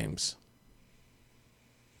most games.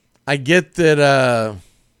 I get that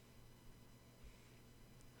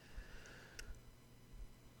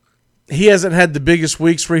he hasn't had the biggest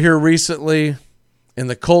weeks for here recently, and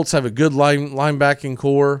the Colts have a good linebacking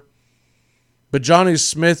core. But Jonnu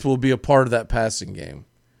Smith will be a part of that passing game.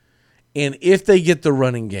 And if they get the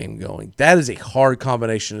running game going, that is a hard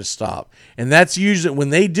combination to stop. And that's usually, when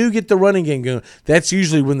they do get the running game going, that's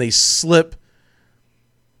usually when they slip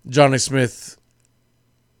Jonnu Smith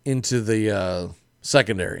into the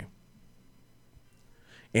secondary.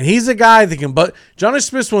 And he's a guy that can, but Jonnu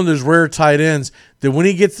Smith's one of those rare tight ends that when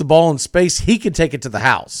he gets the ball in space, he can take it to the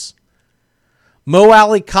house. Mo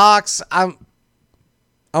Alley Cox, I'm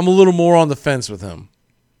a little more on the fence with him.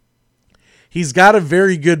 He's got a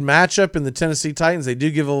very good matchup in the Tennessee Titans. They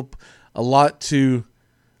do give up a lot to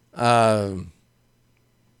tight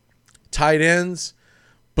ends,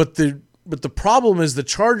 but the problem is the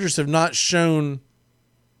Chargers have not shown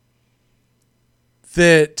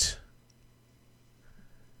that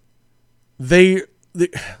the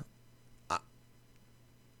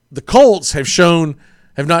Colts have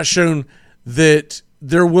not shown that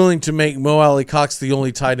they're willing to make Mo Alley Cox the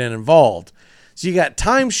only tight end involved. So you got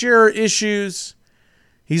timeshare issues.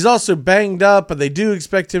 He's also banged up, but they do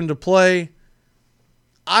expect him to play.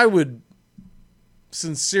 I would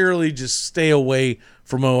sincerely just stay away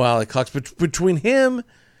from Mo Alley Cox. But between him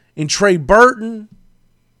and Trey Burton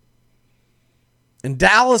and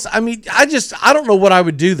Dallas, I mean, I don't know what I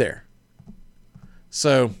would do there.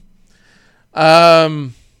 So, there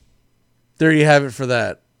you have it for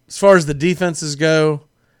that. As far as the defenses go,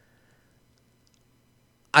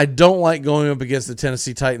 I don't like going up against the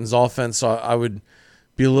Tennessee Titans offense, so I would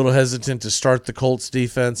be a little hesitant to start the Colts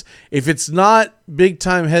defense. If it's not big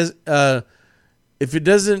time, if it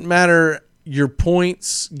doesn't matter, your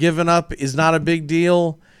points given up is not a big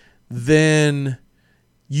deal, then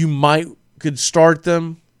you could start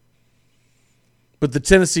them. But the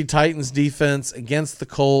Tennessee Titans defense against the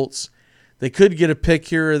Colts, they could get a pick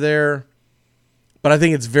here or there, but I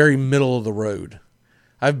think it's very middle of the road.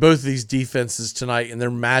 I have both of these defenses tonight, and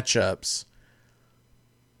their matchups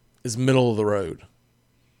is middle of the road.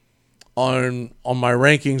 On my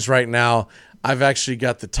rankings right now, I've actually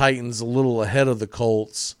got the Titans a little ahead of the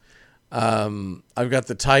Colts. I've got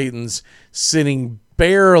the Titans sitting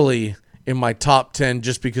barely in my top 10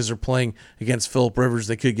 just because they're playing against Phillip Rivers.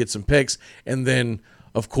 They could get some picks. And then,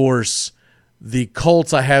 of course, the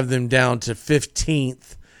Colts, I have them down to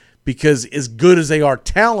 15th because as good as they are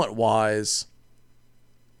talent-wise,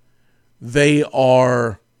 they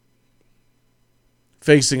are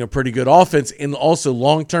facing a pretty good offense, and also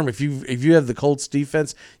long term, if you have the Colts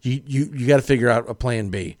defense, you got to figure out a plan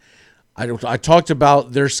B. I talked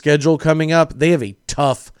about their schedule coming up. They have a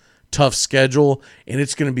tough schedule, and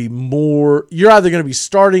it's going to be more. You're either going to be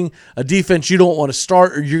starting a defense you don't want to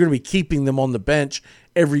start, or you're going to be keeping them on the bench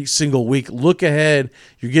every single week. Look ahead.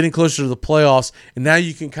 You're getting closer to the playoffs, and now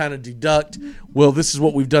you can kind of deduct, well, this is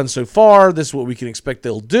what we've done so far. This is what we can expect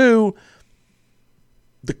they'll do.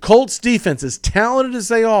 The Colts defense, as talented as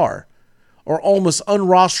they are almost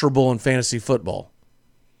unrosterable in fantasy football.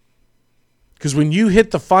 Because when you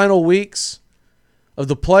hit the final weeks of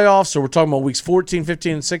the playoffs, so we're talking about weeks 14,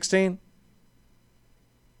 15, and 16,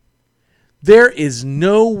 there is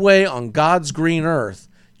no way on God's green earth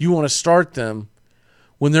you want to start them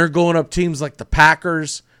when they're going up teams like the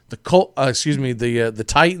Packers, the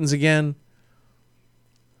Titans again.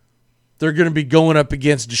 They're going to be going up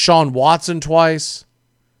against Deshaun Watson twice.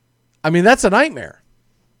 I mean, that's a nightmare.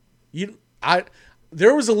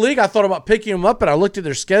 There was a league I thought about picking them up, and I looked at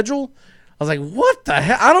their schedule. was like, what the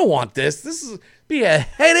hell? I don't want this. This is be a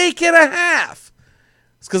headache and a half.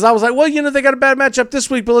 It's because I was like, well, they got a bad matchup this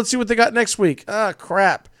week, but let's see what they got next week. Ah,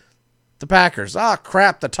 crap. The Packers. Ah,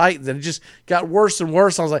 crap. The Titans. And it just got worse and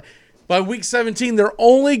worse. I was like, by week 17, their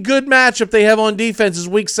only good matchup they have on defense is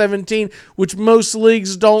week 17, which most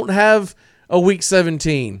leagues don't have a week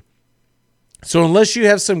 17. So unless you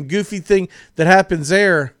have some goofy thing that happens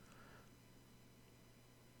there,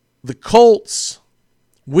 the Colts,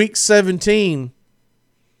 week 17,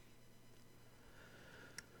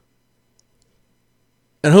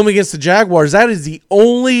 and home against the Jaguars, that is the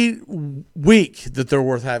only week that they're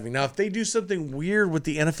worth having. Now, if they do something weird with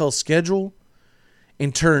the NFL schedule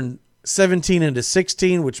and turn 17 into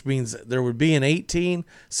 16, which means there would be an 18,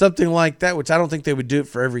 something like that, which I don't think they would do it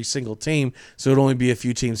for every single team, so it would only be a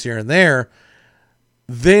few teams here and there,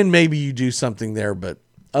 then maybe you do something there. But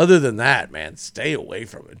other than that, man, stay away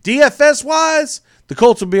from it. DFS-wise, the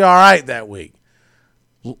Colts will be all right that week.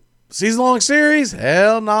 Season-long series?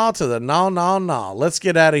 Hell no to the no. Let's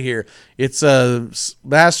get out of here. It's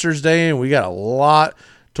Masters Day, and we got a lot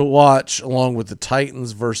to watch along with the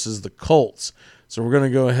Titans versus the Colts. So we're going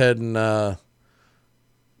to go ahead and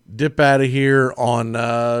dip out of here on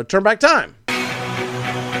Turn Back Time.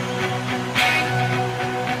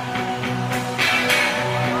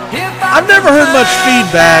 I've never heard much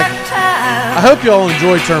feedback. I hope you all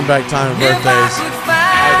enjoy Turn Back Time and birthdays.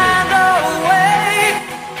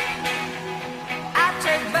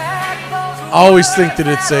 I always think that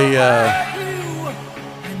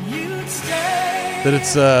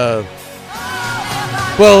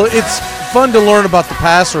it's fun to learn about the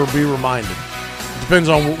past or be reminded. It depends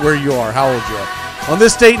on where you are, how old you are. On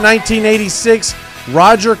this date, 1986,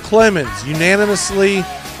 Roger Clemens unanimously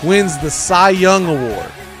wins the Cy Young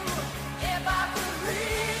Award.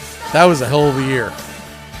 That was a hell of a year.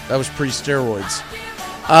 That was pre-steroids.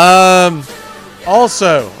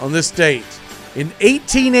 Also, on this date, in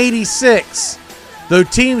 1886, though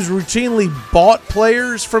teams routinely bought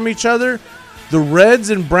players from each other, the Reds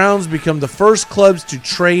and Browns become the first clubs to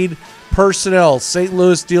trade personnel. St.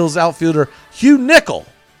 Louis deals outfielder Hugh Nickel,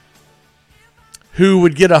 who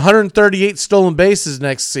would get 138 stolen bases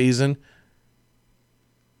next season.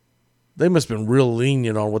 They must have been real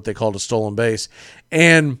lenient on what they called a stolen base.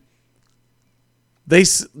 And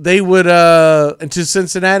they would into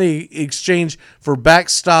Cincinnati exchange for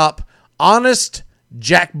backstop Honest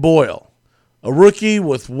Jack Boyle, a rookie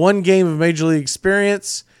with one game of Major League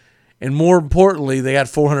experience, and more importantly, they got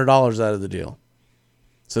 $400 out of the deal.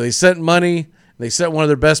 So they sent money, they sent one of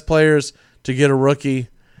their best players to get a rookie,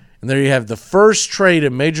 and there you have the first trade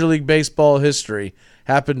in Major League Baseball history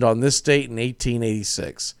happened on this date in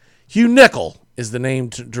 1886. Hugh Nickel is the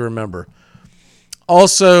name to remember.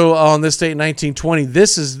 Also, on this date in 1920,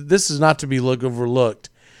 this is not to be overlooked,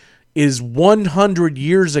 is 100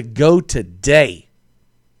 years ago today.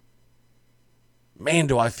 Man,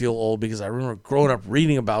 do I feel old because I remember growing up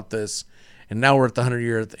reading about this, and now we're at the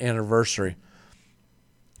 100-year anniversary.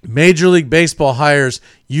 Major League Baseball hires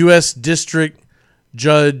U.S. District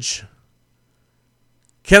Judge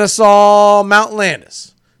Kennesaw Mountain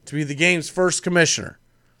Landis to be the game's first commissioner.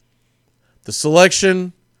 The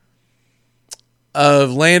selection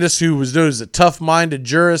of Landis, who was known as a tough-minded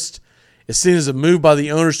jurist, is seen as a move by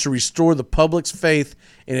the owners to restore the public's faith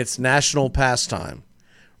in its national pastime.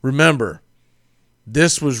 Remember,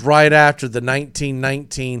 this was right after the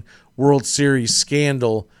 1919 World Series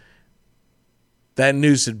scandal. That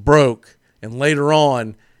news had broke, and later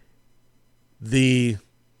on, the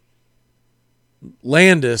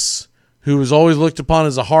Landis, who was always looked upon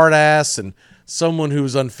as a hard ass and someone who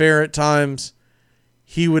was unfair at times,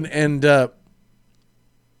 he would end up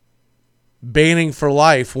banning for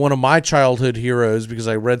life one of my childhood heroes because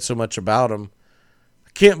I read so much about him.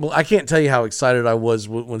 I can't tell you how excited I was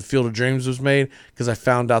when Field of Dreams was made because I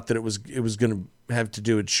found out that it was going to have to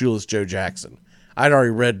do with Shoeless Joe Jackson. I'd already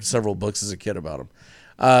read several books as a kid about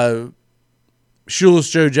him. Shoeless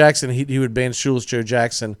Joe Jackson, he would ban Shoeless Joe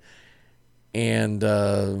Jackson, and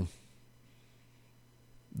the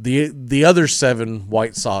other 7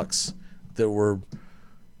 White Sox that were,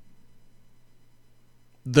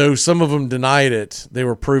 though some of them denied it, they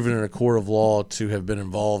were proven in a court of law to have been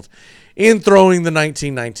involved in throwing the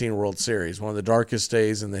 1919 World Series, one of the darkest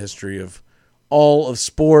days in the history of all of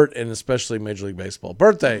sport and especially Major League Baseball.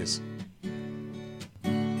 Birthdays.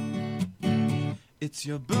 It's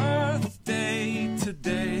your birthday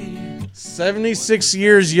today. 76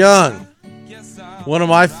 years young. One of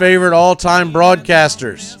my favorite all-time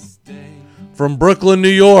broadcasters from Brooklyn, New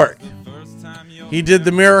York. He did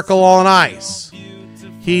The Miracle on Ice.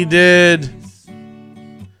 He did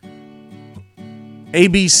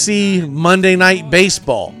ABC Monday Night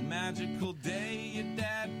Baseball.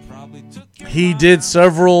 He did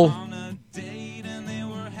several,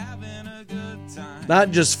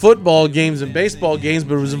 not just football games and baseball games,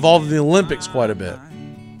 but was involved in the Olympics quite a bit.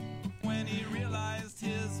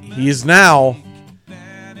 He is now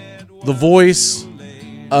the voice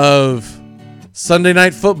of Sunday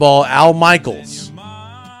Night Football, Al Michaels.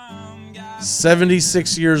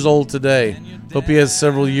 76 years old today. Hope he has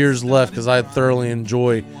several years left because I thoroughly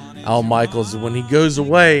enjoy Al Michaels. And when he goes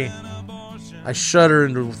away, I shudder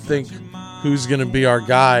and to think who's going to be our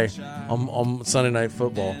guy on Sunday Night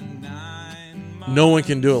Football. No one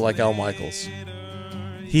can do it like Al Michaels.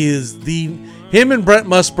 He is him and Brent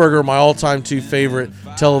Musburger are my all-time two favorite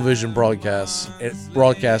television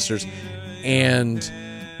broadcasters. And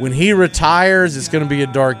when he retires, it's going to be a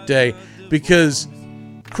dark day because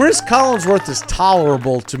Chris Collinsworth is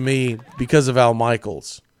tolerable to me because of Al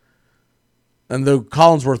Michaels. And though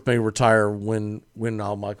Collinsworth may retire when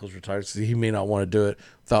Al Michaels retires, so he may not want to do it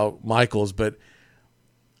without Michaels. But,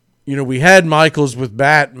 you know, we had Michaels with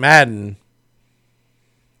Madden,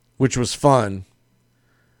 which was fun.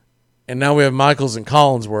 And now we have Michaels and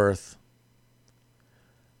Collinsworth.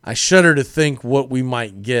 I shudder to think what we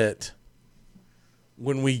might get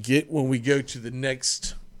when we go to the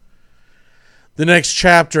next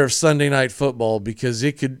chapter of Sunday Night Football, because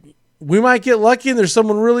we might get lucky and there's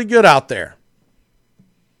someone really good out there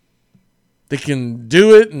that can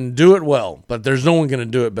do it and do it well, but there's no one going to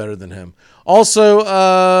do it better than him.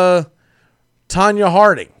 Also, Tanya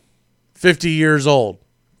Harding, 50 years old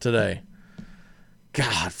today.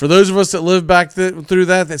 God, for those of us that lived back through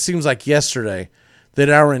that seems like yesterday, that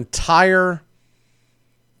our entire,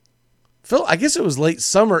 I guess it was late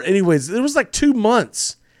summer. Anyways, it was like 2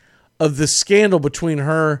 months of the scandal between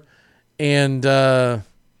her and the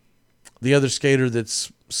other skater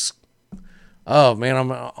that's, oh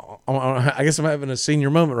man, I guess I'm having a senior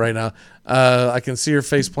moment right now. I can see her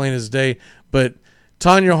face plain as day, but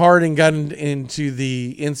Tanya Harding got into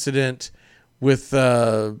the incident with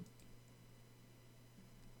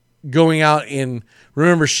going out and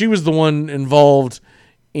remember, she was the one involved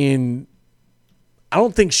in, I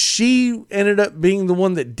don't think she ended up being the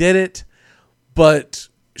one that did it, but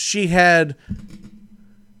she had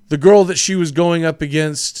the girl that she was going up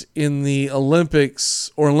against in the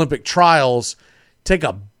Olympics or Olympic trials take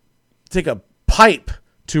a pipe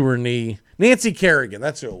to her knee. Nancy Kerrigan,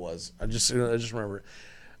 that's who it was. I just remember it.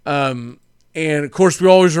 And of course, we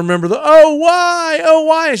always remember the oh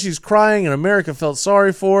why, and she's crying, and America felt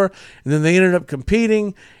sorry for her. And then they ended up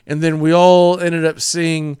competing, and then we all ended up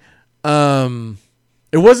seeing.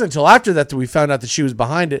 It wasn't until after that we found out that she was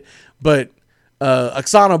behind it, but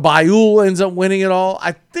Oksana Bayul ends up winning it all.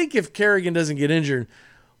 I think if Kerrigan doesn't get injured,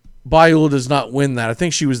 Bayul does not win that. I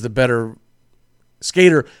think she was the better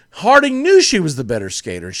skater. Harding knew she was the better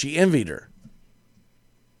skater. She envied her.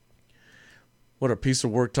 What a piece of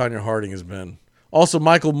work Tanya Harding has been. Also,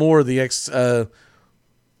 Michael Moore, the ex-champion.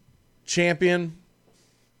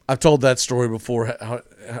 I've told that story before,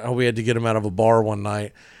 how we had to get him out of a bar one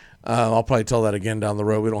night. I'll probably tell that again down the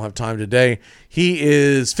road. We don't have time today. He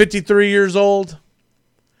is 53 years old.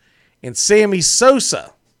 And Sammy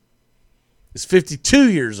Sosa is 52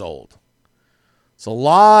 years old. It's a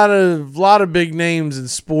lot of big names in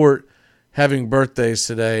sport having birthdays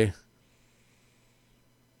today.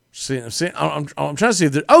 I'm trying to see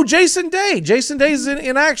if there. Oh, Jason Day. Jason Day's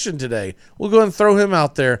in action today. We'll go ahead and throw him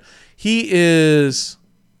out there.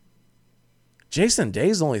 Jason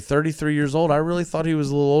Day's only 33 years old. I really thought he was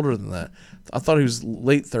a little older than that. I thought he was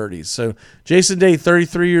late 30s. So Jason Day,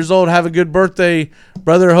 33 years old. Have a good birthday,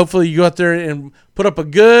 brother. Hopefully you go out there and put up a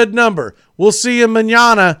good number. We'll see you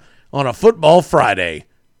mañana on a Football Friday.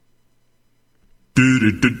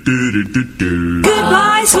 Goodbye,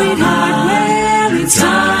 sweetheart. Well, it's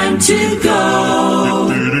time to go.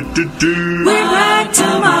 We're back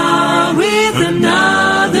tomorrow with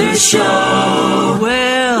another show.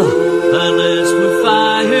 Well, unless we're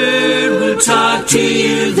fired, we'll talk to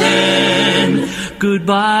you then.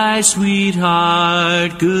 Goodbye,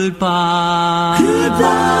 sweetheart. Goodbye.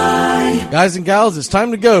 Goodbye. Guys and gals, it's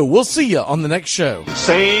time to go. We'll see you on the next show.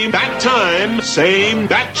 Same bat time, same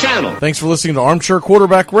bat channel. Thanks for listening to Armchair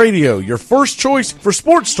Quarterback Radio, your first choice for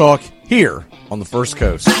sports talk here on the First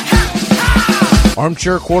Coast.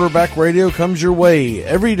 Armchair Quarterback Radio comes your way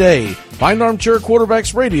every day. Find Armchair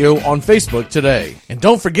Quarterbacks Radio on Facebook today. And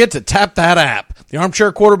don't forget to tap that app. The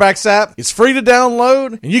Armchair Quarterbacks app is free to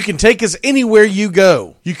download, and you can take us anywhere you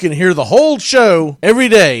go. You can hear the whole show every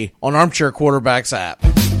day on Armchair Quarterbacks app.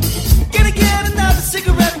 Can I get another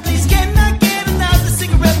cigarette, please? Can I get another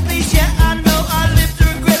cigarette, please? Yeah, I know I live to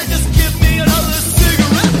regret it. Just give me another cigarette.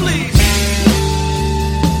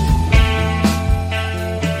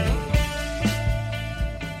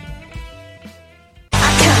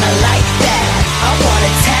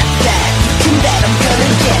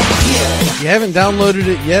 haven't downloaded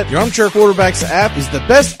it yet, the Armchair Quarterbacks app is the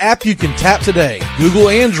best app you can tap today. Google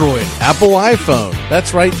Android, Apple iPhone.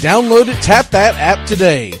 That's right, download it, tap that app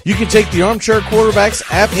today. You can take the Armchair Quarterbacks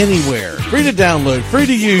app anywhere. Free to download, free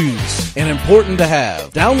to use, and important to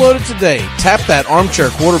have. Download it today. Tap that Armchair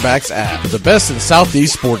Quarterbacks app. The best in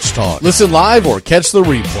Southeast sports talk. Listen live or catch the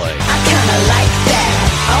replay. I kinda like that.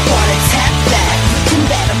 I wanna tap